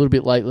influenced a little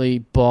bit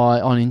lately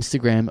on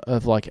Instagram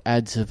of like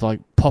ads of like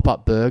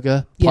pop-up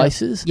burger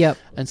places. Yep.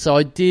 And so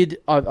I've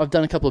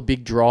done a couple of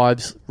big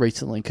drives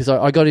recently because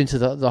I got into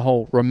the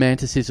whole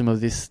romanticism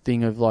of this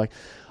thing of like,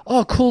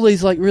 oh, cool,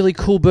 these like really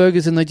cool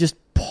burgers, and they just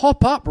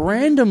pop up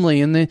randomly,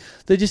 and they're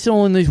just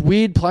all in these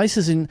weird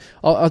places. And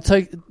I'll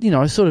take,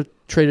 I sort of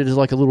treat it as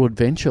like a little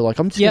adventure. Like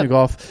I'm just going to go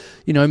off.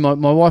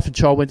 My wife and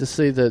child went to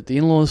see the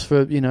in-laws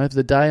for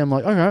the day. I'm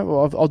like, okay,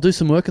 well, I'll do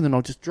some work, and then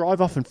I'll just drive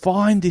off and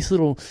find this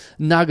little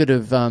nugget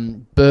of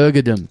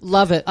burgerdom.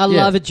 Love it. I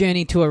love a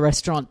journey to a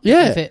restaurant.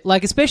 Yeah,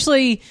 like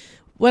especially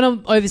when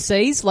I'm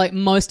overseas, like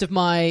most of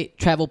my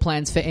travel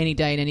plans for any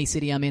day in any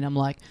city I'm in, I'm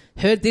like,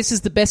 heard this is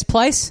the best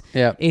place.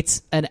 Yeah.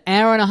 It's an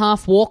hour and a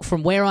half walk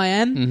from where I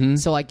am.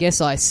 So I guess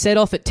I set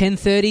off at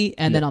 10:30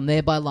 and then I'm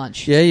there by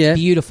lunch. Yeah, yeah.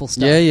 Beautiful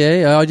stuff.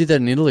 Yeah. I did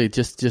that in Italy.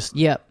 Just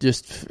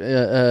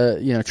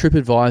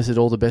TripAdvisor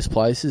all the best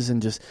places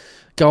and just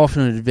go off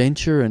on an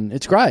adventure, and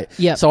it's great.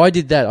 Yeah. So I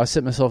did that. I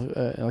set myself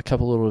a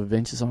couple of little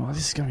adventures. I'm like,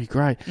 this is going to be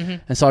great.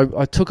 And so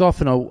I took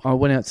off and I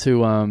went out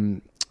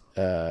to...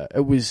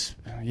 it was,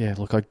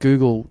 look, I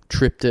Google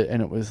tripped it,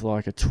 and it was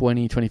like a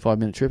 20-25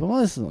 minute trip. I'm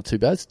like, this is not too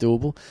bad, it's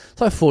doable. It's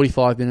like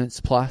 45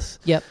 minutes plus.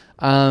 Yep.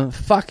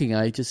 Fucking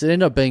ages. It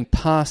ended up being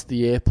past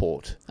the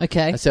airport.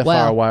 Okay. That's how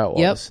far away it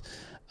was.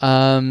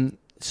 Yep.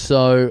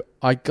 So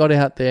I got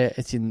out there.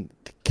 It's in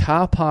the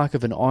car park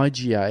of an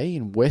IGA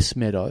in West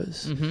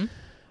Meadows.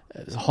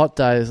 It was a hot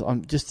day.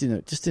 I'm just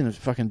in a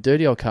fucking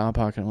dirty old car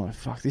park, and I'm like,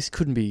 fuck, this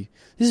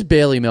is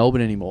barely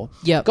Melbourne anymore.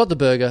 Yeah. Got the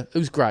burger. It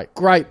was great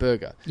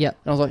burger. Yeah. And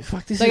I was like,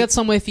 fuck, this. They got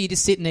somewhere for you to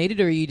sit and eat it,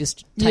 or are you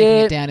just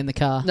taking it down in the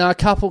car? No, a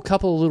couple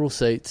of little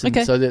seats.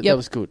 And so that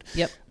was good.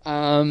 Yep.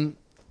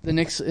 The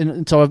next,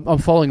 and so I'm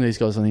following these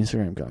guys on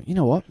Instagram, going, you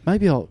know what?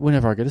 Maybe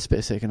whenever I get a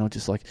spare second, I'll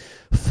just like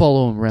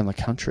follow them around the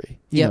country.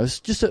 You know, it's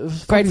just a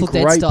Grateful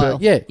Dead style.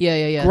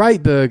 Yeah.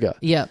 Great burger.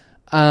 Yeah.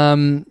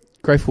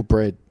 Grateful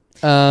bread.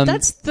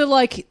 That's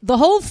the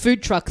whole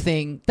food truck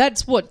thing.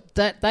 That's what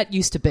that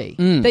used to be.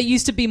 There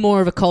used to be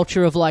more of a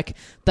culture of like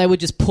they would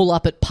just pull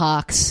up at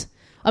parks.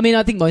 I mean,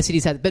 I think most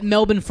cities had it, but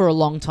Melbourne for a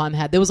long time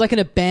had. There was like an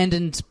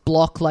abandoned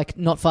block, like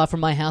not far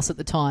from my house at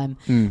the time,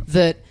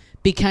 that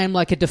became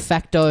like a de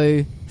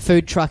facto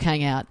food truck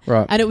hangout.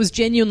 Right. And it was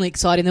genuinely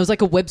exciting. There was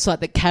like a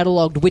website that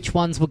catalogued which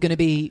ones were going to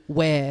be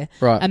where.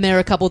 Right. And there are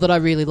a couple that I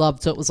really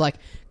loved. So it was like,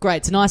 great,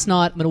 it's a nice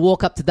night. I'm going to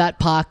walk up to that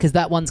park because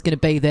that one's going to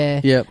be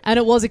there. Yep. And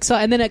it was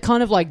exciting. And then it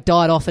kind of like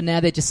died off, and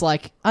now they're just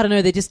like, I don't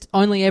know, they're just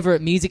only ever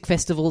at music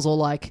festivals or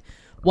like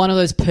one of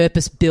those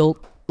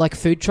purpose-built like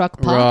food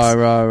truck parks.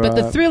 Right. But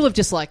the thrill of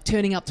just like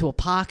turning up to a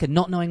park and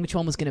not knowing which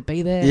one was going to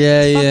be there.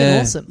 Yeah, it's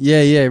fucking awesome.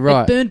 Yeah,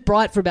 right. It burned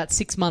bright for about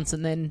 6 months,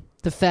 and then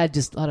the fad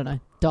just, I don't know,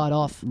 died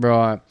off.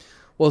 Right.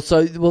 Well,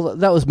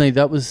 that was me.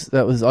 That was.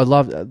 I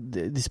loved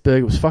this burger.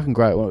 It was fucking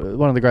great.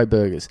 One of the great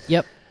burgers.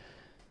 Yep.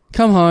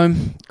 Come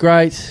home.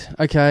 Great.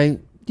 Okay.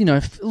 You know,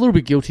 a little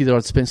bit guilty that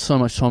I'd spent so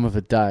much time of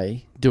a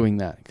day doing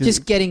that.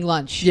 Just getting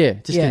lunch. Yeah,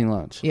 getting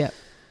lunch. Yeah.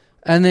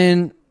 And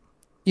then,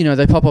 you know,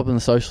 they pop up on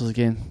the socials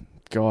again.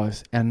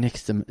 Guys, our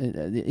next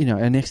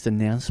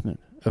announcement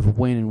of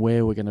when and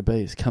where we're going to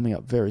be is coming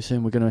up very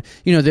soon. We're going to,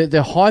 you know,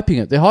 they're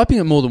hyping it. They're hyping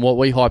it more than what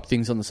we hype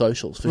things on the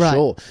socials, for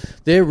sure.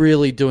 They're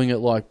really doing it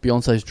like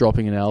Beyonce's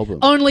dropping an album.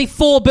 Only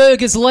 4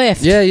 burgers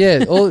left.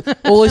 Yeah. All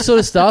this sort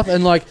of stuff.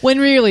 And like, when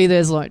really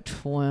there's like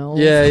 12.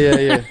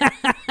 Yeah.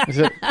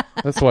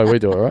 That's the way we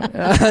do it,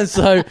 right?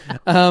 So,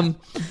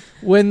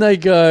 when they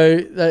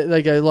go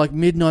like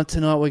midnight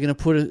tonight, we're going to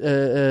put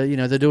it, you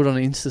know, they do it on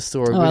an Insta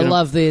story. I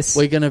love this.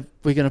 We're going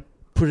to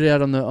put it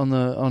out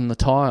on the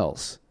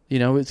tiles. You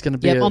know, it's going to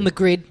be on the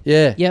grid.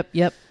 Yeah.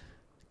 Yep.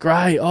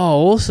 Great.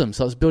 Oh, awesome.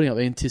 So I was building up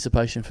the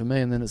anticipation for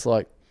me, and then it's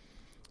like,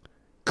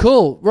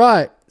 cool,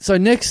 right. So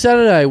next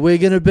Saturday, we're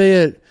going to be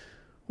at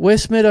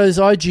West Meadows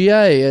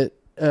IGA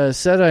at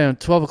Saturday on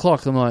 12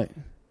 o'clock. I'm like,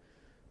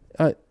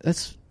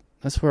 that's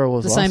where I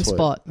was last week. The same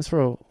spot. That's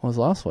where I was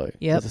last week.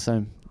 Yeah. The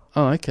same.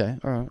 Oh, okay.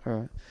 All right.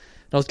 And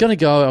I was going to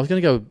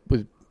go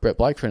with Brett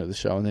Blake, friend of the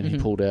show, and then he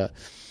pulled out.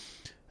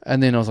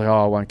 And then I was like,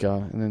 I won't go.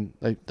 And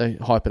then they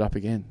hype it up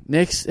again.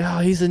 Next,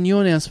 here's a new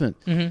announcement.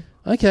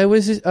 Okay,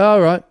 where's this? Oh,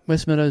 right,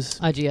 West Meadows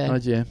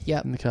IGA.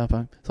 Yep. In the car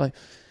park. It's like,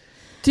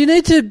 do you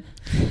need to?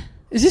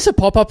 Is this a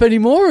pop up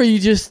anymore, or are you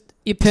just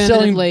permanently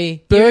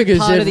selling burgers?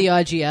 You're part of the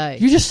IGA.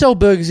 You just sell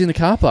burgers in the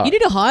car park. You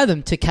need to hire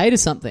them to cater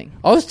something.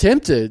 I was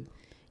tempted.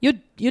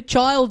 Your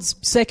child's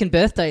second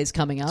birthday is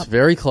coming up. It's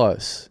very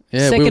close.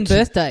 Yeah, second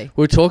birthday.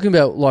 We're talking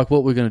about like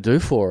what we're going to do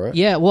for it.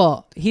 Yeah,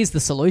 well, here's the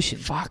solution.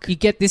 Fuck. You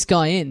get this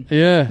guy in.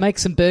 Yeah. Make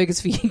some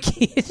burgers for your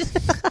kid.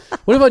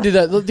 What if I do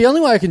that? The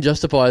only way I can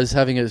justify is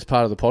having it as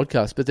part of the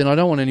podcast, but then I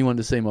don't want anyone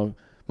to see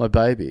my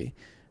baby,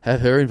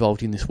 have her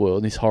involved in this world,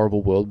 in this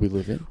horrible world we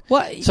live in.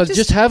 So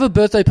just have a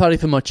birthday party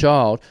for my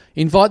child,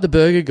 invite the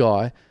burger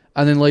guy,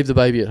 and then leave the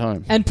baby at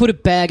home. And put a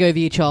bag over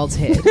your child's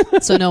head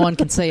so no one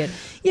can see it.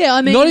 Yeah,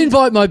 I mean... Not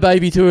invite my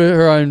baby to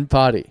her own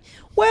party.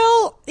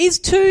 Well, is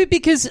too,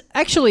 because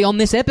actually on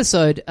this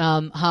episode,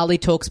 Harley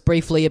talks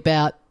briefly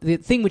about the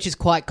thing which is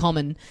quite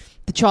common,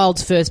 the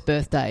child's first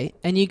birthday,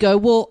 and you go,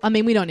 well, I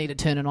mean, we don't need to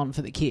turn it on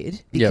for the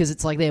kid because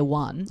it's like they're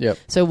one. Yep.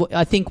 So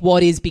I think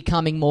what is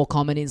becoming more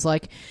common is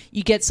like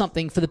you get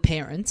something for the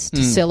parents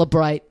to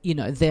celebrate, you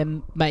know,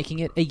 them making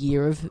it a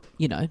year of,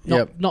 you know,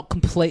 not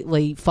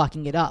completely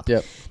fucking it up.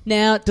 Yep.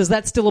 Now, does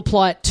that still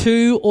apply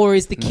to, or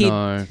is the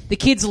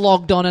kid's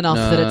logged on enough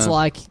that it's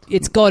like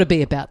it's got to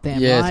be about them?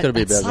 Yeah, right? it's got to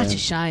be That's about them. such a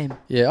shame.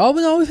 Yeah. Oh,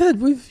 no,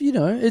 we've you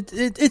know,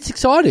 it's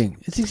exciting.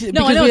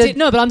 No, I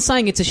know, but I'm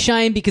saying it's a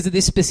shame because of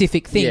this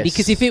specific thing. Yes.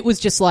 Because if it was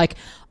just like,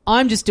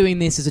 I'm just doing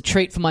this as a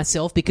treat for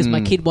myself because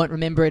my kid won't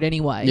remember it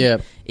anyway. Yeah.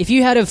 If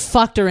you had have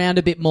fucked around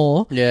a bit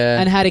more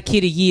and had a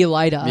kid a year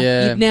later,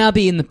 you'd now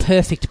be in the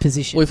perfect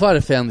position. Well, if I'd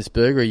have found this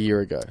burger a year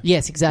ago.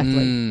 Yes,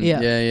 exactly.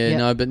 Yeah.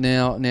 No, but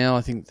now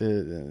I think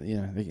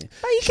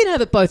you can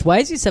have it both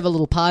ways. You just have a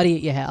little party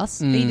at your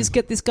house and you just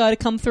get this guy to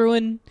come through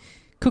and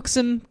cook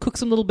some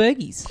little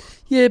burgies.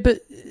 Yeah,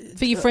 but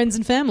for your friends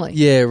and family.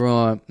 Yeah,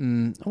 right.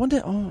 I wonder.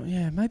 Oh,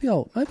 yeah. Maybe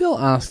I'll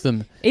ask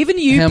them. Even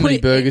you, how many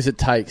burgers it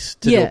takes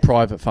to do a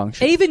private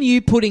function. Even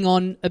you putting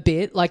on a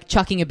bit, like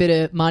chucking a bit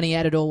of money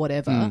at it or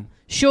whatever.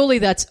 Surely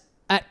that's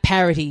at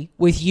parity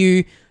with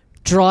you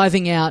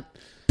driving out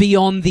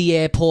beyond the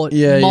airport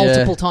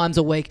multiple times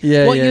a week.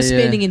 What you're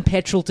spending in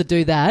petrol to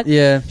do that.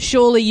 Yeah.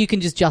 Surely you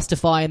can just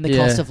justify in the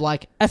cost of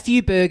like a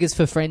few burgers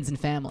for friends and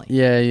family.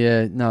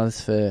 Yeah. No, that's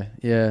fair.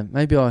 Yeah.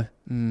 Maybe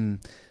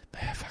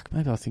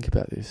maybe I'll think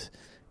about this.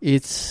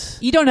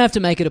 You don't have to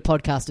make it a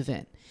podcast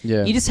event.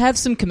 Yeah. You just have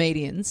some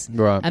comedians,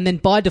 Right. and then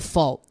by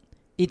default,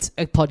 it's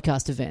a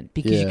podcast event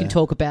because you Yeah. can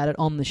talk about it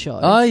on the show.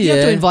 Oh, You have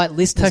yeah. to invite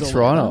listeners. Tax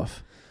or whatever.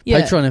 write-off.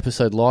 Yeah. Patreon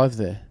episode live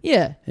there.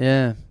 Yeah.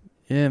 Yeah.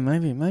 Yeah,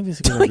 maybe it's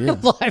a good Doing idea.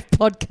 a live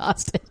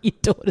podcast at your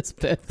daughter's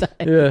birthday.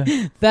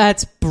 Yeah.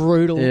 That's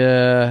brutal.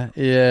 Yeah.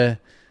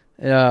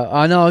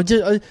 I know.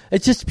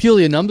 It's just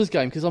purely a numbers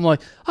game because I'm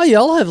like, oh yeah,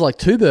 I'll have like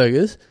 2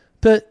 burgers,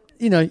 but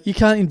you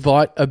can't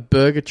invite a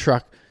burger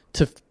truck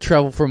to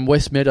travel from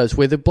West Meadows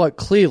where the bloke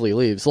clearly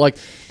lives. Like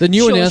the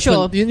new announcement.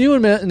 Sure. The new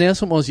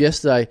announcement was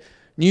yesterday.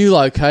 New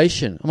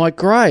location. I'm like,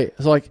 great.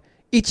 It's like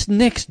it's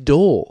next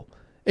door.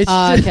 It's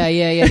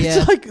Okay. Yeah.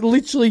 It's like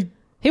literally.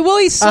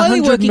 He's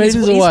slowly 100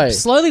 metres away. He's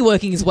slowly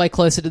working his way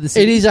closer to the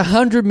city. It is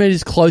 100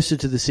 metres closer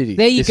to the city.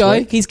 There you this go.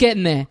 week. He's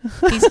getting there.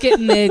 He's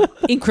getting there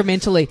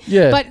incrementally.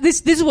 Yeah. But this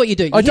is what you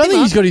do. I don't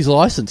think he's got his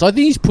license. I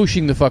think he's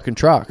pushing the fucking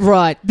truck.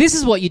 Right. This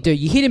is what you do.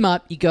 You hit him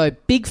up. You go,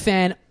 big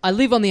fan. I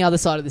live on the other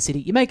side of the city.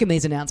 You're making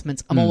these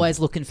announcements. I'm always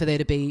looking for there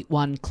to be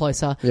one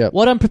closer. Yep.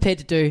 What I'm prepared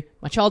to do,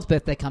 my child's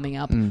birthday coming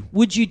up.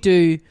 Would you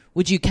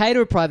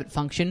cater a private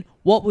function?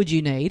 What would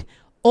you need?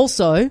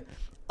 Also,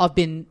 I've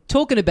been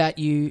talking about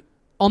you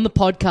on the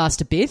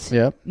podcast a bit,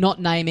 Yep. not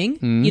naming.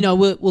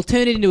 We'll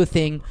turn it into a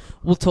thing.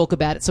 We'll talk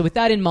about it. So with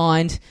that in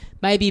mind,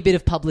 maybe a bit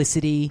of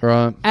publicity.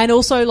 Right. And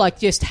also, like,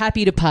 just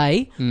happy to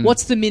pay.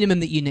 What's the minimum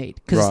that you need?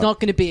 Because it's not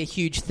going to be a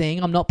huge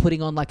thing. I'm not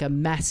putting on, like, a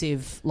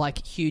massive,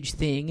 like, huge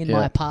thing in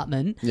my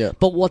apartment. Yeah.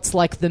 But what's,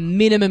 like, the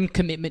minimum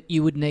commitment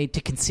you would need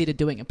to consider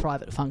doing a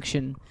private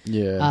function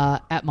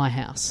at my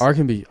house? I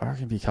reckon be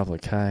a couple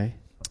of K.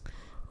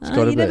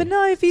 You never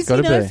know if he's,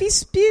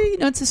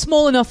 it's a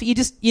small enough. You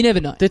never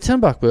know. They're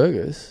 $10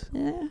 burgers.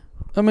 Yeah.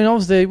 I mean, I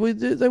was there.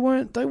 They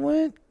weren't. They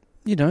weren't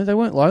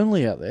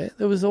lonely out there.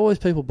 There was always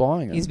people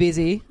buying them. He's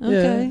busy. Okay.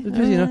 Yeah, it was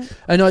busy,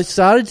 And I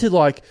started to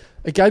like.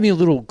 It gave me a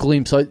little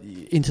glimpse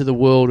into the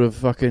world of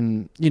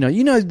fucking.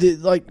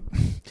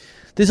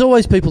 There's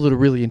always people that are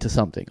really into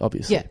something.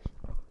 Obviously. Yeah.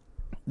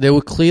 There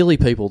were clearly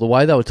people, the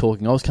way they were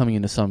talking, I was coming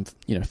into some,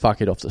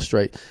 fuckhead off the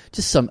street,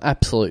 just some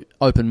absolute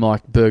open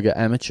mic burger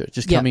amateur,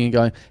 just coming and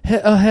going,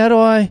 how do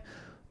I,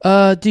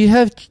 do you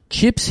have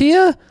chips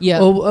here? Yeah.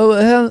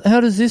 Or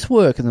how does this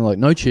work? And they're like,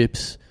 no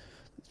chips.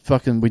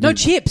 Fucking,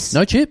 chips?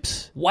 No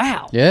chips.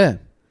 Wow. Yeah.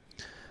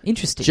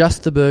 Interesting.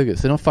 Just the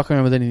burgers. They're not fucking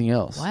around with anything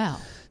else. Wow.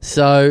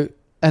 So,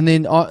 and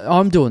then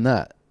I'm doing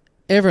that.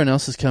 Everyone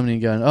else is coming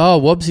and going, oh,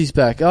 Wobbsy's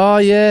back. Oh,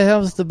 yeah, how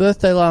was the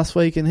birthday last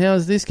week? And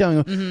how's this going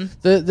on?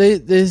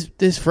 Mm-hmm.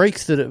 There's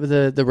freaks that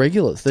are the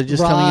regulars. They're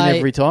just coming in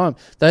every time.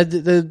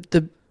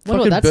 The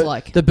what that's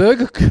like? The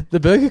burger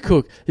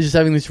cook is just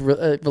having this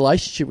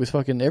relationship with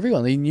fucking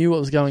everyone. He knew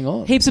what was going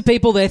on. Heaps of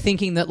people there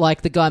thinking that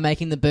like the guy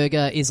making the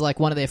burger is like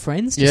one of their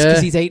friends just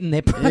because he's eaten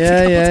their product.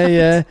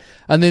 Yeah.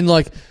 And then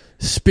like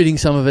spitting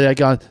some of it out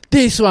going,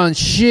 this one's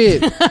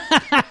shit.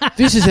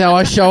 This is how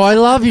I show I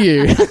love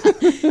you.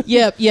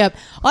 Yep.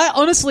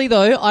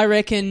 I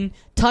reckon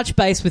touch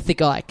base with the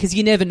guy because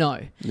you never know.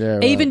 Yeah,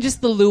 right. Even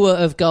just the lure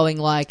of going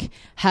like,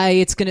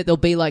 hey, there'll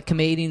be like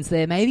comedians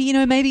there. Maybe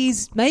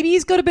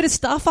he's got a bit of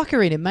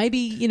starfucker in him. Maybe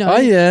you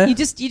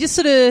just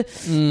sort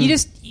of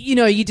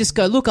you just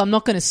go, look, I'm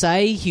not going to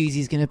say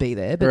Hughesy's going to be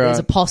there, but there's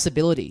a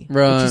possibility,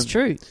 which is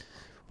true.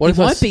 He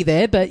won't be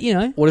there, but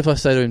What if I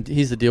say to him,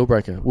 here's the deal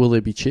breaker: will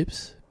there be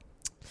chips?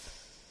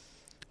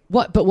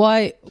 What? But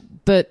why?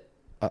 But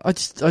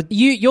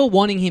you're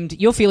wanting him to,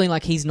 you're feeling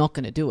like he's not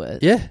going to do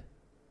it. Yeah.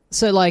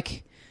 So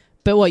like,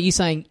 but what you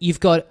saying? You've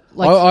got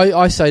like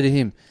I say to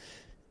him,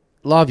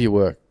 love your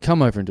work,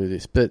 come over and do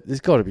this, but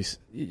there's got to be.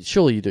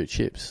 Surely you do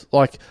chips.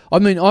 Like, I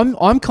mean,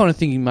 I'm kind of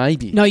thinking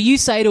maybe. No, you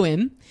say to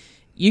him,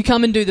 you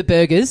come and do the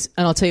burgers,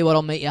 and I'll tell you what,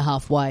 I'll meet you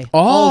halfway. Oh,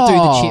 I'll do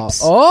the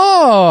chips.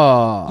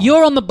 Oh.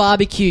 You're on the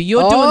barbecue.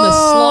 You're doing the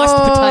sliced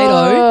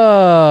potato.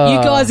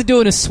 You guys are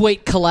doing a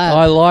sweet collab.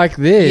 I like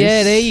this.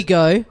 Yeah, there you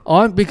go.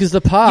 Because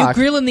the park.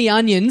 You're grilling the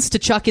onions to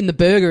chuck in the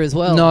burger as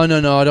well. No, I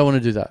don't want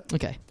to do that.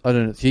 Okay. I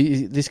don't know.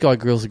 This guy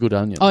grills a good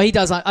onion. Oh, he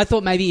does. I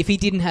thought maybe if he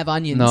didn't have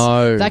onions,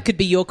 that could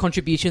be your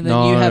contribution.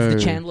 Then you have the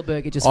Chandler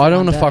burger just for I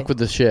don't want to fuck with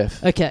the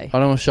chef. Okay. I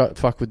don't want to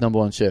fuck with number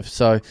one chef.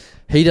 So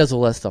he does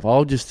all that stuff.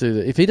 I'll just do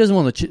that. If he doesn't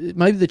want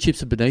maybe the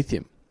chips are beneath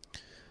him.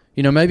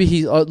 Maybe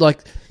he's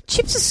like...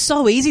 Chips are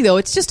so easy though.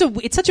 It's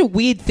such a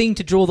weird thing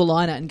to draw the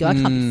line at and go, I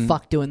can't be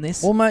fucked doing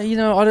this. Well, mate,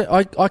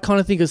 I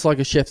kind of think it's like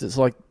a chef that's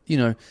like,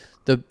 the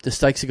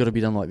steaks have got to be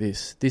done like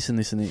this and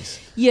this and this.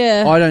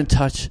 Yeah. I don't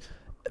touch...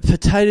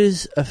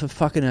 Potatoes are for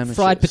fucking amateurs.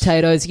 Fried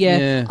potatoes,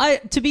 yeah.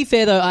 To be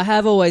fair though, I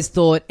have always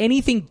thought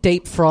anything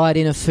deep fried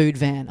in a food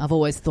van, I've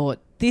always thought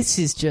this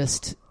is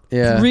just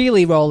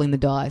really rolling the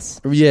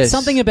dice. Yes.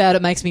 Something about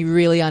it makes me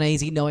really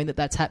uneasy knowing that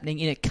that's happening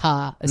in a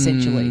car,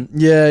 essentially.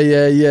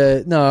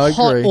 Yeah. No, I agree.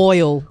 Hot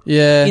oil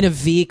in a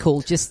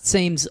vehicle just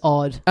seems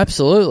odd.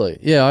 Absolutely.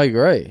 Yeah, I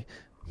agree.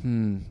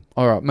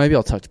 All right, maybe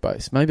I'll touch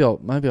base. Maybe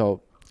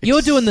I'll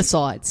You're doing the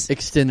sides.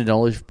 Extended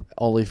olive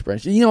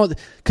branch. You know what?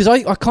 Because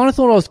I kind of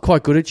thought I was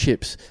quite good at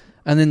chips,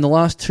 and then the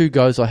last 2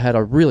 goes I had, I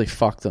really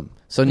fucked them.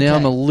 So now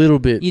I'm a little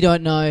bit... You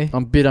don't know.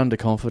 I'm a bit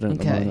underconfident at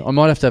the moment. I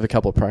might have to have a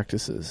couple of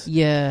practices.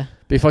 Yeah.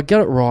 But if I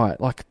get it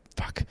right, like,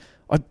 fuck.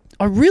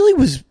 I really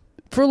was...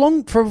 For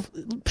a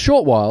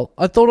short while,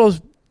 I thought I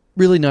was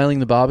really nailing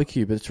the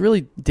barbecue, but it's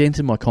really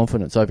dented my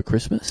confidence over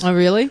Christmas. Oh,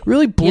 really?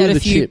 Really blew the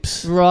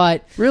chips.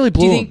 Right. Really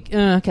blew them. Do you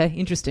think... okay,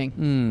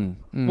 interesting.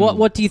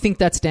 What do you think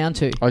that's down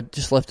to? I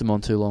just left them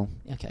on too long.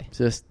 Okay.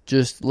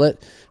 Just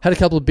had a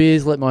couple of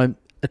beers, let my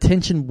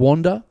attention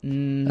wander,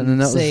 and then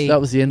that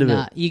was the end of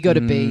it. You got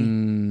to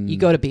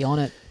be on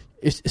it.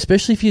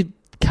 Especially if you're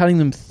cutting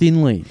them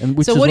thinly, and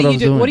which so is what I was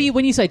doing. What do you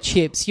when you say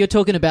chips? You're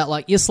talking about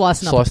like you're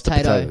slicing up a potato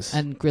potatoes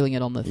and grilling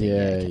it on the thing.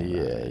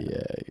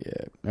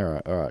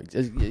 Yeah. All right.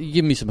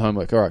 Give me some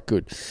homework. All right,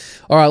 good.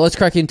 All right, let's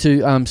crack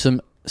into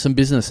some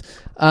business.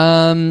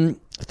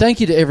 Thank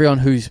you to everyone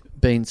who's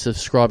been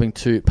subscribing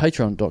to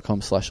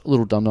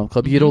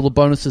patreon.com/littledumdumclub. You get all the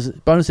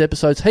bonus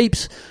episodes,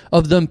 heaps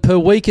of them per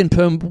week and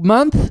per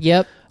month.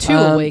 Yep. 2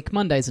 a week,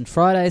 Mondays and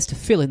Fridays, to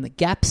fill in the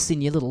gaps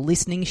in your little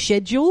listening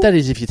schedule. That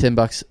is if you're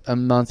 $10 a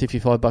month. If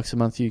you're $5 a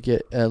month, you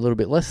get a little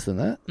bit less than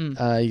that.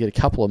 You get a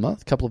couple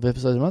of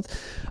episodes a month.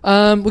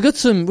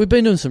 We've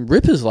been doing some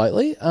rippers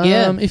lately.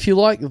 If you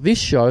like this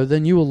show,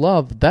 then you will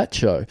love that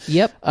show.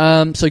 Yep.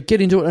 So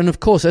get into it. And of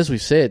course, as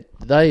we've said,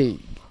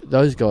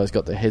 those guys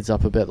got their heads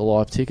up about the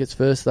live tickets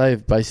first.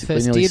 They've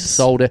basically nearly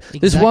sold it.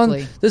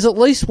 Exactly. There's at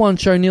least one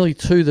show, nearly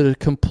two, that are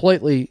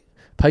completely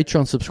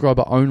Patreon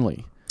subscriber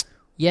only.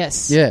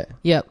 Yes. Yeah.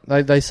 Yep.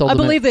 They sold. I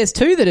believe there's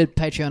 2 that are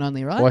Patreon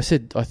only, right? Well, I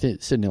said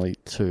nearly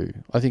 2.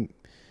 I think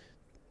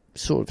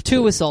sort of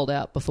 2 were sold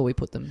out before we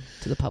put them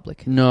to the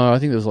public. No, I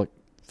think there was like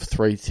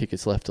 3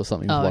 tickets left or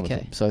something. Oh, one okay. Of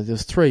them. So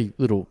there's 3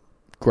 little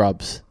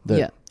grubs,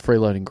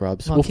 freeloading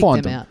grubs. I'll we'll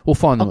find them. Out. We'll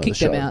find them I'll at kick the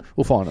show. them out.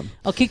 We'll find them.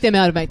 I'll kick them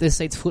out and make their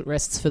seats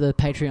footrests for the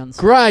Patreons.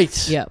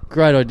 Great. Yeah.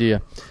 Great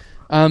idea.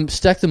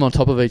 Stack them on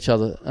top of each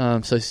other,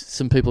 so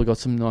some people have got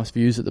some nice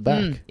views at the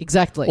back.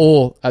 Exactly.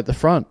 Or at the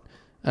front.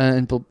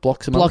 And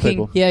block some other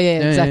people. Yeah,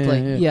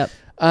 exactly. Yep.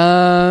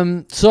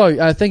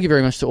 So thank you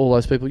very much to all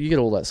those people. You get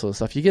all that sort of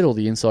stuff. You get all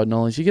the inside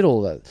knowledge. You get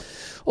all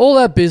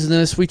that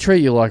business. We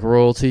treat you like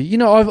royalty. You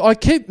know, I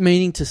keep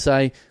meaning to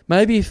say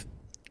maybe if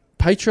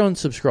Patreon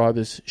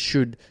subscribers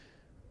should.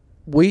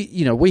 We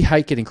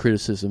hate getting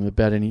criticism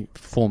about any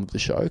form of the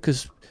show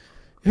because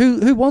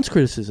who wants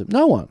criticism?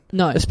 No one.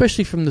 No.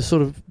 Especially from the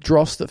sort of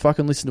dross that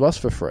fucking listen to us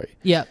for free.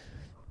 Yeah.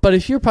 But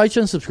if you're a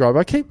Patreon subscriber,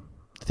 I keep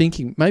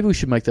thinking maybe we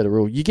should make that a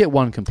rule. You get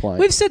one complaint.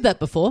 We've said that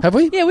before. Have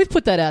we? Yeah, we've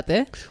put that out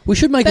there. We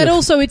should make that. It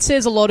also, it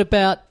says a lot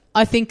about.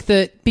 I think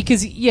that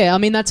because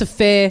that's a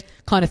fair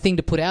kind of thing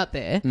to put out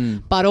there.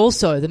 But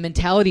also the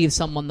mentality of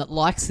someone that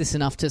likes this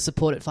enough to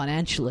support it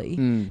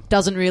financially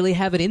doesn't really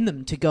have it in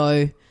them to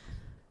go.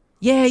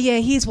 Yeah.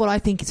 Here's what I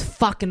think is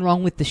fucking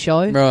wrong with the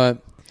show. Right.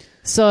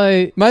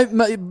 So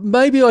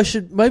maybe we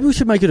should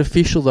make it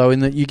official though, in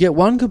that you get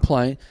one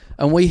complaint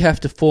and we have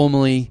to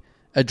formally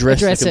address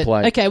the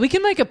complaint. Okay, we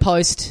can make a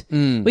post.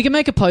 We can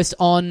make a post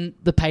on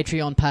the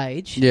Patreon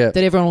page that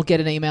everyone will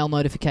get an email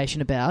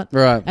notification about.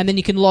 Right. And then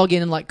you can log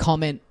in and like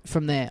comment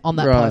from there on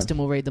that post and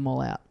we'll read them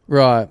all out.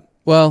 Right.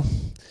 Well,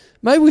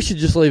 maybe we should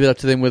just leave it up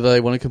to them whether they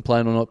want to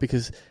complain or not,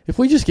 because if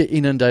we just get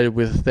inundated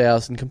with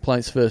 1,000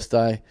 complaints first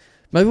day,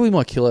 maybe we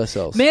might kill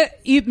ourselves.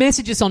 You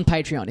message us on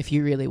Patreon if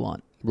you really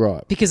want.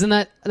 Right. Because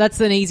then that's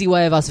an easy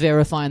way of us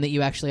verifying that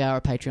you actually are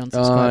a Patreon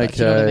subscriber. Okay.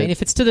 Do you know what I mean?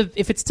 If it's to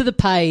the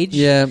page,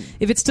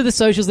 if it's to the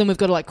socials, then we've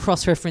got to like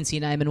cross-reference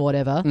your name and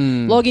whatever.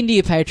 Log into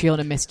your Patreon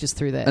and message us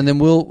through there. And then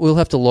we'll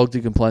have to log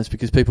the complaints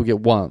because people get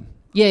one.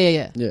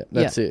 Yeah,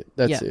 that's it.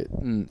 That's it.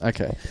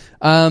 Okay.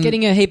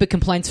 Getting a heap of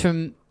complaints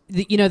from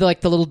the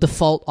little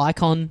default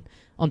icon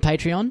on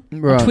Patreon.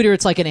 Right. On Twitter,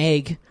 it's like an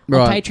egg.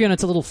 Right. On Patreon,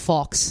 it's a little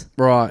fox.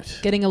 Right.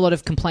 Getting a lot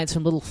of complaints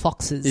from little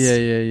foxes.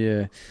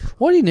 Yeah.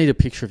 Why do you need a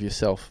picture of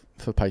yourself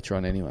for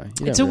Patreon anyway?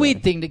 It's a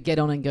weird thing to get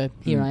on and go,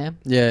 here I am.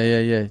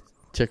 Yeah.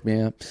 Check me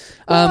out.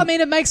 Well, I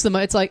mean, it makes them.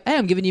 It's like, hey,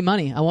 I'm giving you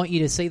money. I want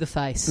you to see the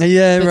face.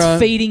 Yeah, It's right.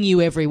 feeding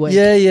you every week.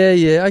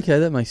 Yeah. Okay,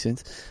 that makes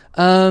sense.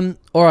 All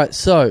right,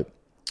 so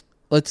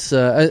let's.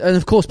 And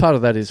of course, part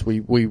of that is we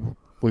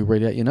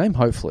read out your name.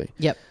 Hopefully.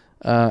 Yep.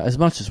 As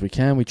much as we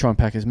can, we try and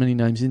pack as many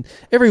names in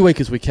every week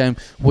as we can.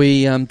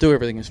 We do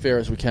everything as fair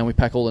as we can. We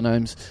pack all the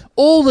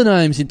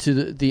names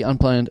into the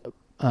unplanned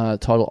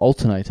title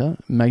alternator,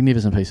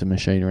 magnificent piece of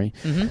machinery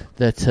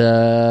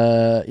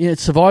that it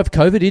survived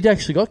COVID. It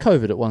actually got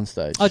COVID at one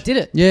stage. Oh, did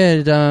it? Yeah,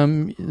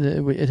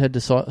 it had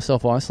to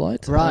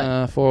self-isolate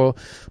for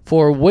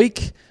a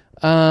week,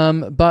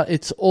 but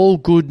it's all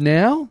good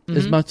now.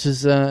 As much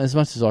as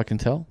I can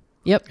tell.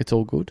 Yep, it's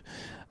all good.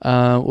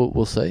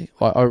 We'll see.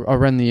 I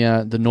ran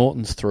the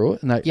Nortons through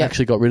it, and they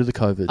actually got rid of the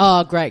COVID.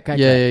 Oh, great. Yeah.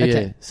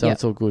 Okay. So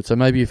it's all good. So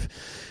maybe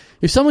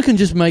if someone can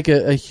just make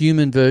a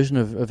human version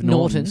of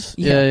Nortons,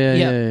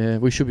 yeah,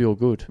 we should be all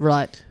good.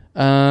 Right.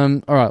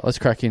 All right, let's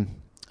crack in.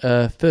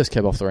 First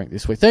cab off the rank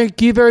this week.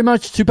 Thank you very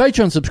much to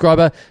Patreon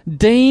subscriber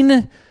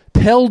Dean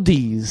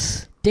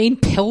Peldies. Dean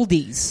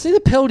Peldies. Is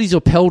it Peldies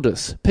or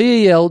Peldis?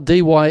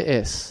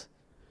 Peldys.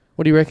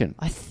 What do you reckon?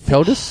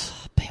 Peldis?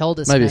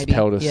 Peldis. Maybe it's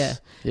Peldis. Yeah.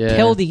 Yeah.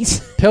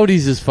 Peldis.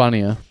 Peldis is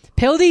funnier.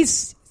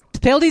 Peldis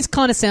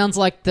kind of sounds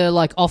like the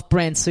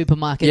off-brand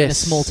supermarket in a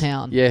small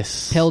town.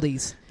 Yes.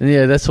 Peldis.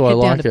 Yeah, that's why I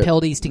like it. Head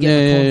down to Peldis to get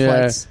the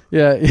cornflakes.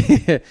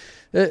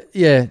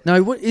 Yeah.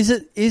 No, what is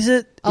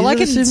it? I like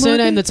a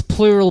surname that's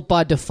plural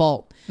by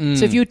default.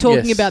 So if you were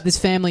talking about this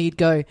family, you'd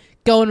go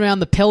going around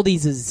the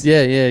Peldises.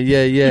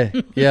 Yeah.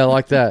 Yeah, I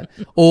like that.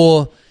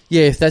 Or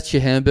if that's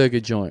your hamburger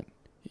joint,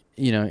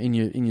 in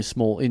your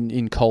small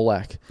in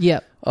Colac. Yeah.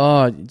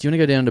 Oh, do you want to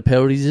go down to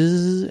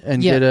Peldises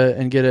and get a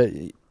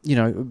I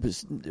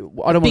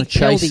don't want to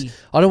chase. Peldy.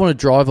 I don't want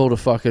to drive all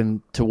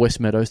to West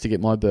Meadows to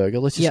get my burger.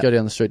 Let's just go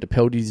down the street to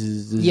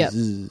Peldies. Yep.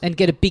 And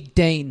get a Big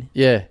Dean.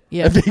 Yeah.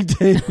 Yep. A Big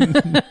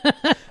Dean.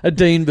 A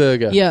Dean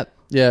burger. Yep.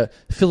 Yeah.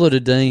 Fillet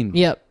of Dean.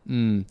 Yep.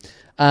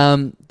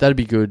 That'd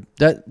be good.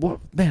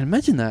 Man,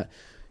 imagine that.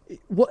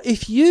 What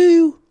if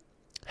you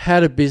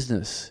had a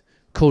business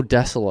called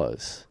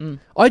Dacilos?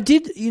 I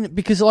did,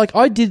 because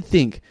I did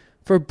think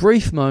for a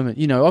brief moment,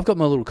 I've got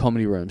my little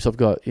comedy room. So I've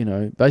got,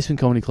 Basement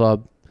Comedy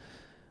Club.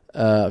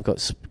 I've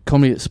got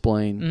comedy at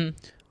Spleen.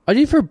 I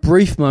did for a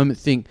brief moment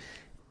think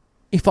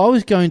if I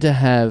was going to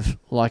have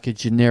like a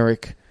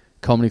generic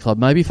comedy club,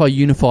 maybe if I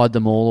unified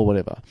them all or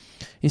whatever,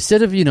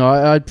 instead of,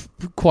 I'd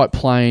quite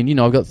plain,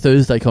 I've got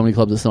Thursday Comedy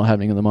Club that's not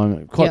happening at the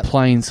moment, quite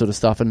plain sort of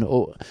stuff. And a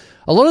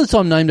lot of the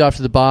time named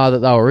after the bar that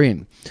they were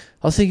in.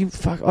 I was thinking,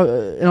 fuck,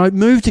 and I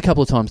moved a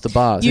couple of times to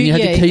bars, and you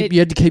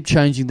had to keep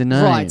changing the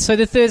name. Right. So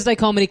the Thursday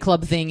Comedy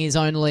Club thing is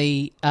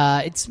only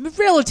it's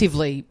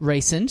relatively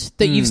recent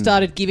that you've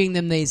started giving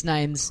them these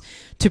names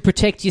to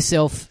protect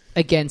yourself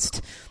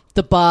against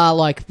the bar,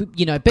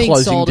 being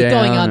closing sold or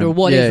down going under or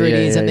whatever it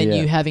is, and then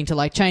yeah. you having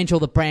to change all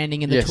the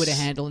branding and the Twitter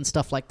handle and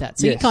stuff like that.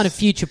 So you're kind of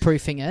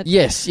future-proofing it.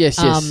 Yes.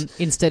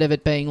 Instead of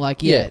it being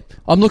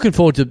I'm looking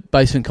forward to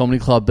Basement Comedy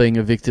Club being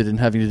evicted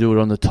and having to do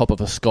it on the top of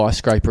a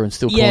skyscraper and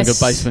still calling it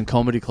Basement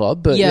Comedy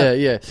Club. But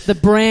yeah. The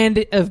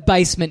brand of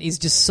Basement is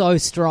just so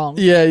strong.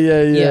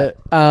 Yeah.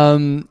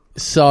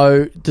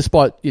 So,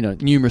 despite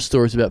numerous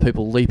stories about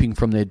people leaping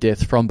from their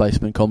death from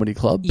Basement Comedy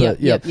Club,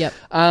 Yep.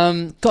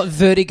 Got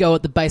vertigo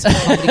at the Basement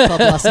Comedy Club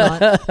last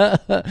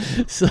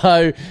night.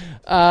 So,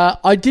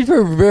 I did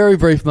for a very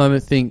brief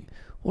moment think,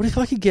 what if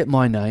I could get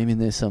my name in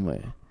there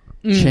somewhere?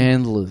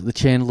 The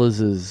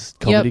Chandlers'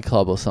 Comedy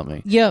Club or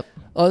something. Yep.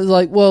 I was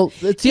like, well,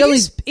 it's the only.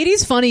 It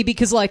is funny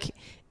because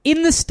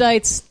in the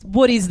States,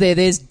 what is there?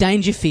 There's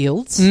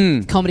Dangerfield's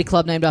comedy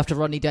club named after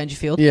Rodney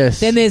Dangerfield. Yes.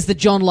 Then there's the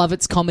John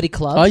Lovett's Comedy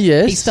Club. Oh,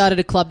 yes. He started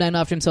a club named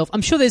after himself.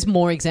 I'm sure there's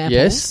more examples.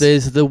 Yes,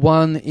 there's the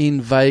one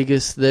in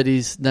Vegas that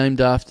is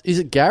named after... Is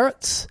it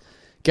Garrett's?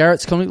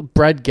 Garrett's Comedy...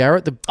 Brad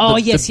Garrett?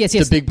 Yes.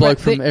 The big bloke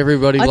from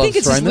Everybody Loves Raymond. I think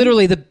it's just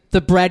literally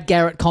the Brad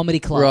Garrett Comedy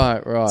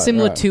Club. Right.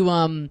 Similar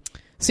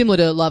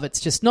to Lovett's,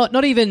 just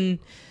not even...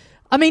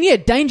 I mean,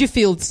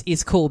 Dangerfield's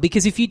is cool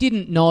because if you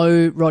didn't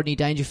know Rodney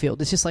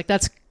Dangerfield, it's just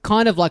that's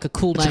kind of like a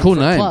cool name for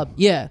a club.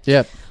 Yeah.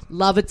 Yeah.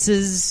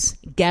 Lovett's,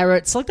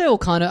 Garrett's, they all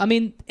kind of, I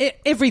mean,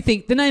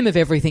 everything, the name of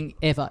everything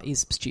ever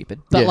is stupid.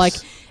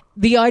 But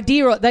the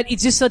idea that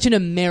it's just such an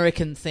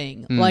American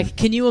thing.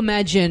 Can you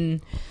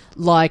imagine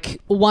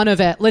one of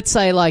our, let's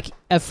say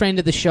a friend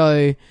of the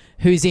show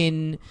who's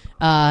in,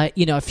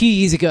 a few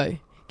years ago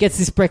gets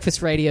this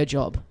breakfast radio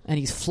job and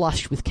he's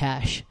flush with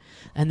cash.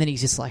 And then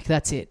he's just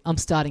that's it. I'm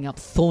starting up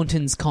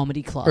Thornton's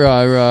Comedy Club.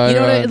 Right. You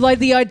know,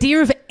 the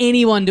idea of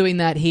anyone doing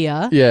that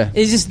here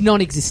is just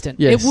non-existent.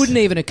 Yes. It wouldn't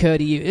even occur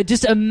to you.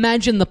 Just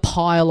imagine the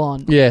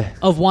pile-on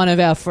of one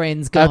of our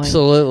friends going...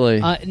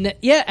 Absolutely.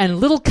 And a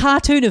little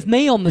cartoon of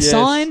me on the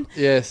sign.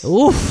 Yes.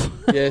 Oof.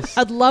 Yes.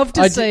 I'd love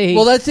to see...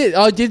 Well, that's it.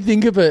 I did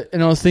think of it,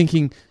 and I was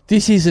thinking,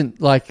 this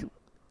isn't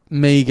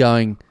me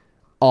going,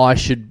 I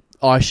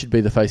should be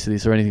the face of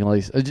this or anything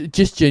like this.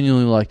 Just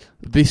genuinely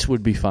this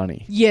would be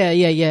funny.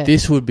 Yeah.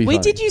 This would be funny.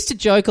 We did used to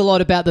joke a lot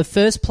about the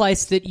first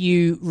place that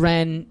you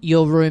ran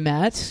your room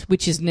at,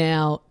 which is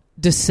now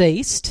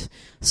deceased,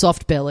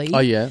 Soft Belly. Oh,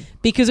 yeah.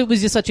 Because it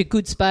was just such a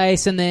good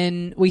space, and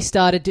then we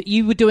started...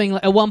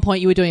 at one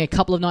point you were doing a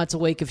couple of nights a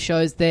week of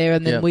shows there,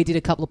 and then we did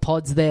a couple of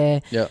pods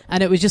there. Yeah.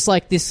 And it was just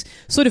this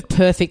sort of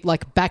perfect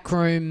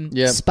backroom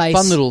space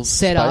fun little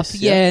setup.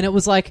 Space, yeah, and it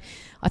was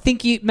I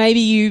think maybe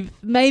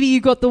you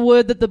got the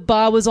word that the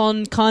bar was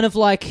on kind of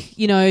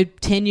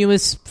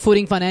tenuous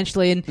footing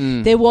financially,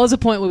 and there was a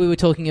point where we were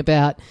talking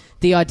about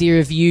the idea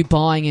of you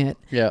buying it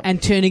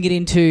and turning it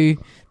into...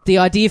 The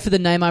idea for the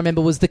name, I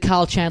remember, was the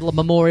Carl Chandler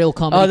Memorial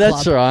Comedy Club. Oh,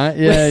 that's right.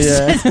 Yeah.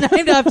 It's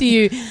named after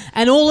you.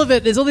 And all of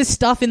it, there's all this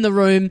stuff in the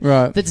room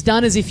that's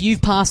done as if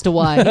you've passed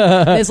away.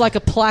 There's a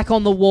plaque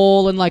on the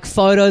wall and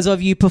photos of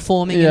you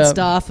performing and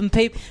stuff. And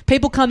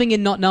people coming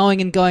in not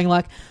knowing and going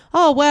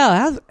oh,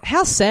 wow,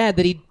 how sad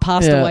that he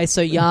passed away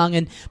so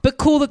young. But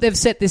cool that they've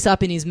set this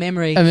up in his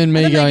memory. And then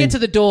they get to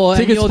the door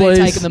and you're there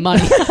taking the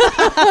money.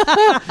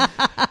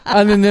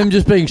 And then them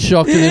just being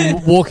shocked and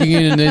then walking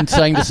in and then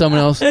saying to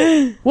someone else,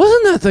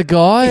 wasn't that the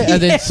guy?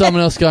 And then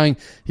someone else going,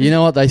 you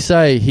know what they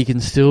say, he can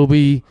still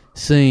be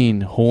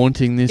seen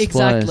haunting this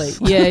place.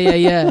 Exactly.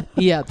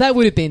 Yeah. That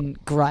would have been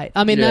great.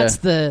 I mean, that's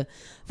the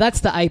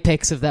That's the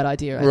apex of that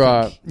idea, I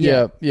right.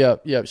 think.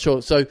 Yeah,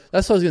 sure. So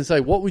that's what I was going to say.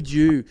 What would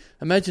you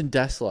imagine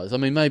Dassler's? I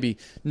mean, maybe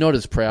not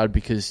as proud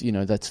because,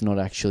 that's not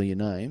actually your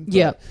name.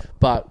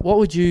 But what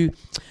would you...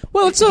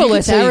 Well, it's sort of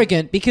less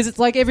arrogant because it's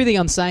like everything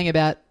I'm saying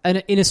about...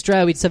 And in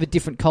Australia, we just have a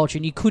different culture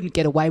and you couldn't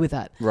get away with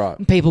that. Right.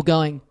 And people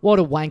going, what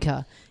a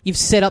wanker. You've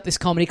set up this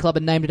comedy club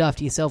and named it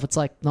after yourself. It's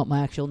like, not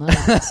my actual name.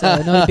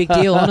 So not a big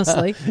deal,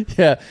 honestly.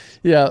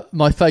 Yeah.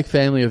 My fake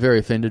family are very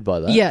offended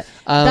by that. Yeah.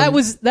 That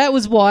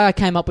was why I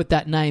came up with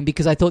that name,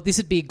 because I thought this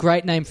would be a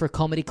great name for a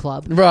comedy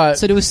club. Right.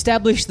 So to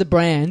establish the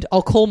brand,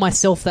 I'll call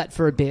myself that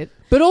for a bit.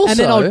 But also... And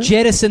then I'll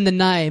jettison the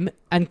name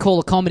and call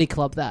a comedy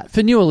club that.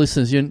 For newer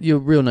listeners, your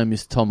real name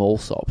is Tom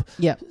Allsop.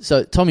 Yeah.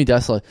 So Tommy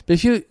Dassler. But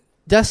if you...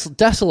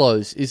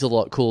 Dassalos is a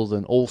lot cooler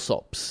than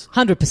Allsops.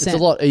 100%. It's a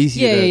lot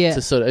easier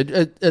to sort of...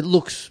 It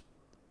looks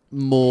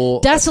more...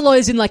 Dassalo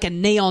is in like a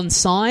neon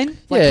sign,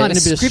 like kind of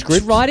a bit script, of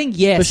script writing.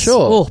 Yes. For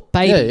sure. Oh,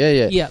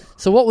 baby. Yeah.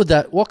 So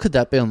what could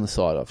that be on the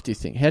side of, do you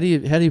think?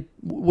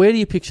 Where do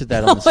you picture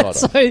that on the side of?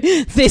 So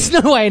there's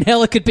no way in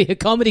hell it could be a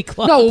comedy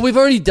club. No, well, we've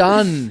already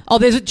done... Oh,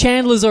 there's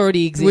Chandler's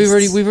already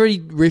exists. We've already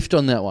riffed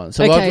on that one.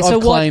 So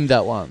I've claimed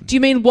that one. Do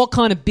you mean what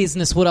kind of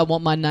business would I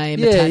want my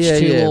name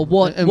attached to? Or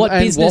what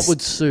business? And what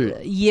would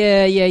suit?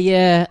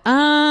 Yeah.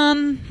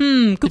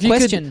 Good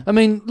question.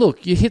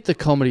 Look, you hit the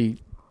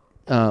comedy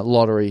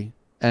lottery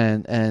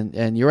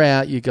and you're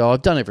out, you go,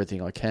 I've done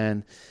everything I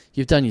can.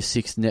 You've done your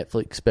 6th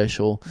Netflix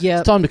special. Yeah.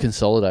 It's time to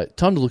consolidate.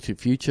 Time to look to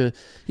the future.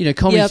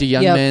 Comedy's a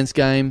young man's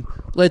game.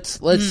 Let's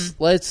get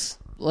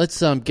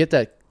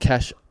that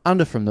cash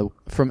under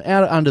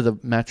under the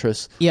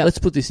mattress. Yep. Let's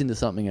put this into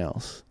something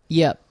else.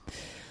 Yep.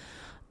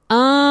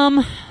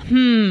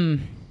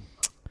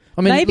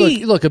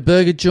 Maybe look, a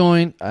burger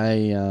joint,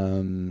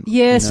 some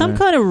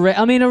kind of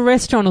a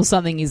restaurant or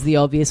something is the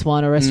obvious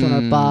one, a restaurant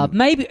or a bar.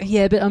 Maybe,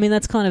 but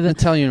that's kind of an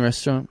Italian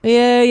restaurant.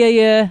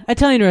 Yeah.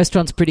 Italian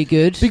restaurant's pretty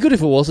good. Be good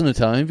if it wasn't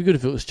Italian. Be good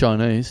if it was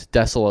Chinese.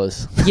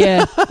 Dassler's.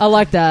 Yeah, I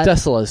like that.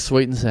 Dassler's,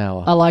 sweet and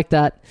sour. I like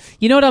that.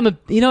 You know what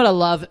I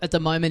love at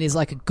the moment is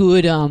like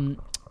the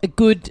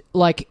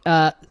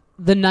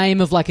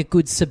name of like a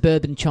good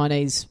suburban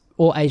Chinese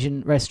or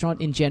Asian restaurant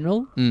in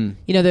general.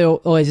 They're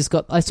always just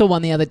got... I saw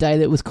one the other day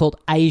that was called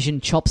Asian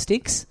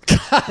Chopsticks.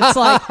 It's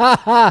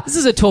like, this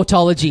is a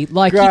tautology.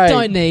 Like, Great. You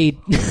don't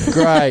need...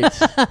 Great.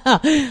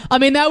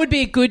 that would be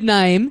a good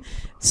name.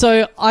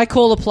 So I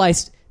call a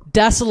place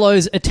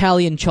Dassalo's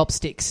Italian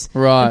Chopsticks.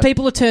 Right. And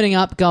people are turning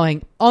up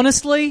going,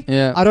 honestly,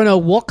 yeah. I don't know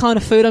what kind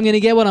of food I'm going to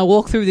get when I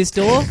walk through this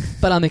door,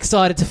 but I'm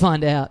excited to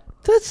find out.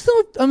 That's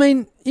not...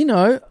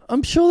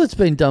 I'm sure that's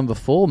been done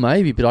before,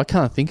 maybe, but I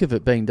can't think of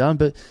it being done,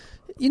 but...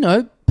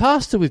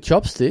 pasta with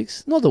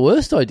chopsticks, not the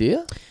worst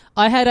idea.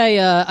 I had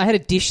a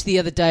dish the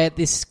other day at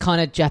this kind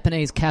of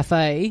Japanese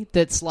cafe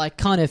that's like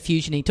kind of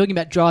fusiony, talking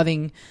about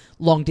driving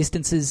long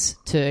distances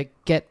to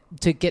get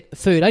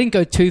food. I didn't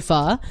go too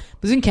far.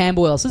 It was in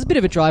Camberwell, so it's a bit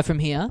of a drive from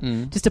here.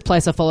 Just a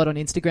place I followed on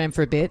Instagram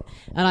for a bit,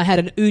 and I had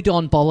an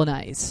udon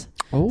bolognese.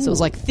 Ooh. So it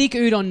was like thick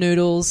udon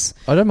noodles.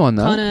 I don't mind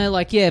that. Kind of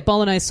like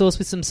bolognese sauce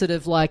with some sort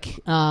of like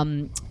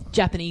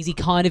Japanesey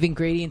kind of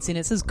ingredients in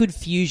it. So it's good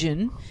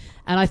fusion.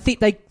 And I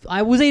think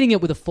I was eating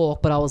it with a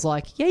fork, but I was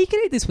like, yeah, you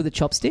can eat this with the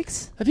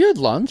chopsticks. Have you had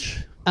lunch?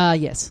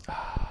 Yes.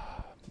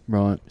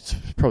 Right. It's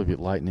probably a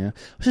bit late now.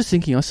 I was just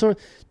thinking,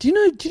 do you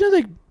know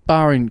the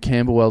bar in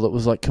Camberwell that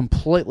was like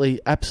completely,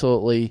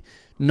 absolutely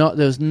not,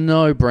 there was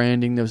no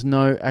branding, there was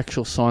no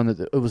actual sign that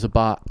it was a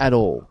bar at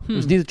all. It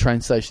was near the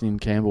train station in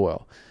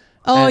Camberwell.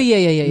 Oh, and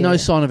yeah. No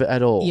sign of it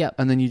at all. Yep.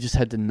 And then you just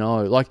had to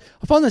know. Like,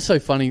 I find that so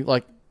funny.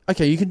 Like,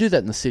 okay, you can do that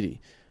in the city.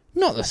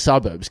 Not the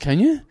suburbs, can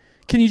you?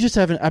 Can you just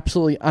have an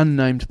absolutely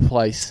unnamed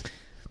place?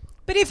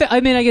 But I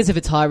guess if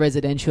it's high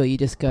residential, you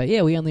just go,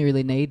 yeah, we only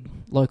really need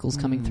locals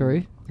coming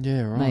through.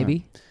 Yeah, right.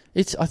 Maybe.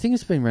 I think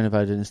it's been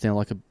renovated and it's now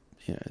like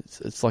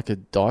it's like a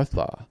dive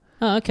bar.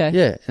 Oh, okay.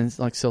 Yeah, and it's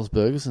like sells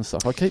burgers and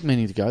stuff. I keep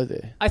meaning to go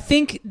there. I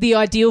think the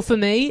ideal for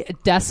me,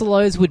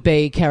 Dassalo's would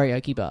be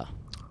karaoke bar.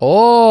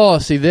 Oh,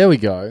 see, there we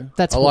go.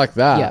 I like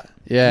that.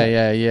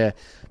 Yeah.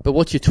 But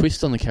what's your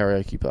twist on the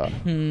karaoke bar?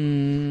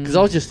 Because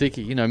I was just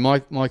thinking,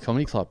 my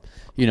comedy club,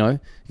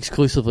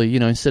 exclusively,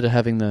 instead of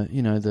having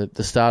the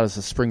starters,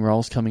 the spring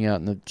rolls coming out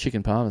and the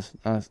chicken parmas,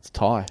 it's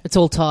Thai. It's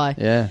all Thai.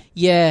 Yeah.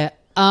 Yeah.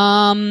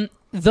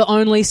 The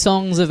only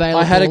songs available...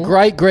 I had a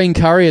great green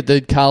curry at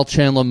the Carl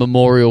Chandler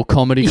Memorial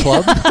Comedy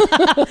Club.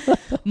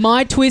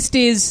 My twist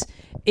is...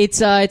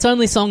 It's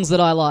only songs that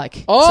I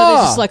like. Oh! So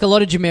there's just like a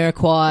lot of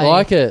Jamiroquai.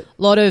 Like it.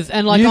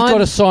 You've got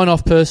to sign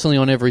off personally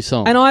on every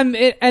song. And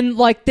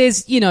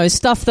there's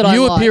stuff that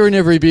You appear in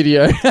every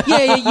video.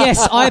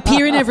 Yes, I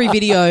appear in every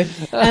video,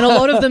 and a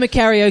lot of them are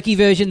karaoke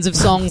versions of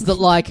songs that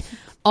like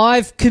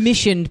I've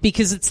commissioned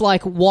because it's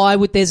like, why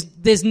would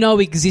there's no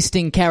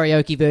existing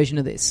karaoke version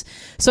of this?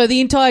 So the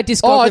entire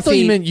discography. Oh, I thought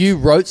you meant you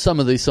wrote some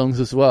of these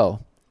songs as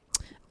well.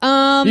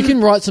 You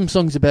can write some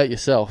songs about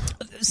yourself.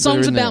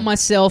 Songs about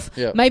myself.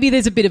 Yep. Maybe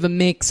there's a bit of a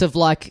mix of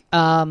like,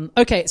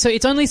 okay, so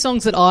it's only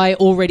songs that I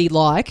already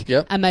like,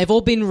 and they've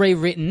all been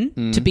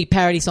rewritten to be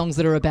parody songs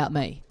that are about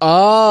me.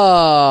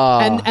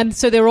 And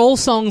so they're all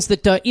songs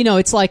that don't,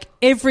 it's like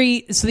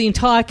so the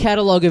entire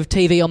catalogue of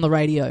TV on the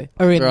radio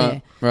are in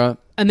there. Right.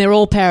 And they're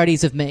all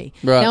parodies of me.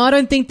 Right. Now, I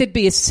don't think there'd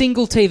be a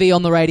single TV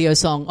on the radio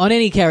song on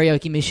any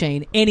karaoke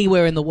machine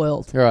anywhere in the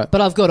world. Right.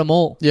 But I've got them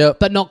all. Yep.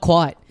 But not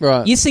quite.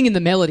 Right. You're singing the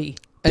melody,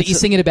 but you're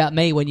singing about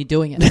me when you're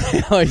doing it.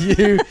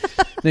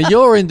 Now,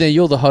 you're in there.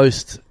 You're the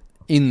host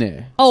in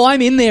there. Oh,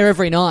 I'm in there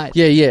every night.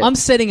 Yeah, yeah. I'm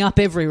setting up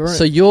every room.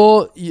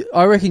 So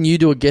I reckon you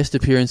do a guest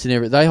appearance in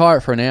every... They hire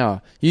it for an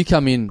hour. You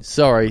come in,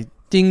 sorry...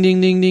 Ding,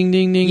 ding, ding, ding,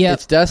 ding, ding. Yep.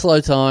 It's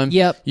Daslo time.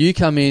 Yep. You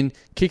come in,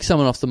 kick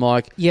someone off the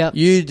mic. Yep.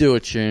 You do a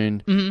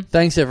tune. Mm-hmm.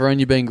 Thanks, everyone.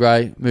 You've been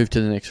great. Move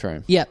to the next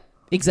room. Yep,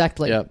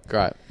 exactly. Yep,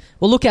 great.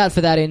 Well, look out for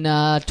that in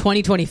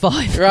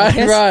 2025.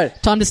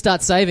 Right. Time to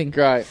start saving.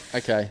 Great,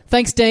 okay.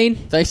 Thanks, Dean.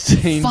 Thanks,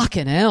 Dean.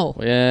 Fucking hell.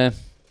 Yeah.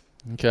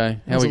 Okay.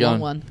 How was we a going? long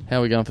one. How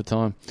are we going for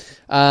time?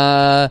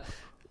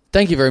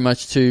 Thank you very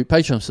much to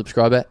Patreon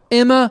subscriber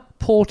Emma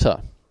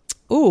Porter.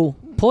 Ooh,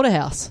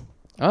 Porterhouse.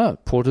 Oh,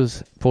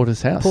 Porter's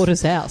house.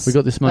 Porter's house. We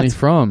got this money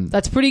from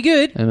That's pretty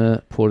good.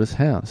 Emma Porter's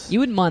house. You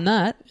wouldn't mind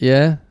that.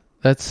 Yeah,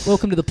 that's...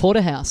 Welcome to the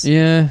Porterhouse.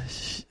 Yeah,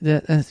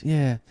 that's...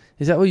 Yeah.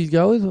 Is that what you'd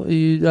go with?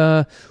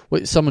 Or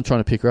wait, someone trying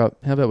to pick her up.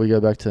 How about we go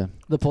back to...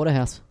 The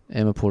Porterhouse.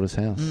 Emma Porter's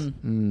house.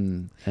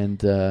 And...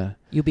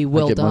 You'll be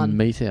well get done.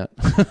 my meat out.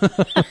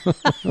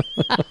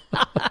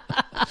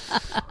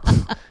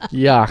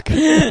 Yuck.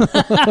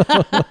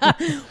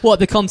 What,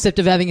 the concept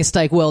of having a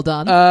steak well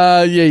done?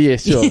 Yeah,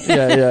 sure.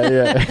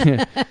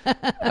 Yeah.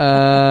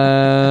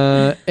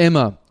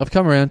 Emma. I've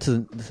come around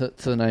to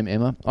the name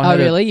Emma.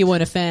 Really? You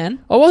weren't a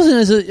fan? I wasn't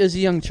as a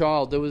young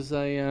child. There was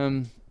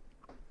a...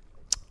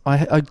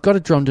 I got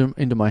it drummed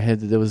into my head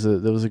that there was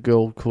a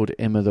girl called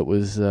Emma that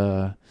was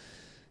no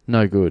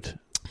good.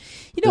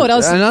 You know what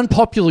else? An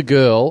unpopular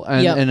girl,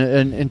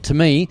 and to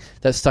me,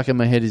 that stuck in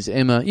my head is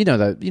Emma. You know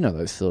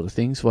those sort of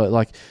things where,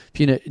 like, if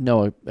you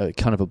know a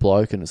kind of a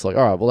bloke, and it's like,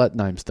 all right, well, that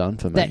name's done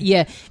for me.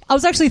 I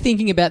was actually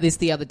thinking about this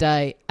the other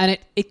day, and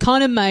it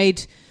kind of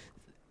made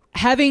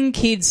having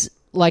kids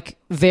like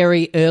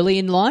very early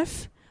in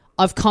life.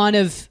 I've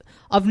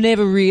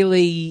never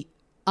really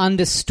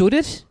understood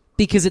it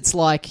because it's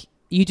like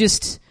you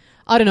just.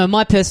 I don't know.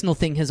 My personal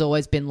thing has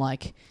always been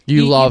like...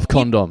 You love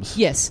condoms.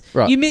 Yes.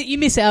 Right. You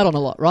miss out on a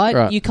lot,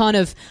 right? You kind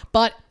of...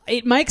 But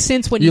it makes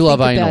sense when you think love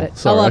about anal. it.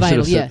 Sorry, I love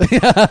anal, yeah.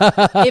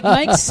 It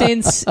makes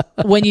sense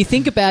when you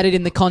think about it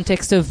in the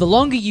context of the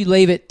longer you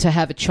leave it to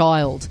have a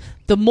child,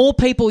 the more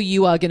people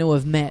you are going to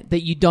have met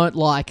that you don't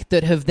like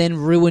that have then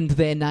ruined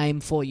their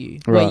name for you.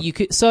 Right. Where you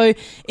could, so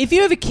if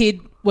you have a kid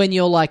when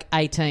you're like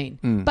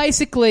 18,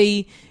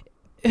 basically...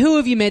 Who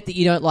have you met that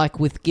you don't like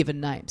with given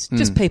names?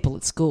 Just people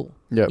at school.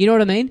 Yep. You know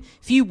what I mean?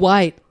 If you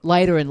wait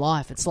later in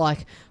life, it's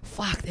like,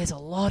 fuck, there's a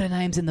lot of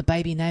names in the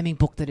baby naming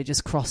book that are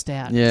just crossed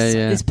out.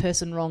 Yeah. This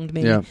person wronged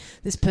me. Yeah.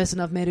 This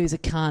person I've met who's a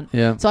cunt.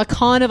 Yeah. So I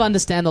kind of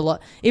understand a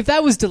lot. If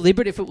that was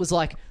deliberate, if it was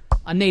like,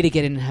 I need to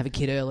get in and have a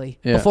kid early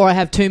before I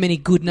have too many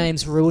good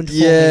names ruined for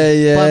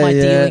me by my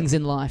dealings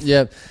in life.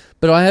 Yeah.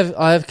 But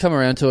I have come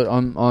around to it.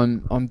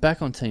 I'm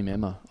back on Team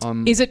Emma.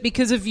 Is it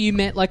because of you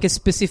met like a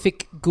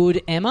specific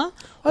good Emma,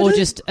 or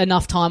just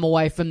enough time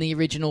away from the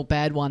original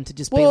bad one to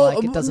just be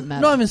like it doesn't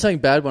matter? Not even saying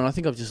bad one. I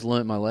think I've just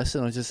learnt my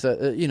lesson. I just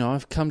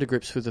I've come to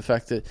grips with the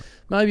fact that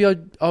maybe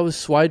I was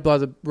swayed by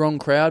the wrong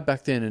crowd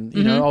back then,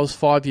 and I was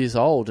 5 years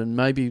old, and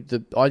maybe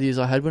the ideas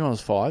I had when I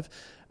was 5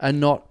 are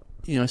not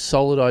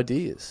solid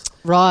ideas.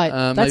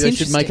 Right. Maybe I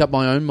should make up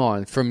my own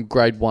mind from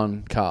grade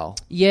 1, Carl.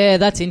 Yeah,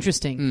 that's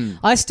interesting.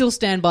 I still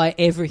stand by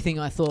everything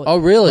I thought. Oh,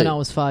 really? When I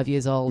was 5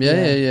 years old.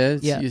 Yeah.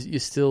 You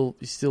still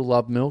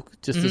love milk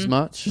just as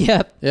much.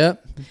 Yep.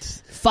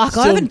 Fuck,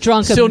 I haven't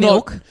drunk a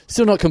milk.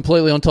 Still not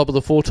completely on top of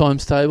the 4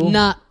 times table.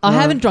 Nah, I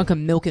haven't drunk a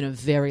milk in a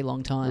very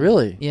long time.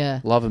 Really?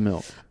 Yeah. Love a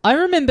milk. I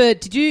remember.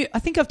 I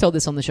think I've told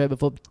this on the show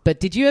before, but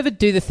did you ever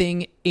do the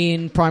thing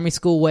in primary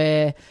school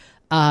where,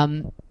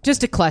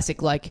 just a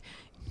classic, like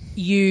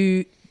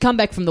you come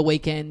back from the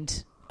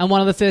weekend and one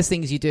of the first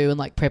things you do in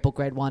like prep or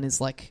grade 1 is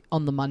like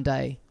on the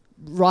Monday,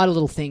 write a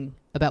little thing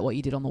about what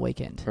you did on the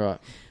weekend. Right.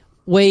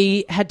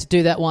 We had to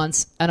do that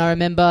once, and I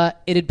remember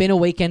it had been a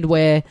weekend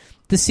where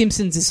The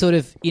Simpsons is sort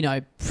of,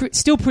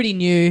 still pretty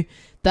new.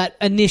 That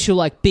initial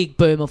like big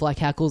boom of like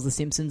how cool's The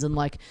Simpsons, and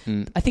like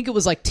I think it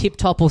was like Tip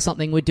Top or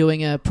something. We're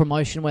doing a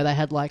promotion where they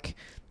had like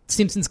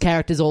Simpsons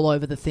characters all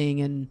over the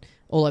thing and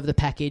all over the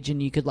package,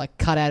 and you could like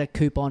cut out a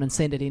coupon and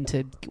send it in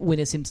to win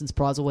a Simpsons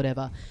prize or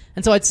whatever.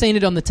 And so I'd seen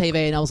it on the TV,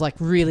 and I was like,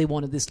 really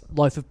wanted this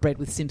loaf of bread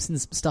with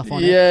Simpsons stuff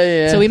on it.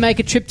 Yeah. So we make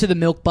a trip to the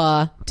milk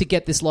bar to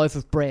get this loaf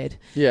of bread.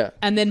 Yeah.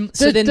 And then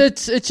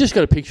it's just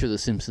got a picture of the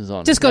Simpsons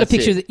on. Just got a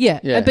picture of it.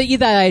 Yeah. But you're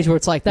that age where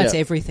it's like that's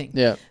everything.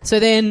 Yeah. So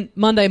then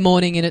Monday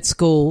morning in at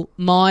school,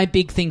 my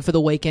big thing for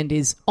the weekend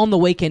is on the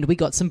weekend we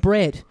got some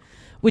bread.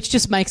 which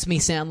just makes me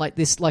sound like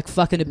this like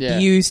fucking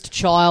abused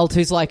child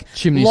who's like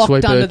Chimney locked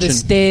sweep under urchin. the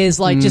stairs.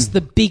 Like just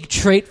the big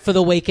treat for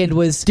the weekend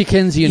was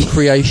Dickensian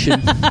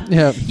creation.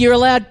 Yeah. you're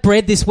allowed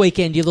bread this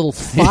weekend, you little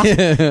fuck.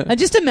 And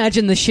just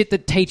imagine the shit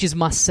that teachers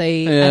must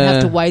see and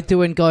have to wade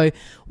through and go,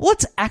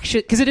 what's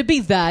actually... Because it'd be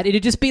that.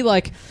 It'd just be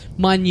like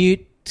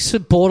minute,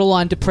 sort of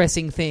borderline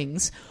depressing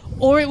things.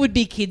 Or it would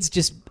be kids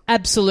just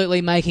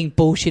absolutely making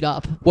bullshit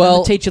up. Well,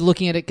 and the teacher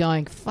looking at it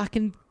going,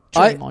 fucking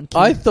dream on, kid.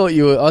 I thought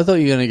you were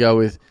going to go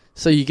with...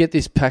 So you get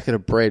this packet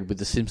of bread with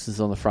the Simpsons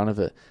on the front of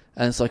it.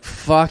 And it's like,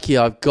 fuck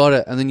yeah, I've got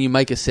it. And then you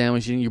make a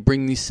sandwich and you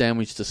bring this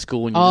sandwich to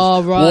school and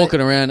you're walking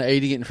around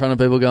eating it in front of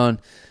people going...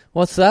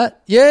 What's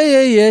that?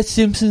 Yeah,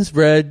 Simpsons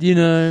bread,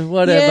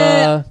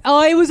 whatever.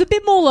 Yeah, it was a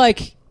bit more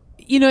like,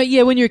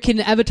 when you're a kid,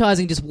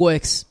 advertising just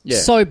works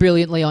so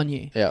brilliantly on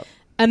you. Yeah.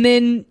 And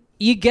then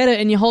you get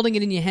it and you're holding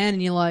it in your hand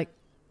and you're like,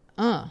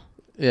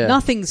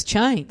 nothing's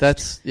changed.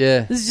 This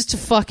This is just a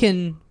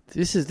fucking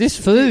this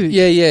food.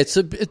 Yeah, it's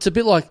a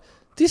bit like,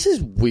 this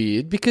is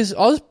weird because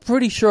I was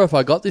pretty sure if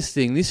I got this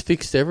thing, this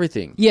fixed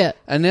everything. Yeah.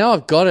 And now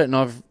I've got it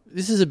and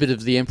this is a bit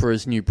of the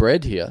Emperor's New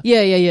Bread here.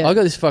 Yeah. I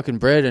got this fucking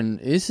bread and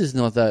this is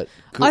not that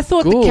good. I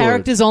thought the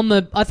characters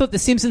I thought the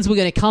Simpsons were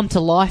going to come to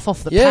life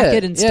off the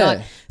packet and start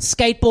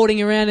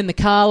skateboarding around in the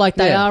car like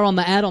they are on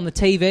the ad on the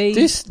TV.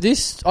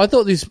 I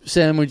thought this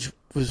sandwich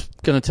was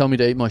going to tell me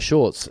to eat my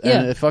shorts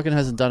and it fucking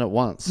hasn't done it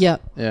once. Yeah.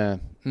 Yeah.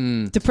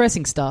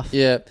 Depressing stuff.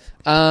 Yeah.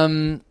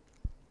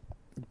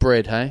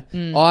 Bread, hey?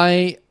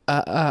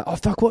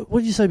 Fuck, what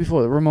did you say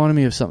before? It reminded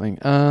me of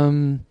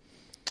something.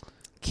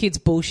 Kids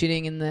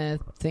bullshitting in their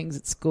things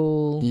at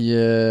school. Yeah.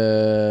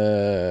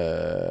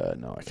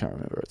 No, I can't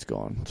remember. It's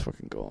gone. It's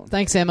fucking gone.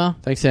 Thanks, Emma.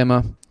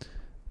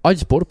 I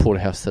just bought a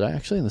porterhouse today,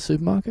 actually, in the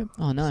supermarket.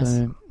 Oh, nice.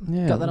 So,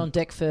 yeah. Got that on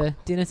deck for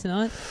dinner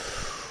tonight?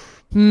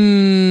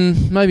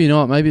 Maybe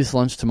not. Maybe it's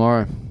lunch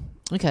tomorrow.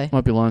 Okay.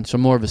 Might be lunch.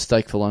 I'm more of a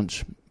steak for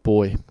lunch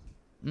boy.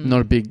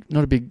 Not a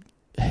big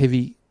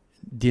heavy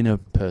dinner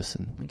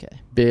person.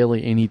 Okay.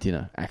 Barely any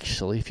dinner,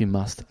 actually, if you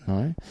must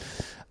know.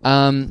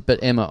 But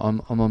Emma,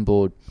 I'm on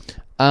board.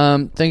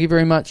 Thank you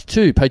very much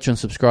to Patreon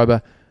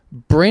subscriber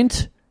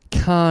Brent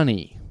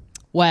Carney.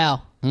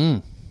 Wow.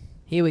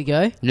 Here we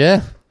go.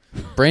 Yeah.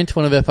 Brent,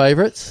 one of our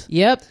favourites.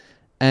 Yep.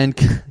 And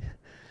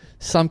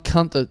some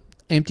cunt that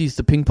empties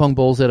the ping pong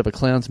balls out of a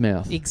clown's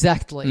mouth.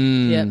 Exactly.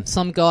 Yep.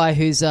 Some guy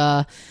who's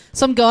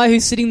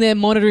sitting there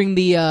monitoring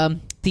the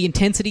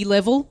intensity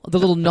level, the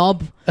little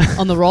knob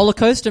on the roller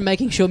coaster,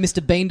 making sure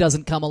Mr. Bean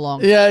doesn't come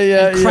along.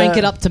 And crank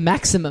it up to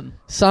maximum.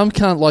 Some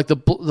cunt like the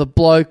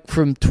bloke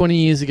from 20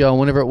 years ago, or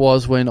whenever it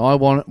was, when I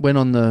went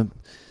on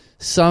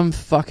some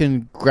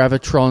fucking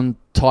Gravitron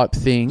type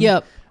thing.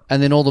 Yep.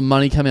 And then all the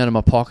money came out of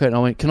my pocket, and I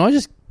went, "Can I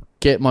just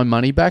get my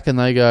money back?" And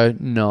they go,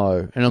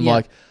 "No." And I'm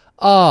like,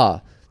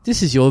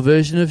 this is your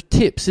version of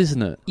tips,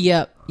 isn't it?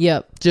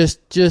 Yep.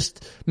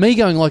 Just me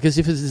going like as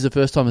if this is the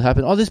first time it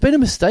happened. Oh, there's been a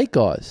mistake,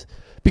 guys.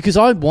 Because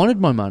I wanted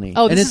my money.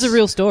 Oh, this is a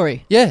real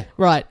story. Yeah.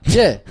 Right.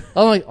 Yeah.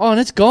 I'm like, and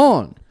it's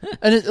gone.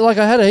 And I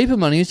had a heap of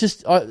money. It's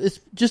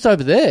just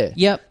over there.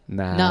 Yep.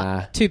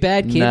 Nah. Too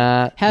bad, kid.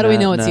 Nah. How do we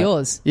know it's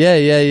yours?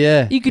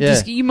 Yeah. You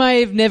could you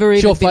may have never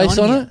even your been face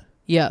on on here. it?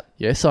 Yep.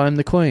 Yes, I am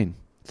the Queen.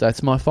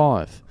 That's my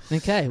 5.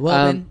 Okay.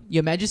 Well, then,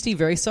 Your Majesty,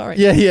 very sorry.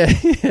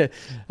 Yeah.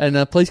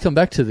 And please come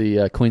back to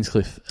the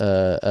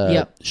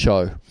Queenscliff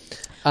show.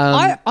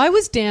 I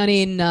was down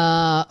in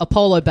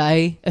Apollo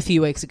Bay a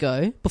few weeks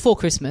ago, a couple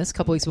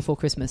of weeks before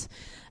Christmas,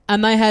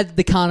 and they had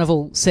the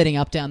carnival setting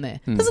up down there.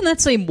 Doesn't that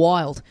seem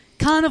wild?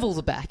 Carnivals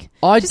are back.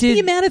 The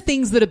amount of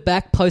things that are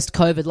back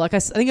post-COVID. Like I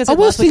think I said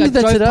last week, I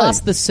drove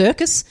past the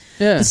circus.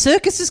 Yeah. The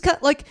circus is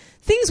like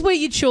things where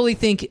you'd surely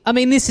think, I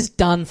mean, this is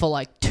done for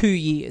like 2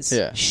 years,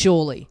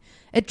 surely.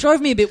 It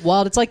drove me a bit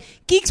wild. It's like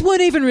gigs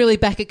weren't even really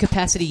back at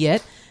capacity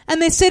yet.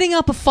 And they're setting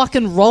up a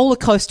fucking roller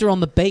coaster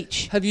on the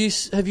beach. Have you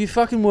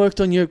fucking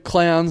worked on your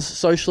clowns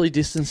socially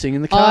distancing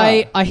in the car?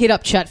 I hit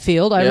up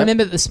Chatfield. I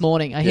remember this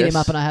morning. I hit him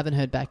up and I haven't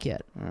heard back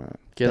yet.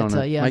 Get on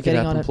it. Yeah, Make it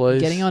happen,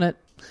 please. Getting on it.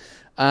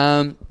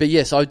 But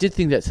yes, I did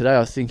think that today. I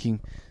was thinking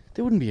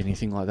there wouldn't be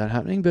anything like that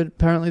happening, but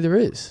apparently there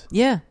is.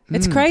 Yeah,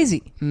 it's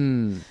crazy.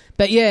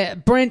 But yeah,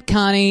 Brent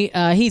Carney,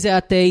 he's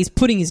out there. He's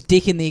putting his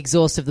dick in the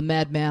exhaust of the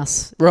Mad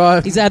Mouse.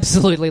 Right. He's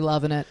absolutely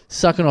loving it.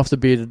 Sucking off the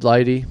bearded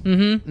lady.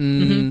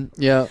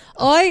 Yeah.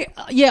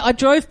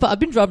 I've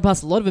been driving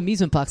past a lot of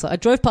amusement parks. I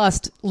drove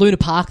past Luna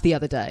Park the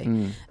other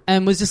day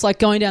and was just like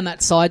going down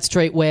that side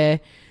street where,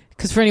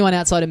 because for anyone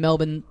outside of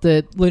Melbourne,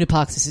 the Luna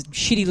Park's this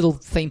shitty little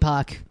theme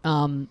park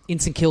in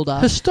St Kilda.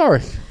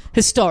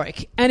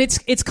 Historic, and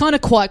it's kind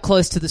of quite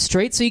close to the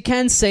street, so you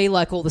can see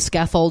like all the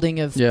scaffolding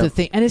of the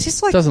thing, and it's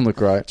just like doesn't look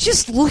great.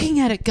 Just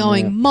looking at it,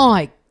 going,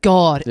 my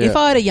God, if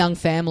I had a young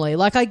family,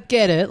 like I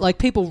get it, like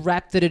people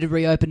rap that it had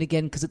reopened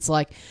again because it's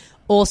like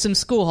awesome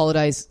school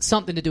holidays,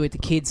 something to do with the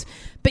kids,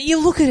 but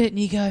you look at it and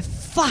you go,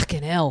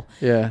 fucking hell,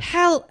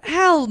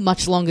 how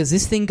much longer has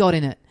this thing got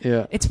in it?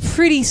 Yeah, it's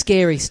pretty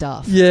scary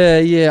stuff.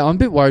 Yeah, I'm a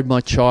bit worried.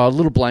 My child,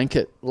 little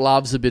blanket,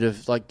 loves a bit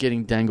of like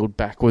getting dangled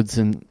backwards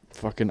and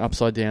fucking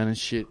upside down and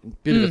shit.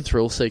 Bit of a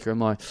thrill seeker. I'm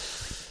like,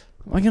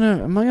 Am I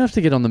gonna have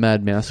to get on the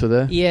Mad Mouse with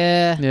her?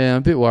 Yeah. Yeah, I'm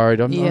a bit worried.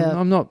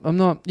 I'm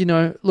not. You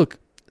know, look,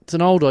 it's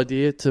an old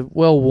idea. It's a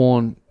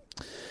well-worn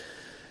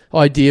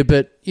idea,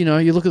 but you know,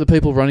 you look at the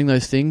people running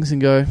those things and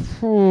go,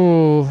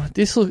 "Oh,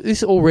 this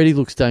already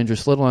looks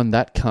dangerous." Let alone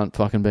that cunt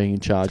fucking being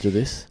in charge of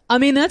this. I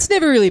mean, that's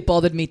never really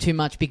bothered me too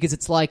much because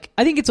it's like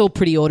I think it's all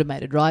pretty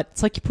automated, right?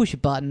 It's like you push a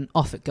button,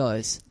 off it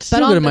goes. Still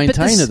got to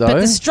maintain it though.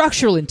 But the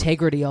structural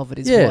integrity of it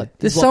is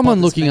There's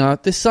someone looking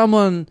at. There's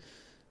someone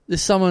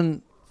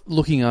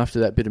looking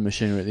after that bit of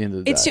machinery at the end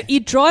of the day. You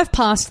drive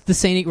past the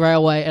scenic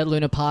railway at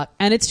Luna Park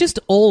and it's just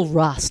all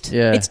rust.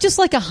 Yeah. It's just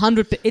like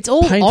 100. It's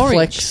all paint orange.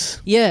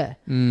 flecks. Yeah.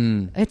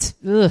 It's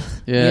ugh.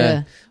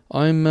 Yeah.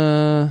 I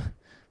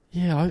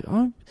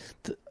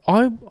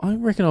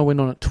reckon I went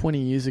on it 20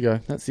 years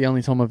ago. That's the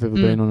only time I've ever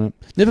been on it.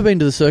 Never been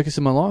to the circus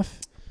in my life.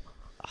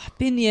 I've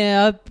been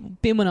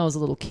when I was a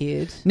little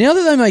kid. Now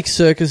that they make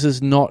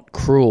circuses not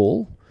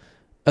cruel,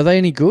 are they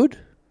any good?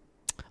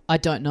 I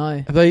don't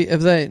know. Have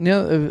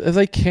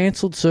they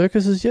cancelled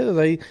circuses yet?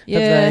 I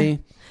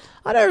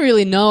don't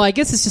really know. I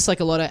guess it's just like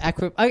a lot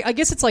of I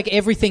guess it's like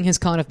everything has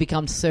kind of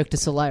become Cirque du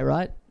Soleil,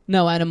 right?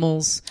 No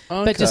animals,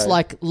 but just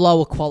like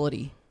lower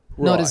quality.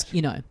 Right. Not as,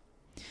 you know.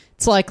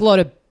 It's like a lot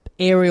of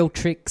aerial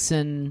tricks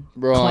and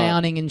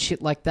clowning and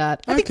shit like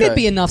that. I think there'd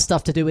be enough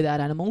stuff to do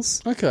without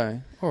animals.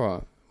 Okay. All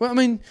right. Well, I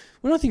mean,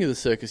 when I think of the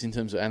circus in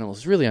terms of animals,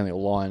 it's really only a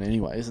lion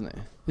anyway, isn't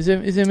there?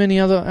 Is there many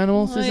other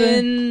animals?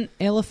 Lion,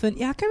 elephant.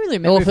 Yeah, I can't really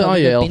remember.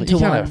 Elephant. Elephant. You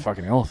can't have a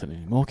fucking elephant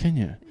anymore, can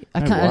you?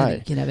 I can't. way.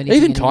 You can have anything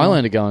Even anymore.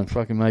 Thailand are going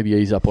fucking maybe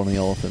ease up on the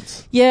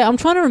elephants. Yeah, I'm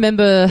trying to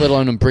remember. Let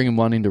alone them bringing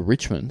one into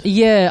Richmond.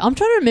 Yeah, I'm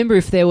trying to remember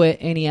if there were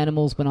any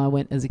animals when I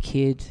went as a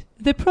kid.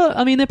 There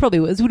probably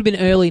was. It would have been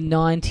early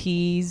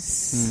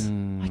 90s.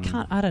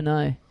 I don't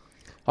know.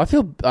 I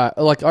feel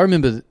like I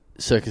remember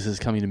circuses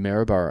coming to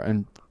Maryborough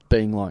and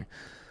being like,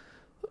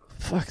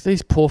 fuck,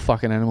 these poor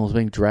fucking animals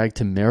being dragged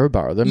to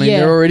Maryborough. I mean,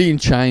 they're already in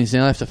chains.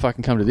 Now they have to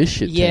fucking come to this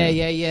shit.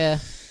 Yeah.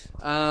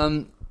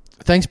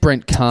 Thanks,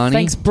 Brent Carney.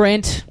 Thanks,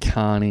 Brent.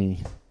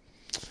 Carney.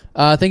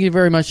 Thank you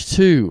very much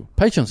to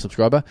Patreon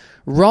subscriber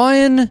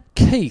Ryan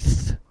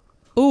Keith.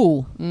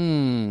 Ooh.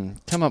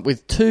 Come up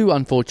with two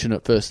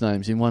unfortunate first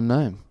names in one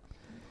name.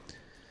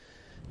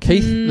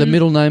 Keith, the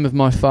middle name of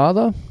my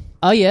father.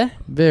 Oh, yeah?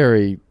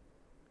 Very,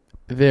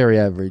 very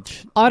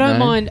average. I don't name.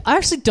 mind. I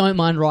actually don't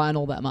mind Ryan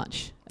all that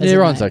much. Yeah,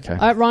 Ryan's okay.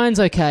 Ryan's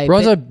okay.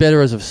 Ryan's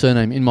better as a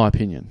surname, in my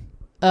opinion.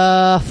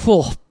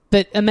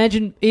 But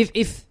imagine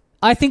if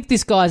I think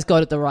this guy's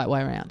got it the right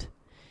way around.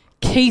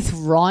 Keith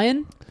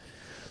Ryan.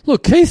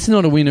 Look, Keith's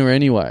not a winner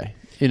anyway.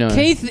 You know,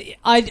 Keith,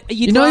 I'd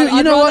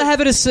rather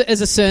have it as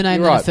a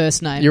surname than a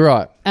first name. You're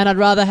right. And I'd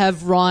rather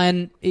have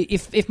Ryan.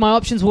 If my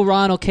options were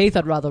Ryan or Keith,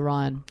 I'd rather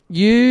Ryan.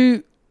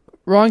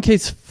 Ryan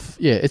Keith's,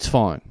 it's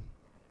fine.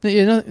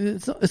 Yeah, no,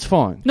 it's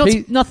fine.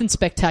 Nothing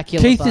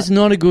spectacular. Keith is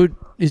not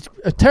is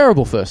a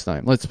terrible first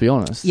name. Let's be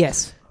honest.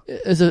 Yes.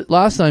 As a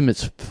last name,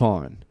 it's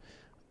fine.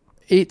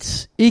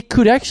 It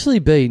could actually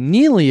be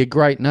nearly a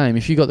great name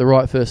if you got the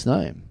right first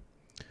name.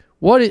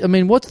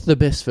 What's the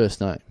best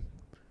first name?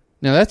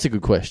 Now that's a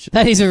good question.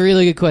 That is a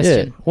really good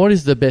question. Yeah. What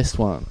is the best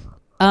one?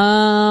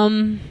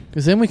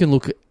 Because then we can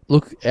look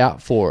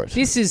out for it.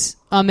 This is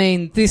a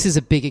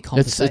bigger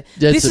conversation.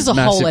 This is a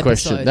massive whole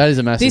question. episode. That is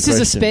a massive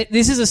question.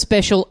 This is a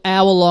special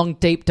hour-long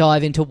deep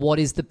dive into what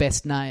is the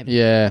best name.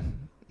 Yeah.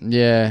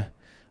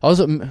 I was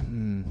no.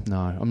 I'm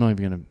not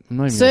even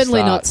going to.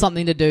 Certainly not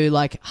something to do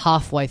like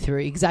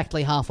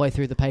exactly halfway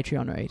through the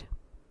Patreon read.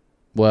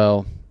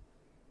 Well.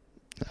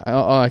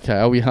 Okay,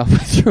 are we halfway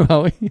through,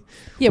 are we?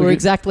 Yeah, we're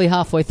exactly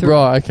halfway through.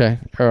 Right, okay.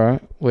 All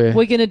right. We're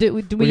going to do...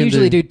 We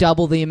usually do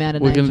double the amount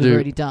of names we've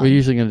already done. We're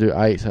usually going to do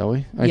 8, are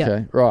we? Okay,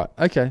 yeah. Right.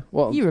 Okay.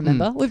 Well, you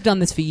remember. We've done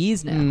this for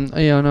years now.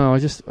 Yeah, I know. I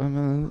just... I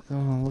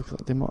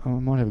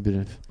might have a bit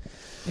of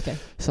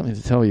something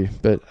to tell you.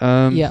 But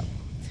yeah.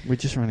 We're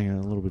just running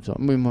out a little bit of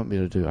time. We might be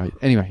able to do 8.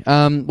 Anyway,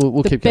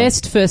 we'll keep going. The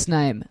best first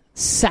name,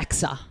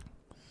 Saxa.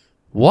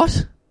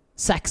 What?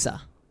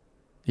 Saxa.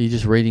 Are you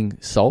just reading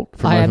salt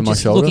from over my shoulder? I am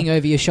just looking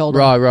over your shoulder.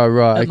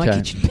 Right. At my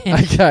kitchen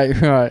pen. Okay,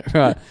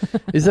 right.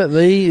 Is that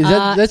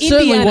that's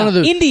certainly one of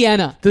the...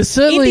 Indiana. There's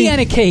certainly...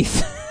 Indiana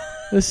Keith.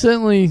 There's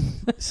certainly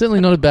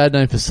not a bad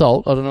name for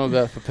salt. I don't know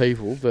about for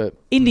people, but...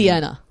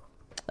 Indiana.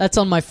 That's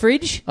on my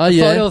fridge. Oh, a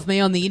yeah. photo of me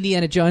on the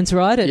Indiana Jones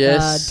ride at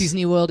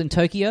Disney World in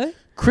Tokyo.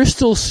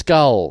 Crystal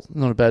Skull.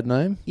 Not a bad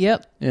name.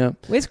 Yep. Yeah.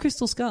 Where's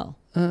Crystal Skull?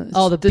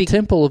 The big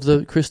temple of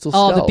the Crystal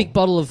Skull. Oh, the big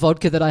bottle of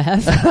vodka that I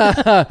have.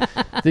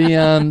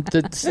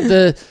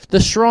 the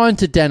shrine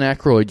to Dan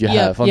Aykroyd you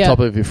have on top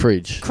of your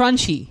fridge.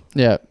 Crunchy.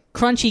 Yeah.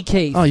 Crunchy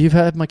Keith. Oh, you've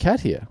had my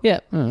cat here. Yeah.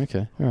 Oh,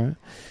 okay. All right.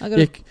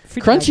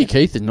 Crunchy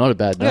Keith is not a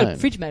bad name. I got a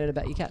fridge made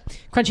about your cat.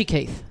 Crunchy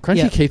Keith.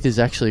 Crunchy Keith is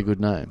actually a good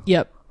name.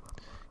 Yep.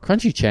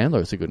 Crunchy Chandler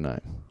is a good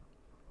name.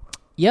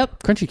 Yep.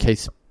 Crunchy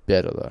Keith's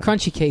better though.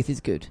 Crunchy Keith is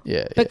good.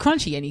 Yeah. But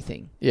Crunchy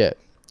anything. Yeah.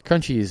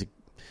 Crunchy is...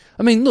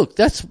 I mean, look,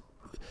 that's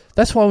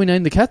why we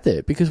named the cat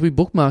there, because we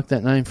bookmarked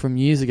that name from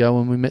years ago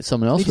when we met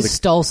someone else. We just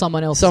stole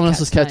someone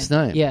else's cat's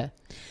name. Yeah.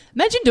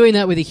 Imagine doing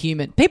that with a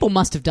human. People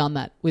must have done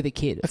that with a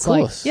kid. Of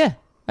course. Like,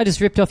 I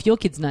just ripped off your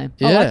kid's name.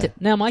 I Yeah. liked it.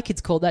 Now my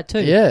kid's called that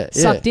too. Yeah,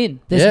 Sucked yeah. in.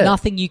 There's Yeah.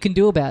 nothing you can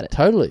do about it.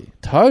 Totally.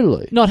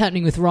 Not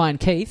happening with Ryan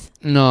Keith.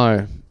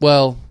 No.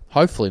 Well,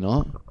 hopefully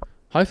not.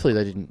 Hopefully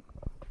they didn't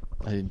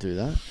do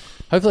that.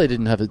 Hopefully they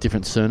didn't have a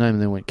different surname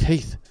and then went,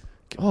 Keith.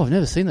 Oh, I've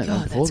never seen that name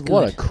God, before. that's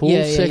What a good. cool,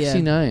 Yeah, yeah, sexy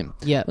yeah. name.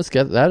 Yeah. Let's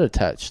get that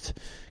attached.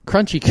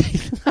 Crunchy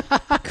Keith.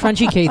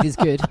 Crunchy Keith is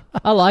good.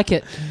 I like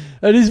it.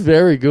 It is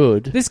very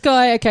good. This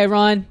guy, okay,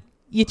 Ryan,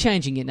 you're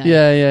changing your name.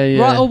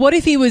 Yeah. Right, or what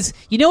if he was...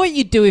 You know what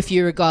you'd do if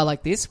you're a guy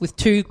like this with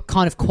two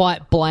kind of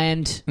quite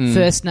bland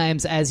first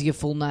names as your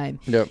full name?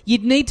 Yep.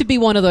 You'd need to be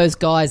one of those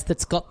guys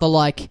that's got the,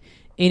 like,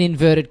 in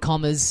inverted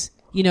commas,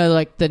 you know,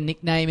 like the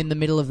nickname in the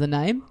middle of the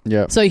name.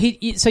 Yeah. So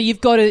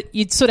you've got to...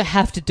 You'd sort of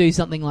have to do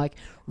something like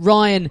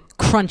Ryan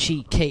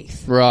Crunchy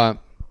Keith. Right.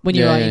 When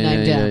you write your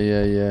name down.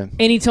 Yeah.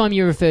 Anytime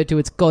you're referred to,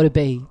 it's got to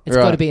be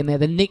in there.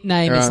 The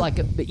nickname is Right.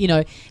 like,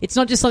 it's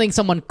not just something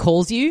someone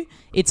calls you.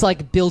 It's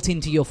like built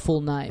into your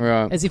full name,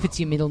 Right. as if it's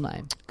your middle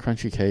name.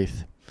 Crunchy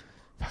Keith.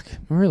 Fuck,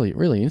 I'm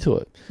really into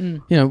it.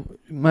 You know,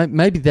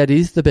 maybe that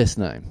is the best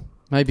name.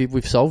 Maybe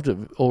we've solved it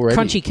already.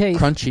 Crunchy Keith.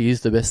 Crunchy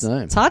is the best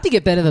name. It's hard to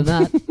get better than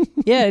that.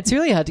 Yeah, it's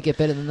really hard to get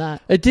better than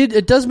that.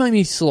 It does make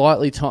me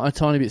slightly a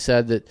tiny bit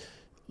sad that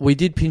we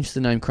did pinch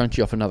the name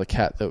Crunchy off another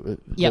cat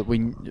that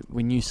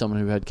we knew someone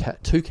who had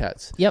two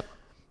cats. Yep.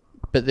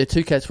 But their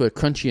two cats were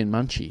Crunchy and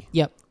Munchy.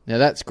 Yep. Now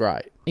that's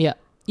great. Yeah.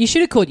 You should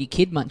have called your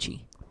kid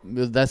Munchy.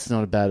 Well, that's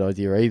not a bad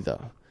idea either.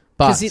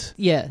 But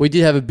we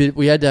did have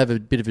we had to have a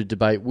bit of a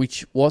debate.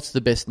 What's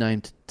the best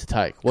name to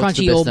take? What's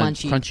Crunchy the best or name?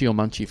 Munchy? Crunchy or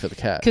Munchy for the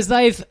cat? Because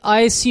I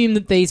assume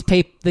that these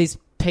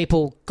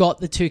people got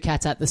the two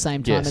cats at the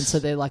same time, Yes. and so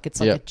they're like it's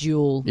like a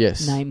dual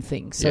name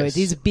thing. So Yes.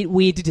 it is a bit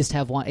weird to just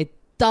have one. It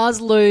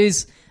does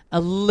lose a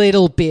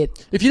little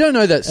bit. If you don't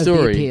know that the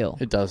story, appeal.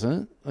 it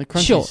doesn't. Like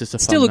Crunchy's Sure, just a fun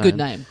still a good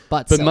name. name,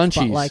 but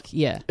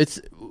Munchies, it's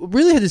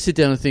really had to sit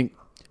down and think,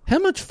 how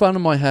much fun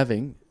am I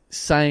having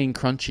saying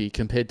Crunchy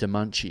compared to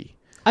Munchy?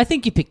 I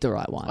think you picked the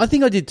right one. I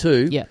think I did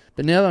too. Yeah.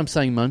 But now that I'm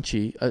saying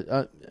Munchy,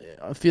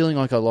 I'm feeling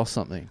like I lost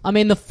something. I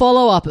mean, the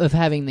follow-up of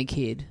having the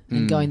kid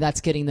and going,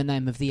 that's getting the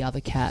name of the other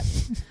cat,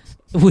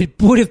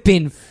 would have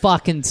been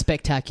fucking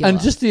spectacular.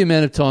 And just the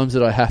amount of times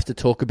that I have to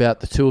talk about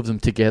the two of them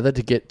together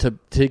to get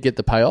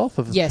the payoff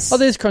of Yes. Oh,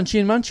 there's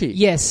Crunchy and Munchy.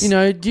 Yes. You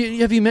know,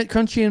 have you met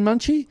Crunchy and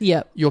Munchy?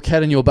 Yep. Your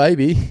cat and your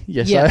baby.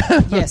 Yes, I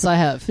have. Yes, I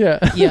have. Yeah.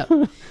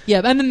 Yep.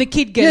 Yep. And then the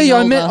kid getting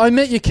older. I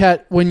met your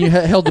cat when you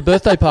held the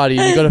birthday party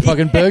and you got a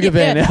fucking burger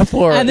van out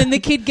for it. And then the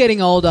kid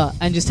getting older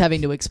and just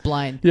having to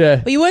explain. Yeah.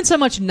 Well, you weren't so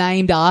much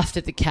named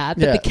after the cat,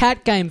 but the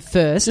cat came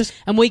first,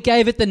 and we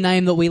gave it the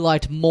name that we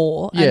liked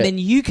more, and then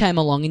you came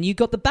along and you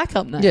got the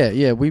backup name.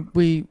 Yeah,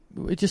 we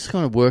just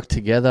kind of worked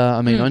together.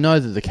 I mean, I know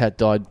that the cat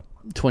died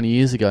 20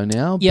 years ago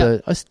now,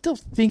 but I still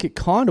think it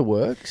kind of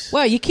works.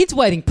 Wow, your kid's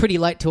waiting pretty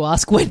late to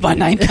ask where'd my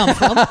name come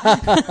from.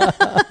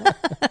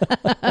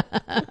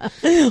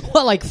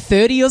 What, like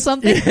 30 or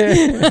something?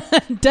 Yeah.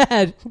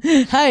 Dad,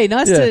 hey,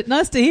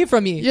 nice to hear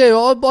from you. Yeah,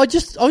 well,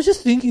 I was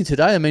just thinking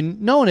today. I mean,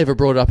 no one ever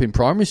brought it up in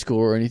primary school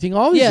or anything.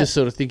 I was just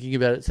sort of thinking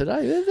about it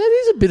today.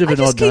 That is a bit of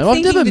an odd name.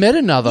 I've never met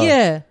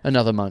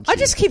another Munch. I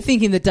just keep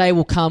thinking the day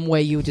will come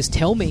where you'll just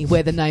tell me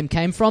where the name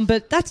came from,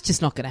 but that's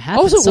just not going to happen.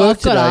 I was at work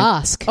today. I've got to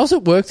ask. I was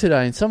at work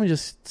today, and someone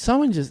just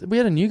we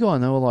had a new guy,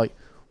 and they were like,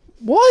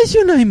 "Why is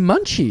your name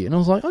Munchie?" And I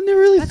was like, "I never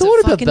really thought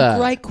about that." That's a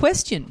great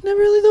question. Never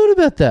really thought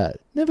about that.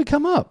 Never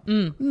come up.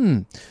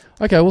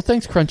 Okay, well,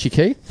 thanks, Crunchy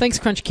Keith. Thanks,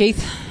 Crunchy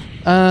Keith.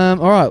 All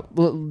right,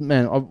 well,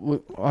 man,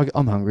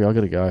 I'm hungry. I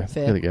gotta go.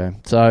 Fair. Gotta go.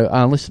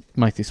 So let's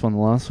make this one the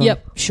last one.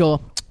 Yep, sure.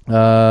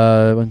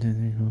 1, 2,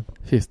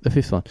 3, 4, the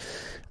fifth one.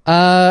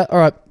 All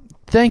right.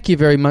 Thank you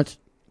very much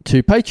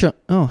to Patreon.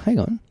 Oh, hang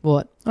on.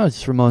 What? Oh, it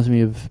just reminds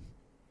me of.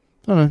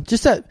 I don't know.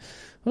 Just that.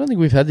 I don't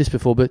think we've had this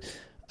before, but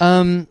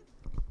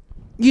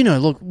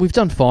look, we've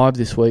done 5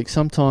 this week.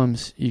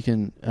 Sometimes you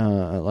can,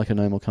 like a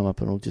name will come up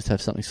and it'll just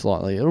have something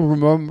slightly. It'll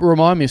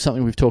remind me of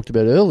something we've talked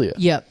about earlier.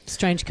 Yeah,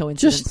 strange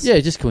coincidence.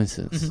 Just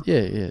coincidence. Mm-hmm.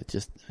 Yeah,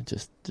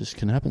 just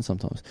can happen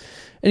sometimes.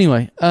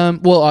 Anyway,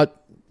 well,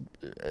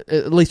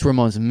 at least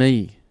reminds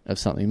me of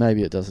something.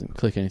 Maybe it doesn't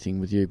click anything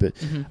with you, but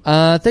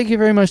thank you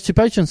very much to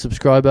Patreon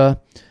subscriber,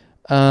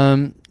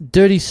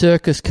 Dirty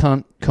Circus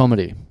Cunt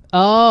Comedy.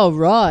 Oh,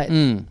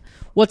 right.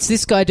 What's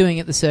this guy doing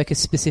at the circus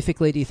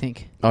specifically, do you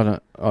think? I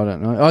don't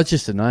know. Oh, it's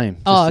just a name.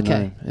 Okay.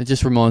 Name. It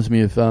just reminds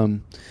me of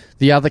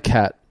the other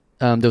cat.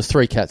 There was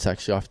 3 cats,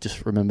 actually. I've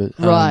just remembered.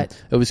 Right.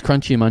 It was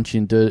Crunchy, Munchy,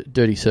 and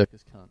Dirty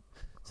Circus Cunt.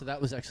 So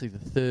that was actually the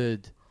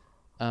third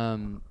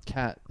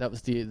cat. That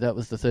was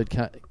the third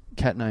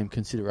cat name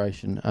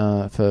consideration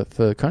for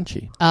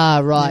Crunchy. Ah,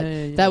 right.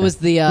 Yeah. That was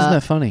the... Isn't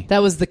that funny?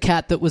 That was the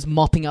cat that was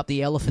mopping up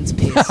the elephant's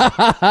piss.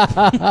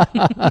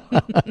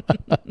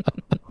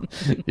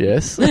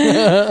 Yes.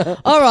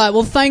 All right.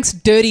 Well, thanks,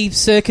 Dirty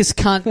Circus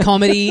Cunt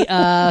Comedy.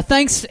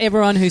 Thanks,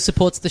 everyone who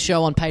supports the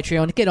show on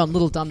Patreon. Get on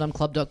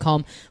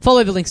littledumdumclub.com.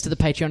 Follow the links to the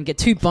Patreon. Get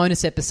 2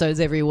 bonus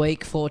episodes every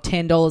week for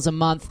 $10 a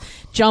month.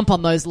 Jump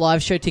on those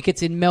live show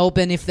tickets in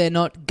Melbourne if they're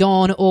not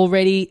gone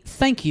already.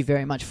 Thank you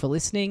very much for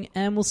listening,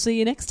 and we'll see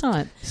you next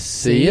time.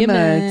 See you,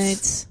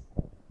 mates.